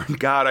in the Horned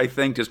God, I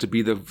think, just to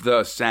be the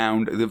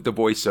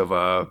voice of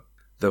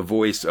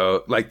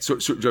like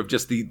sort of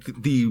just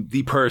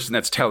the person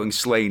that's telling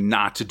Slane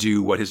not to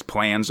do what his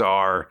plans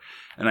are.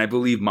 And I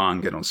believe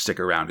Mongan will stick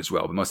around as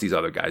well, but most of these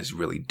other guys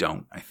really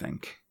don't, I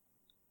think.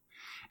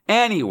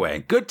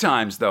 Anyway, good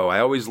times, though. I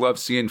always love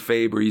seeing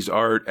Fabry's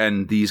art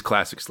and these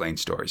classic Slane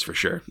stories, for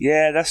sure.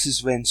 Yeah, this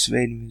is when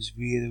Slane was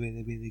really,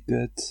 really, really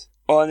good.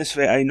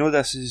 Honestly, I know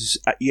this is,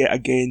 yet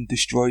again,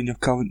 destroying your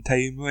current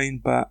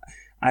timeline, but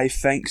I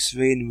think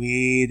Slane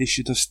really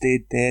should have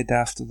stayed dead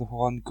after the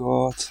Horned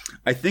God.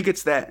 I think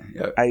it's that.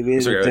 I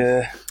really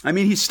do. I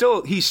mean, he's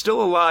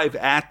still alive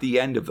at the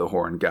end of the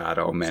Horned God,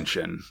 I'll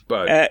mention.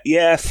 But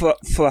yeah, for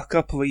a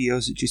couple of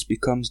years, it just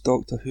becomes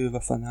Doctor Who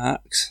with an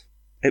axe.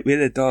 It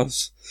really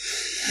does.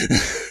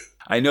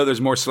 I know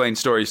there's more Slane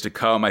stories to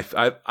come. I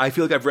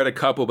feel like I've read a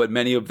couple, but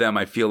many of them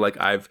I feel like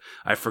I've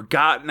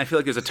forgotten. I feel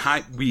like there's a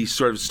time we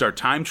sort of start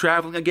time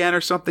traveling again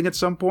or something at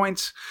some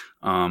points.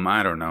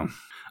 I don't know.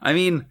 I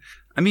mean,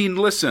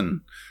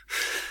 listen.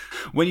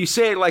 When you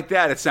say it like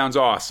that, it sounds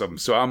awesome.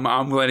 So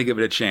I'm willing to give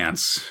it a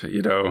chance.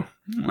 You know,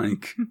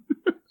 like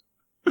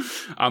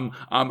I'm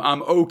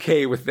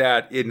okay with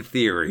that in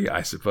theory,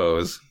 I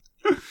suppose.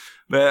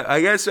 But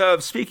I guess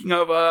speaking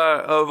of no,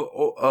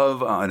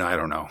 I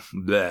don't know.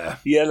 Bleh.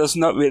 Yeah, there's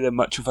not really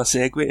much of a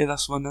segue to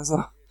this one, is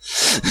there?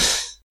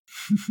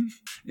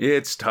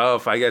 It's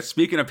tough. I guess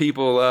speaking of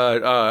people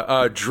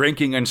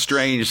drinking in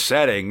strange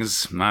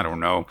settings, I don't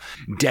know,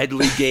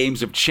 deadly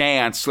games of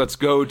chance, let's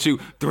go to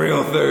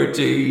Thrill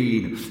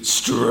 13,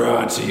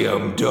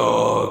 Strontium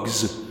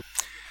Dogs.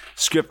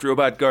 Script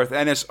robot Garth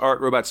Ennis,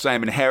 art robot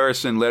Simon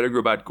Harrison, lettering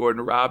robot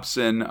Gordon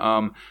Robson.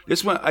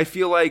 This one, I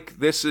feel like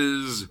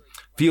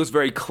feels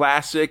very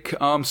classic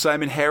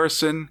Simon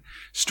Harrison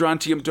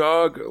Strontium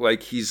Dog.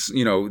 Like he's,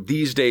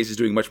 these days he's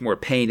doing much more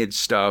painted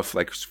stuff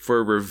like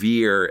for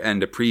Revere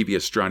and a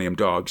previous Strontium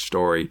Dog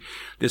story.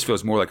 This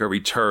feels more like a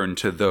return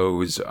to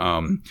those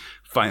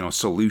Final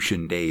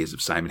Solution days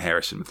of Simon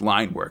Harrison with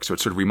line work. So it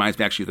sort of reminds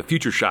me actually of the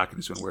Future Shock in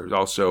this one, where it was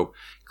also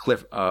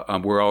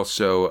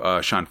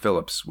Sean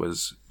Phillips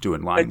was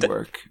doing line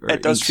work.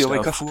 It does feel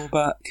like a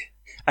flowback.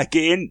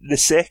 Again, the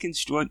second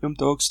Strontium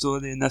Dog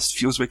story in this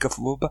feels like a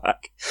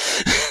flowback.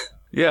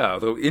 Yeah,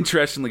 though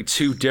interestingly,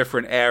 two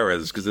different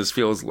eras, because this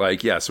feels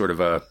like, sort of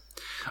a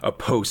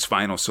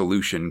post-Final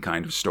Solution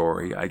kind of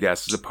story, I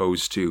guess, as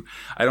opposed to,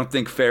 I don't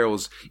think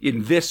Farrell's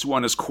in this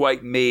one has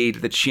quite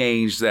made the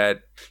change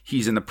that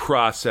he's in the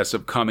process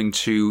of coming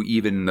to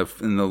even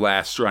in the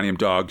last Strontium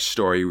Dog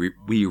story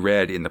we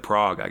read in the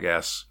Prague, I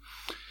guess.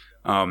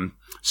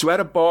 So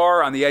at a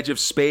bar on the edge of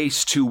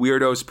space, two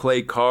weirdos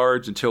play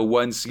cards until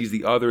one sees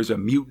the other as a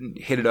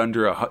mutant hidden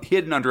under a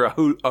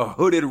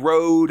hooded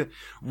robe.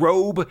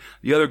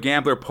 The other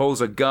gambler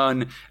pulls a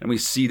gun, and we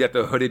see that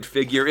the hooded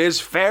figure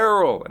is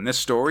Farrell. And this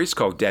story is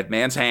called Dead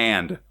Man's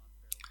Hand.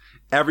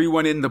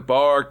 Everyone in the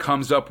bar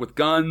comes up with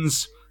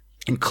guns,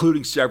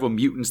 including several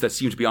mutants that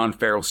seem to be on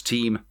Farrell's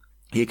team.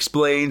 He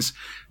explains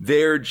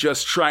they're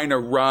just trying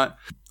to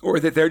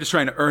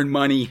earn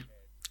money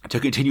to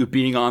continue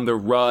being on the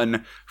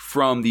run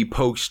from the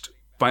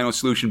post-Final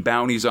Solution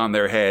bounties on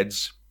their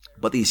heads.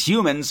 But these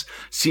humans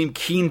seem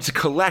keen to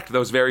collect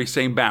those very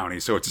same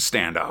bounties, so it's a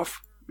standoff.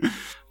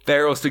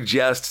 Farrell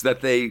suggests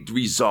that they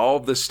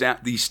resolve the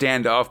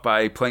standoff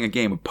by playing a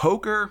game of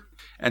poker,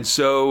 and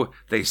so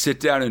they sit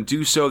down and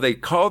do so. They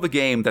call the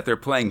game that they're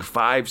playing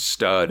Five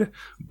Stud,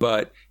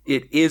 but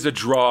it is a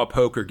draw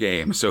poker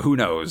game, so who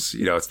knows?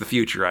 It's the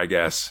future, I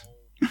guess.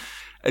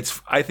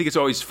 I think it's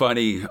always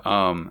funny.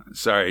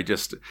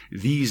 Just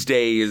these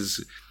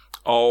days,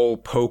 all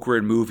poker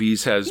in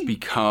movies has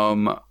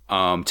become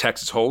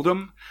Texas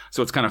Hold'em.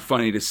 So it's kind of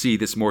funny to see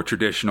this more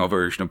traditional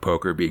version of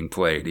poker being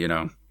played.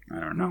 I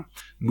don't know,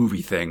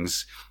 movie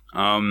things.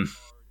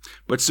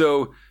 But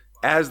so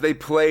as they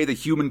play, the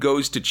human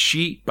goes to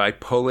cheat by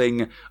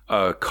pulling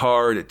a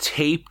card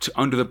taped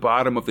under the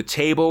bottom of the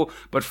table.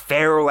 But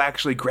Farrell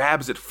actually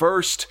grabs it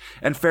first,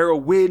 and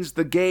Farrell wins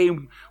the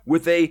game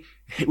with a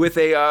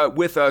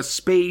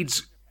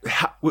spades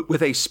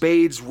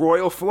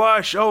royal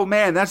flush. Oh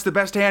man, that's the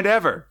best hand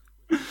ever.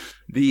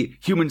 The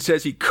human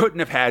says he couldn't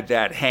have had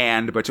that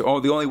hand, but the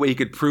only way he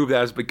could prove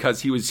that is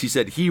because he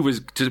said he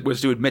was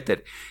to admit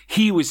that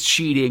he was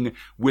cheating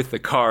with the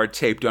card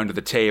taped under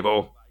the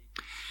table.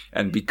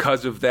 And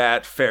because of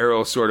that,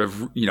 Farrell sort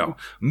of,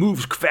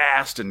 moves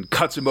fast and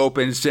cuts him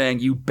open, saying,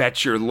 "You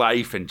bet your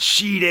life," and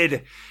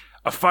cheated.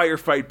 A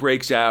firefight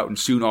breaks out, and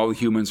soon all the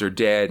humans are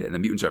dead, and the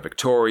mutants are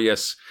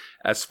victorious,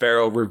 as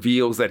Farrell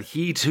reveals that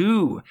he,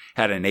 too,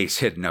 had an ace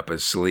hidden up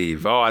his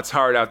sleeve. Oh, it's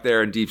hard out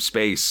there in deep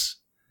space.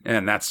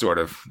 And that's sort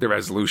of the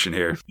resolution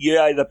here. You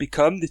either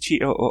become the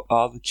cheater or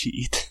are the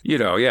cheated. You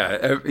know,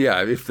 yeah.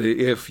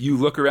 If you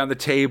look around the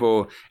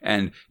table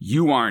and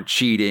you aren't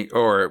cheating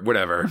or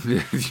whatever,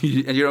 and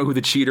you know who the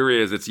cheater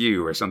is, it's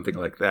you or something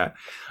like that.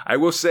 I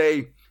will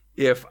say,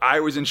 if I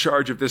was in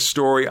charge of this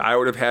story, I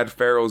would have had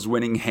Farrell's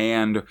winning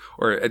hand,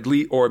 or at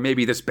least, or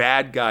maybe this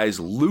bad guy's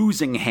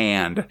losing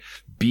hand,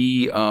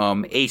 be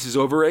aces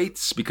over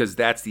eights, because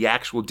that's the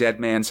actual dead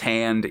man's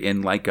hand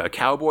in like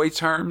cowboy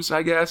terms,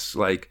 I guess.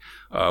 Like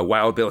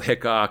Wild Bill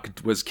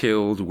Hickok was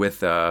killed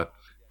with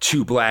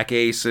 2 black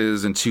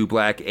aces and 2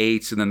 black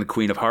eights, and then the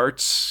Queen of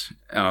Hearts.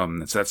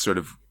 So that's sort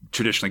of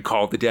traditionally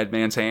called the dead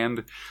man's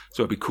hand.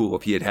 So it'd be cool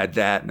if he had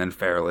that, and then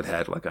Farrell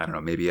had like, I don't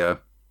know, maybe a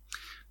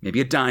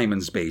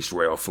diamonds-based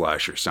royal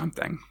flush or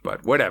something.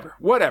 But whatever.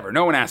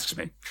 No one asks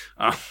me.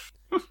 But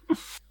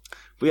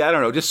yeah, I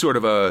don't know, just sort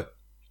of a,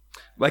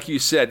 like you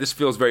said, this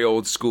feels very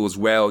old school as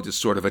well,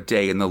 just sort of a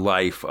day in the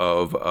life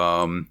of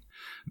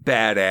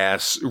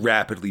badass,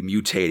 rapidly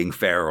mutating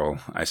Farrell,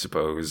 I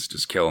suppose,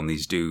 just killing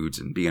these dudes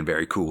and being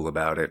very cool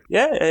about it.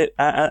 Yeah,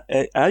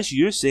 as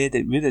you said,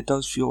 it really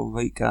does feel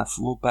like a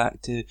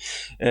throwback to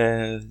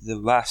the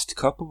last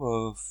couple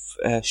of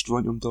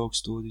Strontium Dog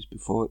stories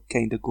before it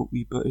kind of got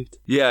rebooted.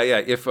 Yeah.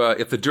 If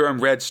the Durham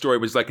Red story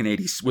was like a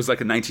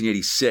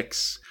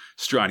 1986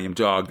 Strontium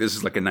Dog, this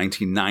is like a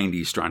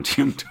 1990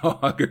 Strontium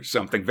Dog or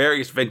something.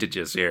 Various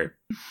vintages here.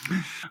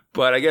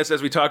 But I guess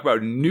as we talk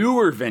about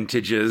newer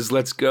vintages,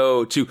 let's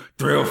go to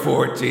Thrill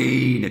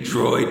 14,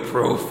 Droid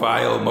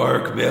Profile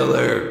Mark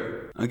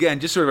Miller. Again,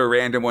 just sort of a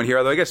random one here,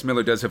 although I guess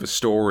Miller does have a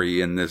story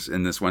in this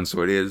one,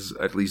 so it is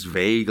at least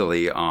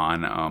vaguely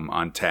on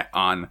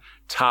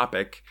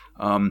topic.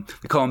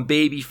 They call him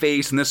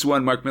Babyface in this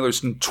one. Mark Miller's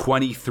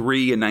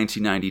 23 in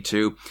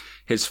 1992.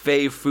 His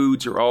fave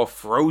foods are all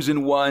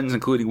frozen ones,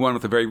 including one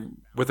with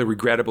a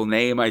regrettable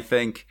name, I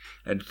think,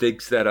 and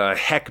thinks that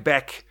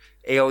Heckbeck,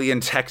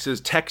 alien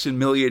Texan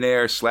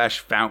millionaire /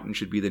 fountain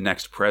should be the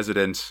next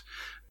president.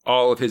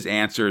 All of his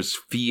answers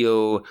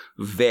feel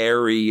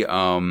very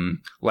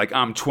like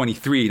I'm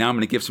 23 and I'm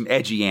going to give some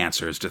edgy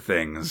answers to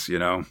things, you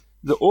know.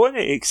 The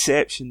only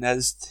exception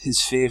is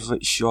his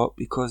favourite shop,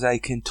 because I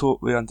can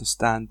totally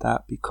understand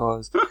that,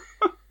 because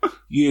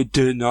you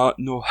do not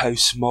know how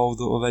small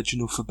the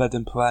original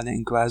Forbidden Planet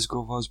in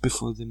Glasgow was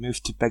before they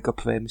moved to bigger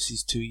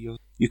premises 2 years.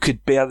 You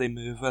could barely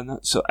move in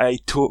it, so I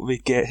totally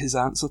get his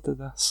answer to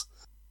this.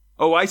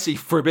 Oh, I see.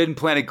 Forbidden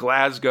Planet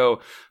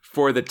Glasgow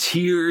for the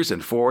tears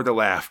and for the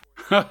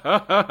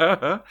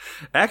laughter.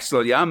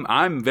 Excellent. Yeah,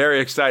 I'm very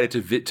excited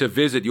to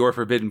visit your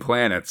Forbidden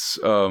Planets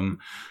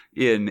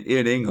in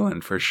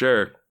England for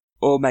sure.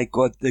 Oh my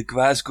god, the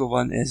Glasgow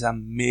one is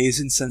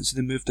amazing since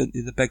they moved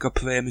into the bigger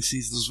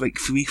premises. There's like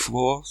 3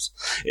 floors.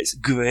 It's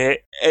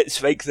great.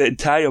 It's like the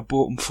entire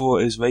bottom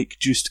floor is like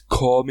just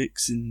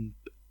comics and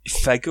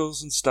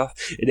figures and stuff,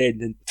 and then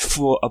the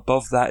floor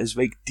above that is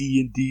like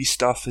D&D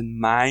stuff and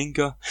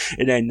manga,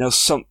 and then the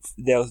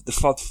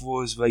 3rd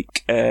floor is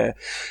like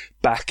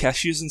back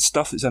issues and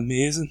stuff. It's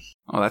amazing.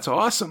 Oh, that's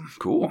awesome.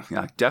 Cool.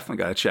 Yeah,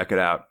 definitely gotta check it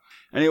out.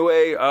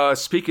 Anyway,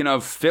 speaking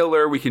of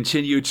filler, we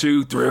continue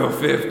to Thrill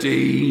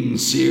 15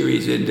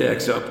 Series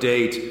Index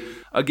Update.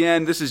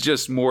 Again, this is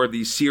just more of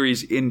these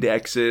series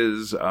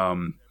indexes.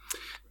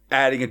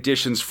 Adding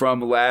additions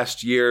from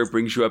last year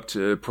brings you up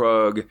to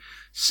Prog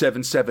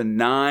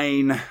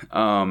 779.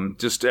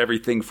 Just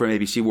everything from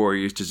ABC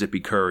Warriors to Zippy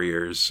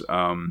Couriers.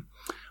 I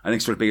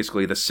think sort of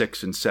basically the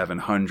 600s and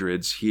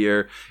 700s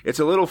here. It's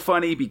a little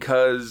funny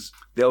because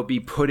they'll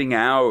be putting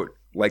out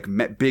like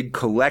big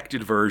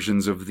collected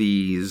versions of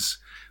these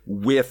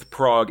with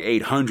Prog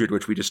 800,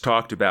 which we just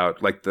talked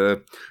about. Like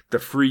the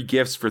free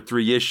gifts for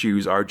 3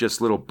 issues are just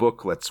little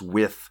booklets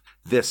with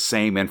this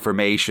same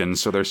information.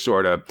 So they're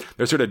sort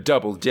of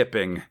double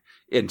dipping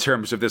in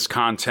terms of this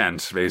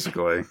content,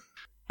 basically.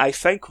 I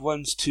think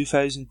one's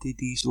 2000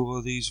 AD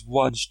stories,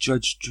 one's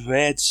Judge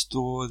Dredd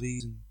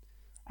stories.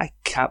 I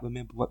can't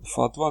remember what the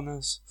 3rd one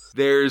is.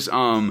 There's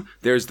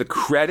the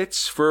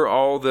credits for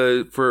all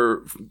the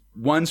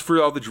one's for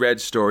all the Dredd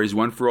stories,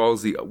 one's for all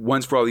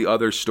the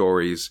other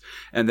stories,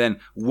 and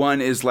then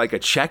one is like a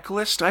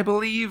checklist, I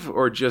believe,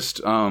 or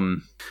just I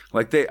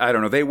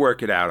don't know, they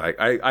work it out.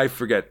 I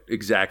forget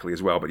exactly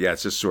as well, but yeah,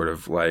 it's just sort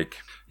of like,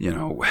 you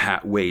know,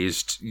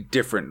 ways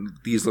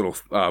different, these little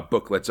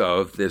booklets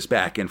of this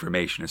back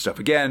information and stuff.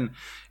 Again,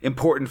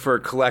 important for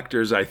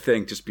collectors, I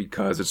think, just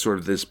because it's sort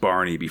of this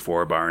Barney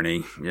before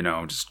Barney, you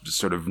know, just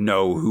sort of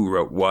know who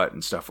wrote what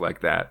and stuff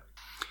like that.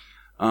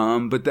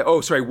 One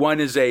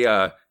is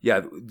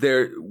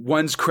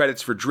one's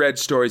credits for Dredd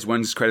stories,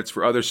 one's credits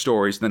for other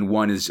stories, and then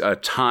one is a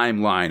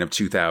timeline of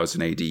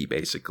 2000 AD,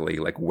 basically,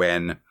 like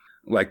when,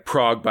 like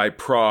prog by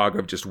prog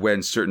of just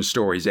when certain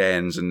stories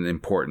ends and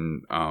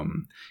important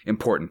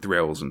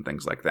thrills and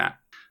things like that.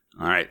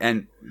 All right,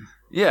 and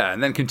Yeah,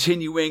 and then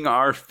continuing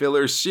our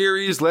filler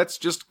series, let's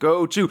just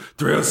go to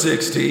Thrill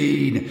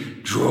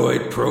 16,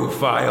 Droid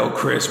Profile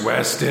Chris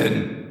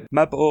Weston.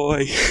 My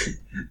boy.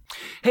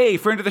 Hey,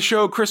 friend of the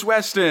show, Chris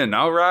Weston.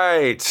 All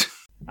right.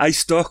 I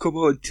stalk him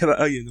on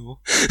Twitter, you know.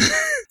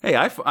 Hey,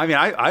 I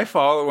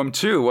follow him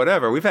too.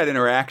 Whatever, we've had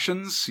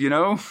interactions, you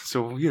know.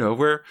 So you know,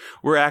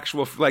 we're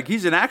actual, like,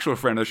 he's an actual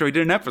friend of the show. He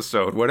did an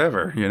episode,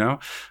 whatever, you know.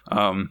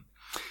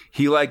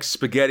 He likes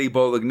spaghetti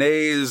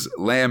bolognese,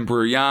 lamb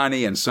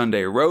biryani, and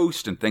Sunday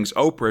roast, and thinks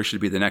Oprah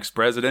should be the next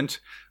president.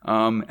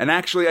 And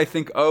actually, I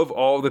think of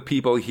all the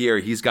people here,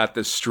 he's got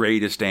the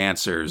straightest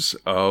answers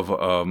of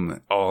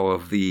all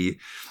of the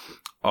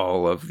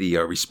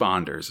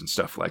responders and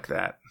stuff like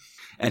that.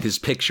 And his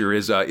picture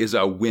is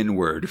a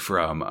Windward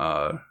from.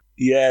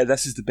 Yeah,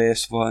 this is the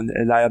best one,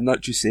 and I am not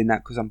just saying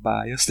that because I'm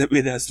biased. It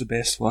really is the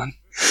best one.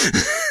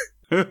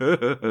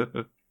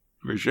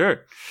 For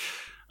sure.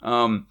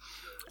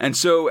 And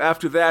so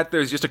after that,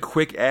 there's just a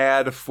quick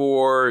ad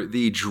for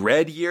the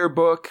Dread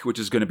Yearbook, which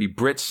is going to be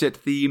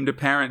Brit-Sit themed,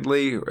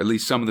 apparently, or at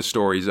least some of the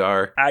stories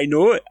are. I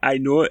know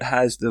it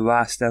has the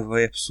last ever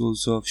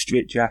episodes of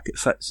Straight Jacket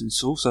Fits and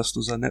Soul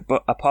Sisters in it,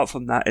 but apart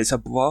from that, it's a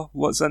blur.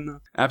 What's in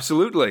there?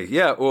 Absolutely,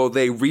 yeah. Well,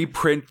 they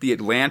reprint the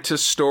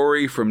Atlantis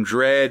story from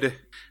Dread,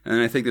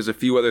 and I think there's a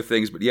few other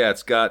things, but yeah,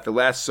 it's got the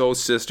last Soul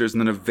Sisters and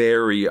then a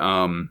very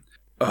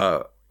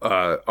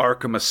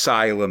Arkham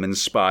Asylum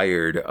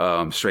inspired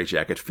Straight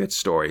Jacket Fits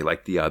story,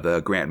 like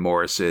the Grant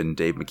Morrison,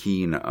 Dave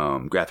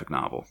McKean graphic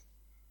novel.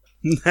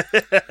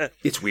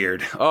 It's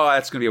weird. Oh,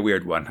 that's gonna be a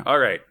weird one. All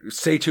right,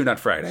 stay tuned on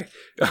Friday.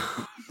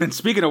 And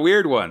speaking of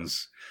weird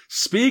ones,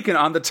 speaking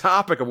on the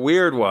topic of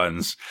weird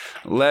ones,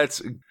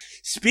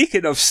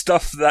 Speaking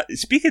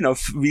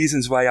of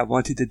reasons why I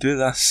wanted to do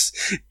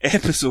this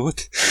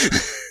episode.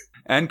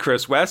 And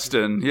Chris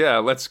Weston, yeah,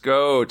 let's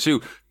go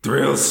to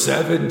Thrill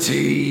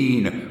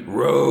 17,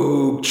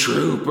 Rogue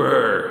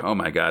Trooper. Oh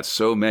my God,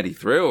 so many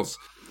thrills.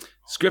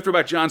 Script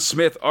robot John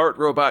Smith, art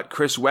robot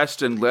Chris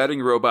Weston,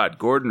 lettering robot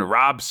Gordon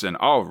Robson.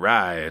 All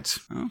right.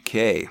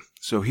 Okay,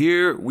 so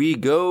here we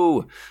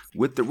go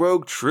with the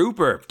Rogue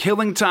Trooper.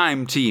 Killing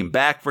Time team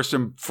back for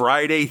some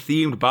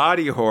Friday-themed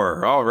body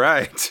horror. All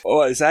right.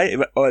 Or as I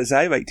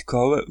like to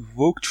call it,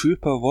 Rogue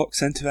Trooper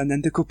walks into an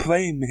Indigo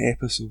Prime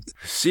episode.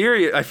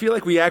 Serious. I feel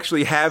like we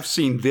actually have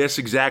seen this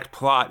exact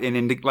plot in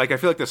I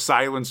feel like the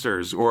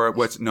Silencers, or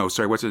what's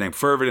his name?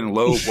 Fervid and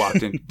Loeb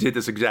walked in, did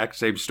this exact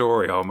same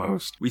story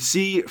almost. We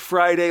see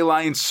Friday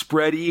lying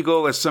spread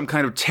eagle as some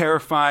kind of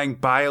terrifying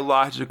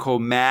biological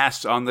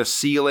mass on the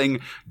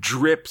ceiling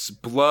drips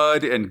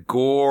blood and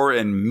gore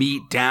and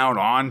meat down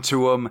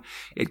onto him.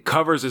 It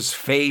covers his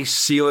face,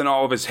 sealing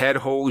all of his head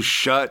holes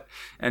shut,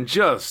 and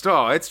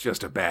it's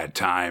just a bad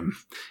time.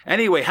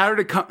 Anyway, how did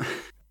it come?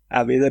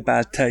 A really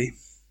bad time.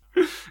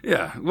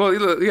 Yeah, well,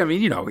 I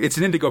mean, you know, it's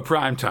an Indigo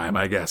Prime time,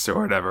 I guess,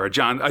 or whatever, a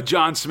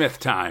John Smith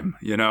time,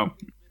 you know.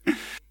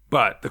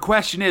 But the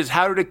question is,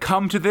 how did it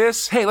come to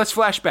this? Hey, let's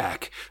flash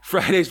back.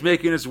 Friday's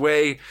making his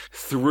way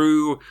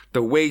through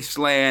the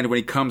wasteland when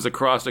he comes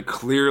across a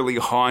clearly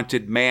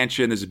haunted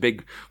mansion. There's a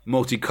big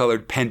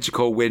multicolored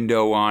pentacle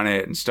window on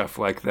it and stuff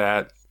like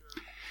that.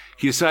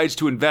 He decides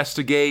to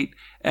investigate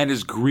and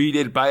is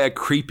greeted by a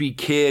creepy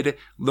kid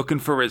looking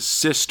for his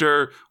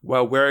sister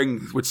while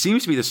wearing what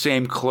seems to be the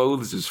same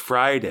clothes as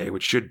Friday,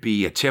 which should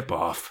be a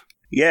tip-off.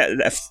 Yeah,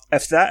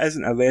 if that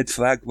isn't a red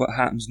flag, what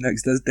happens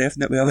next is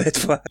definitely a red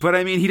flag. But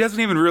I mean, he doesn't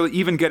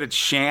even get a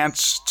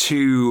chance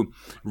to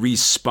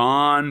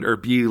respond or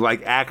be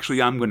like,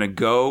 actually, I'm going to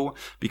go.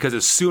 Because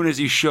as soon as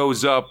he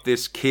shows up,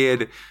 this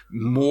kid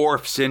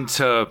morphs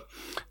into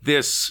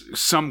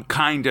some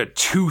kind of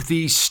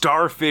toothy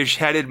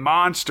starfish-headed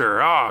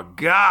monster. Oh,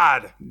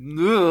 God.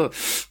 Ugh.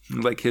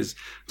 Like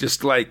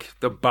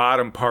the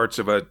bottom parts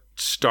of a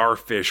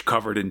starfish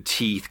covered in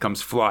teeth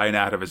comes flying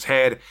out of his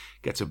head.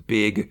 Gets a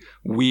big,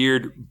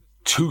 weird,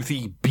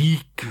 toothy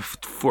beak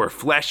for a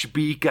flesh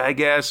beak, I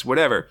guess.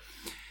 Whatever.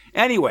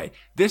 Anyway,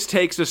 this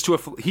takes us to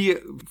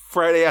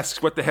Friday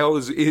asks what the hell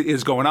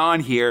is going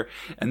on here,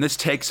 and this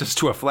takes us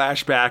to a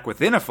flashback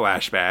within a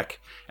flashback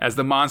as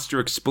the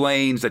monster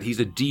explains that he's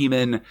a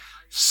demon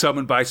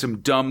summoned by some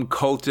dumb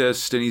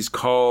cultist, and he's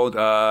called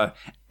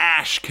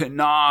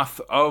Ashkenoth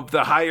of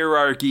the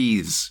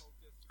Hierarchies.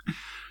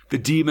 The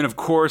demon, of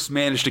course,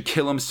 managed to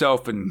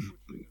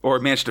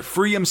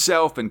free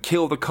himself and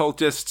kill the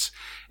cultists,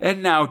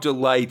 and now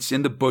delights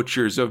in the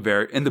butchering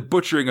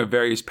of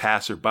various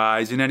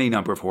passerbys in any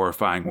number of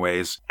horrifying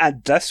ways.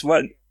 And this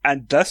one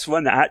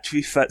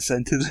actually fits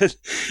into the,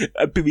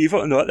 believe it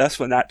or not, this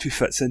one actually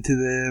fits into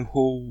the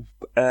whole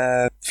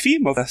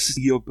theme of this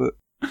yearbook.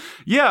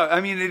 Yeah,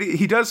 I mean,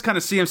 he does kind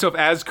of see himself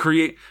as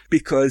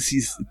because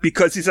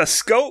he's a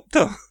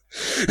sculptor.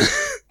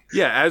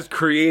 Yeah, as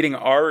creating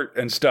art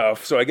and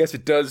stuff. So I guess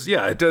it does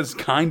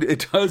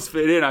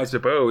fit in, I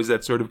suppose,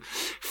 that sort of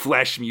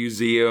flesh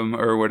museum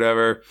or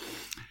whatever.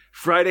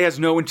 Friday has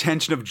no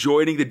intention of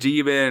joining the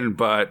demon,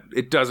 but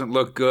it doesn't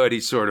look good.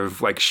 He sort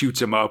of like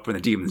shoots him up and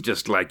the demon's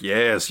just like,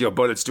 yes, your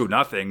bullets do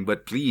nothing,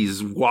 but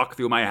please walk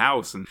through my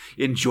house and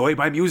enjoy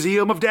my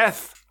museum of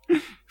death.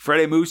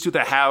 Friday moves to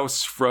the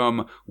house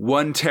from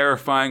one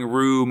terrifying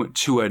room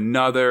to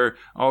another,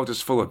 all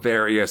just full of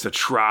various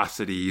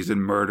atrocities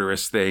and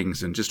murderous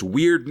things and just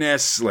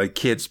weirdness, like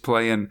kids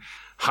playing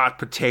hot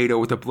potato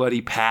with a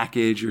bloody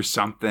package or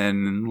something,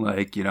 and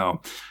like,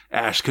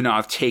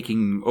 Ashkenoth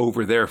taking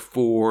over their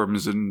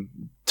forms and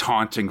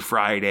taunting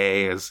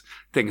Friday as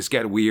things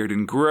get weird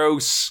and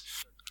gross.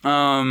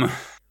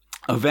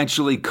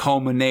 Eventually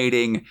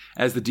culminating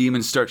as the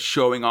demon starts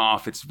showing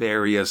off its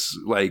various,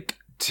 like,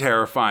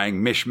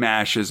 terrifying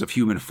mishmashes of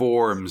human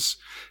forms,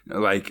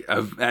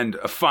 and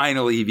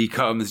finally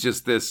becomes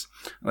just this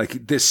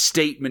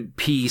statement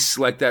piece,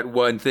 like that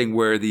one thing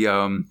where the,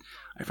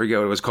 I forget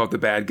what it was called, the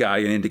bad guy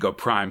in Indigo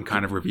Prime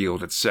kind of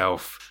revealed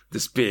itself.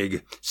 This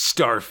big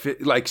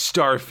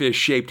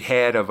starfish-shaped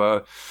head of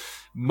a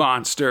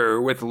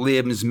monster with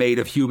limbs made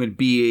of human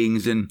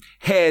beings and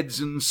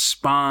heads and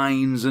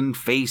spines and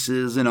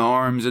faces and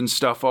arms and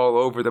stuff all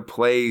over the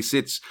place.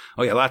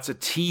 Lots of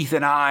teeth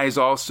and eyes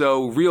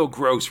also. Real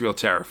gross, real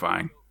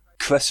terrifying.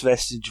 Chris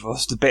Vestige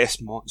was the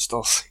best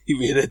monsters. He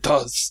really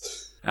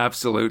does.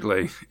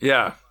 Absolutely.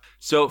 Yeah.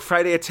 So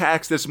Friday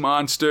attacks this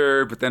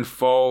monster, but then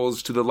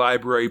falls to the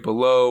library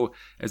below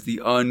as the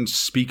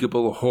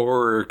unspeakable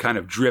horror kind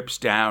of drips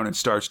down and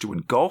starts to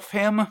engulf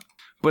him.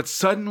 But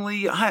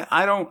suddenly,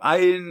 I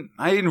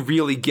didn't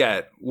really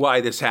get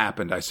why this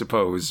happened, I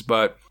suppose,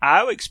 but...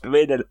 I'll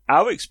explain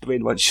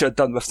once you're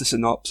done with the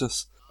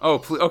synopsis.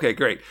 Oh, okay,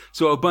 great.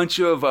 So a bunch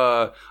of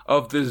the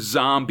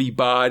zombie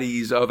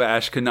bodies of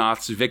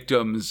Ashkenoth's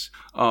victims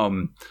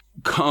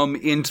come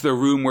into the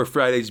room where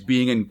Friday's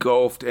being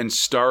engulfed and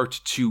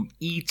start to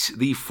eat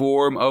the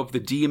form of the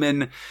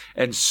demon,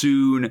 and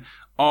soon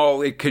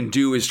all it can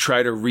do is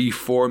try to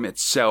reform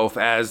itself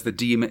as the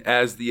demon,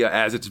 as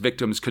its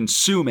victims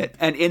consume it.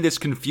 And in this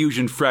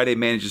confusion, Friday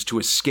manages to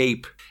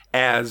escape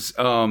as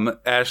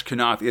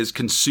Ashkenoth is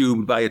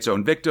consumed by its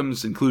own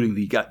victims, including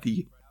the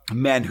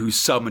men who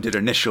summoned it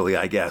initially,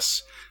 I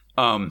guess.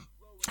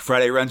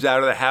 Friday runs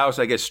out of the house,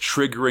 I guess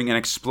triggering an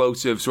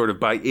explosive sort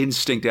of by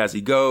instinct as he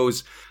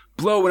goes,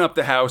 blowing up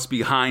the house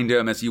behind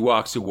him as he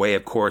walks away,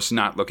 of course,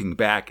 not looking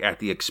back at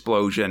the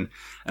explosion.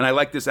 And I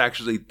like this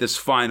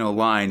final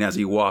line as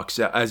he walks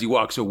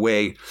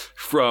away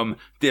from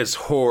this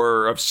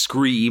horror of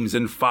screams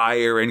and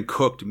fire and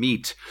cooked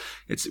meat.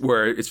 It's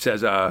where it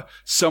says,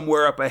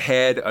 somewhere up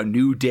ahead, a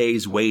new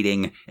day's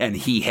waiting, and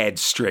he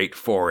heads straight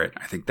for it.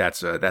 I think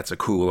that's a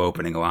cool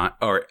opening line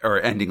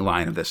or ending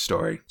line of this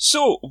story.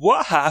 So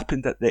what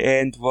happened at the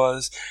end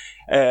was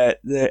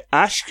the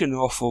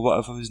Ashkenoth, or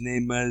whatever his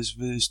name is,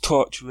 was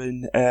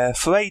torturing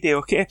Friday,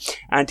 okay?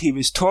 And he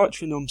was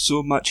torturing him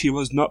so much he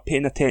was not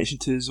paying attention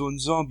to his own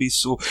zombies,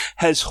 so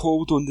his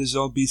hold on the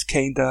zombies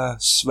kinda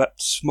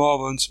slipped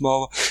smaller and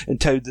smaller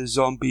until the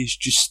zombies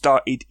just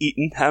started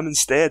eating him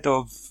instead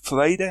of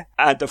Friday.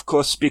 And of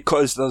course,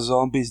 because they're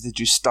zombies, they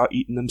just start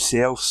eating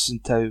themselves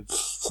until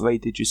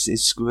Friday just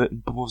says screw it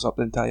and blows up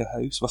the entire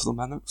house with them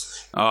in it.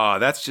 Oh,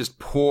 that's just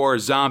poor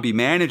zombie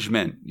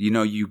management.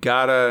 You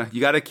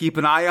gotta keep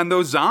an eye on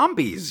those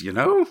zombies,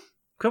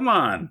 Come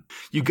on.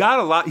 You've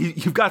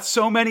got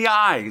so many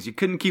eyes. You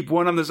couldn't keep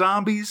one on the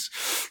zombies?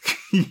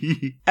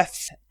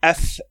 If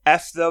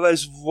there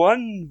is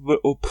one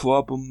little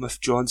problem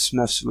with John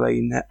Smith's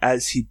writing, it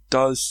is he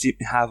does seem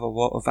to have a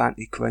lot of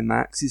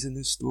anticlimaxes in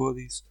his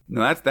stories.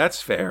 No,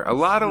 that's fair. A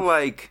lot of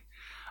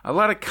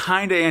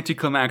kind of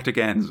anticlimactic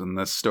ends in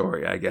this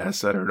story, I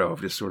guess. I don't know,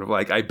 just sort of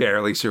like I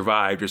barely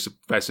survived, or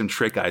by some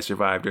trick I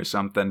survived or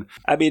something.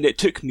 I mean, it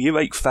took me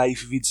like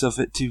 5 reads of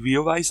it to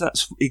realise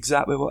that's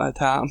exactly what had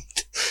happened.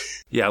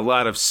 Yeah, a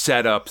lot of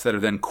setups that are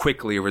then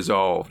quickly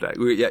resolved.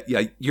 Yeah,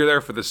 you're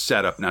there for the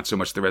setup, not so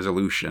much the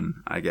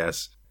resolution, I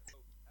guess.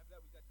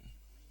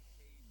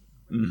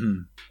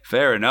 Mm-hmm.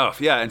 Fair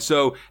enough. Yeah, and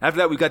so after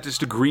that, we got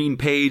just a green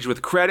page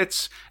with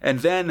credits, and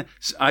then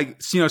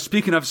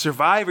speaking of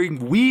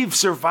surviving, we've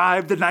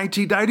survived the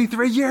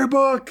 1993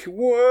 yearbook.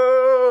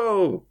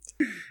 Whoa!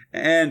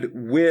 And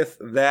with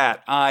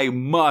that, I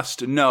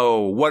must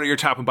know, what are your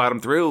top and bottom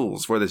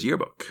thrills for this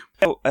yearbook?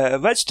 Well,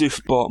 let's do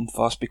bottom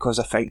first because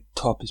I think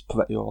top is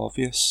pretty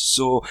obvious.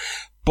 So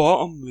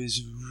bottom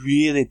was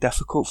really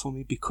difficult for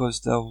me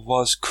because there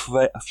was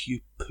quite a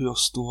few poor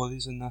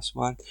stories in this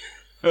one.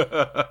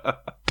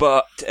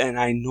 And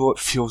I know it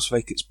feels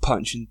like it's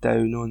punching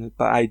down on it,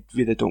 but I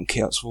really don't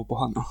care. It's Robo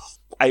Hunter.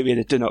 I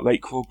really do not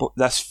like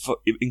this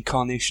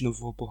incarnation of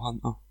Robo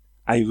Hunter.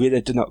 I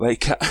really do not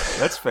like it.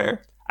 That's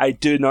fair. I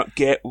do not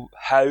get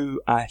how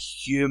a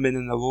human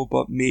and a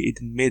robot made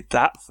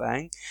that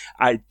thing.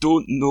 I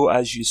don't know,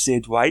 as you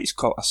said, why it's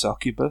called a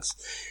succubus.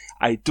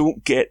 I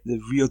don't get the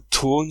real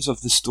tones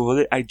of the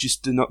story. I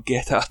just do not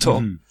get it at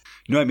all. Mm.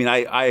 No, I mean,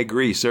 I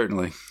agree,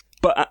 certainly.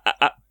 But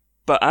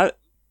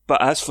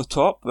as for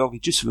top, well, we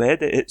just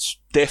read it. It's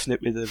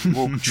definitely the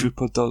Rogue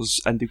Trooper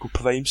does Indigo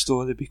Prime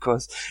story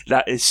because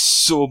that is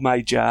so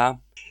my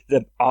jam.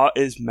 The art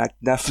is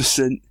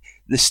magnificent.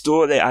 The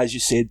story, as you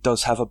said,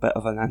 does have a bit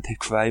of an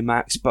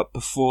anticlimax, but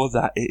before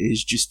that it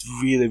is just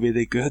really,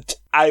 really good.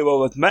 I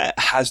will admit it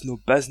has no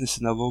business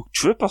in a Rogue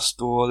Trooper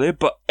story,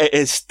 but it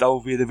is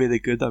still really, really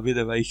good. I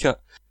really like it.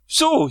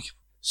 So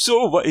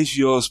what is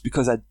yours?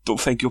 Because I don't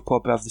think you'll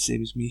probably have the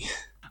same as me.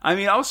 I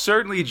mean, I'll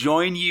certainly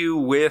join you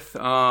with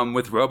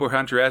Robo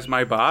Hunter as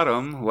my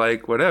bottom.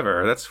 Like,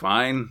 whatever, that's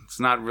fine. It's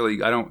not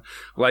really. I don't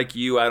like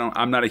you.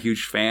 I'm not a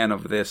huge fan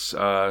of this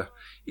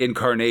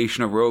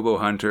incarnation of Robo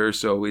Hunter.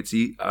 So it's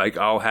like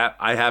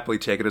I happily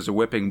take it as a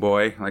whipping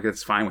boy. Like,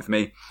 it's fine with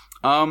me.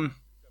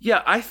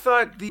 Yeah, I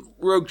thought the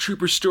Rogue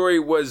Trooper story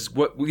was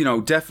what,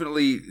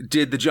 definitely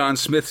did the John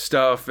Smith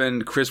stuff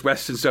and Chris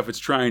Weston stuff it's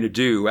trying to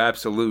do.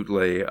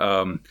 Absolutely.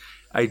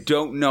 I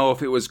don't know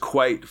if it was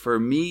quite for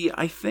me.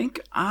 I think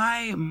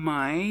I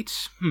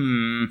might.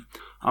 I'm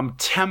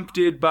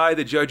tempted by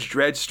the Judge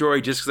Dredd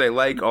story just because I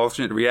like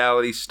alternate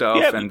reality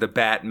stuff, and the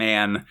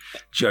Batman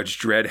Judge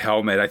Dredd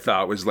helmet I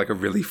thought was like a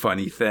really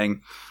funny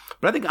thing.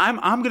 But I think I'm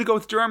going to go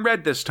with Durham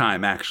Red this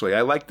time, actually.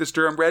 I like this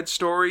Durham Red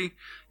story.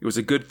 It was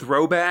a good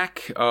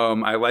throwback.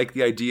 I like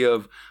the idea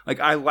of,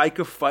 I like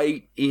a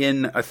fight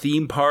in a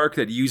theme park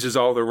that uses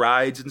all the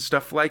rides and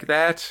stuff like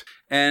that.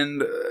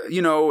 And,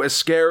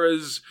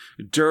 Escara's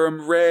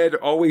Durham Red,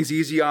 always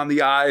easy on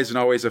the eyes and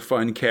always a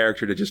fun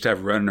character to just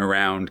have running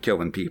around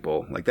killing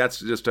people. That's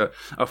just a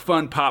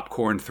fun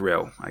popcorn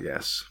thrill, I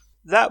guess.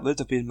 That would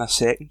have been my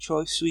second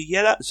choice. So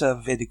yeah, that's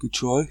a very good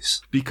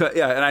choice.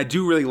 And I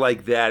do really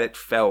like that. It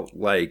felt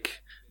like,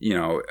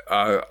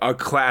 a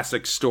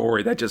classic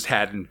story that just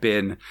hadn't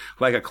been,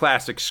 like a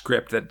classic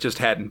script that just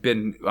hadn't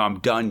been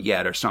done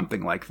yet or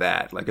something like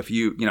that. Like if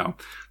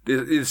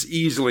this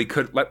easily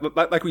could,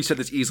 like we said,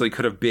 this easily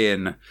could have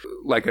been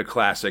like a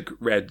classic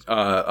Red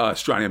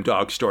Strontium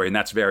Dog story. And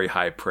that's very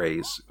high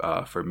praise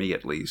for me,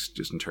 at least,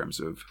 just in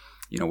terms of,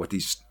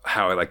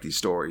 how I like these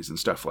stories and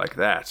stuff like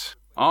that.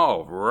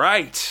 All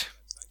right.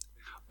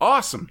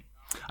 Awesome.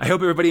 I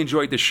hope everybody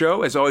enjoyed the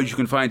show. As always, you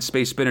can find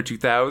Space Spinner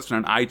 2000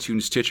 on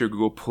iTunes, Stitcher,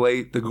 Google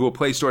Play, the Google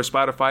Play Store,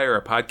 Spotify, or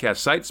our podcast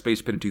site,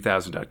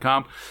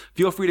 spacespinner2000.com.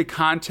 Feel free to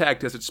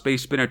contact us at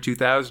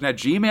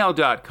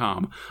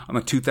spacespinner2000@gmail.com, on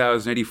the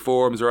 2080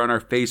 forums, or on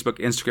our Facebook,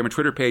 Instagram, and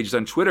Twitter pages.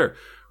 On Twitter,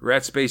 we're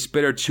at Space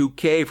Spinner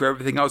 2K. For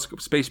everything else,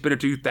 Space Spinner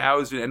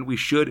 2000, and we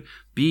should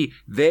be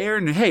there.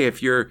 And hey,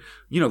 if you're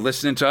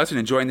listening to us and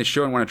enjoying the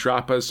show and want to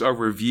drop us a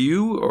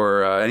review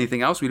or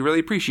anything else, we'd really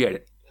appreciate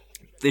it.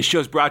 This show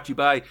is brought to you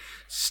by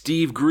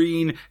Steve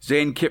Green,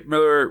 Zane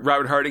Kipmiller,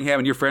 Robert Hardingham,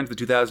 and your friends at the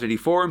 2080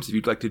 forums. If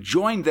you'd like to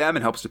join them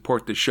and help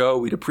support the show,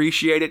 we'd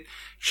appreciate it.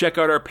 Check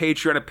out our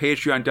Patreon at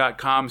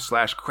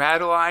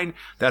patreon.com/Cradaline.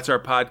 That's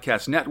our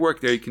podcast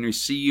network. There you can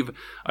receive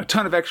a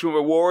ton of extra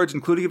rewards,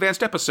 including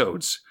advanced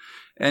episodes.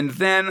 And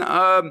then,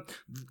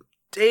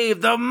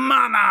 Dave the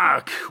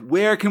Monarch,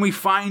 where can we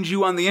find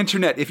you on the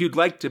internet if you'd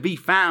like to be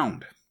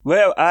found?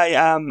 Well, I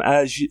am,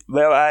 as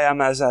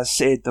I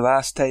said the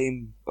last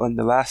time on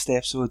the last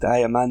episode, I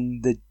am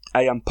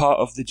part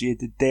of the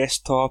Jaded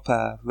Desktop,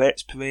 a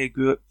Let's Play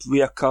group.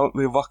 We are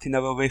currently working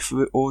our way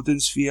through Odin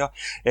Sphere.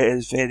 It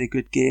is a very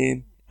good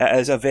game. It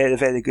is a very,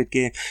 very good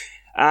game.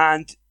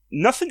 And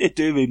nothing to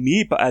do with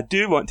me, but I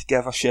do want to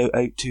give a shout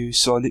out to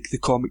Sonic the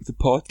Comic the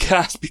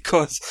Podcast,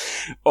 because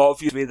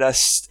obviously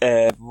this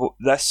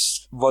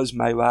was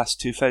my last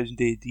 2000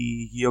 AD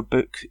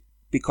yearbook,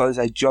 because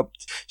I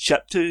jumped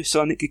ship to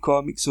Sonic the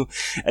Comic,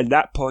 and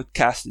that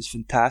podcast is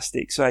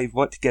fantastic, so I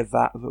want to give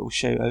that a little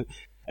shout out.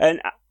 And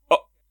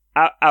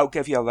I'll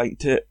give you a link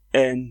to it.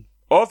 And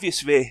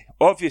obviously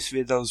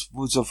there's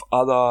loads of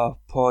other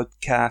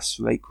podcasts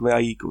like Where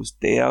Eagles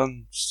Dare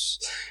and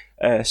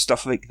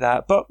stuff like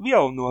that, but we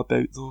all know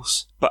about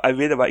those. But I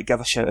really want to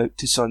give a shout out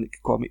to Sonic the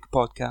Comic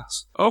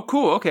Podcast. Oh,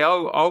 cool. Okay,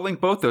 I'll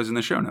link both those in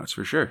the show notes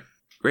for sure.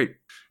 Great.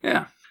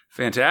 Yeah,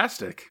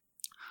 fantastic.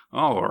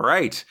 All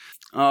right.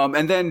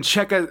 And then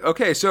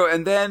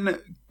and then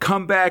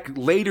come back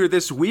later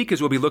this week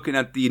as we'll be looking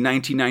at the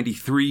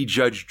 1993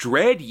 Judge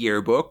Dredd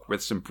yearbook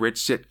with some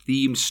Brit-Sit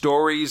themed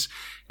stories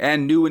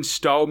and new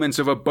installments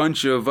of a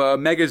bunch of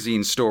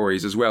magazine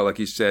stories as well. Like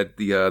you said,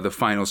 the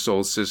Final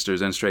Soul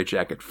Sisters and Straight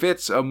Jacket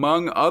Fitz,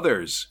 among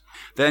others.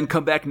 Then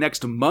come back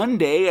next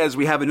Monday as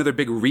we have another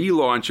big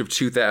relaunch of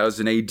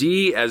 2000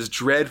 AD as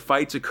Dredd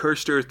fights a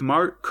Cursed Earth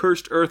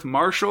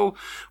Marshal.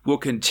 We'll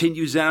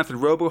continue Xanath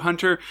and Robo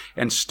Hunter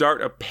and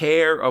start a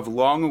pair of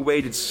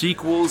long-awaited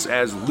sequels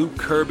as Luke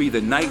Kirby the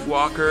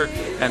Nightwalker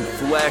and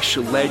Flesh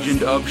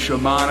Legend of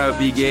Shamana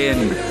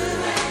begin.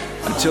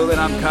 Until then,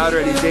 I'm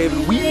Conrad, he's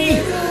David. We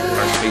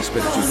are Space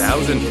Spinner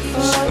 2000.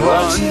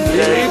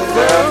 Splendid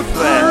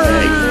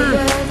Perfect.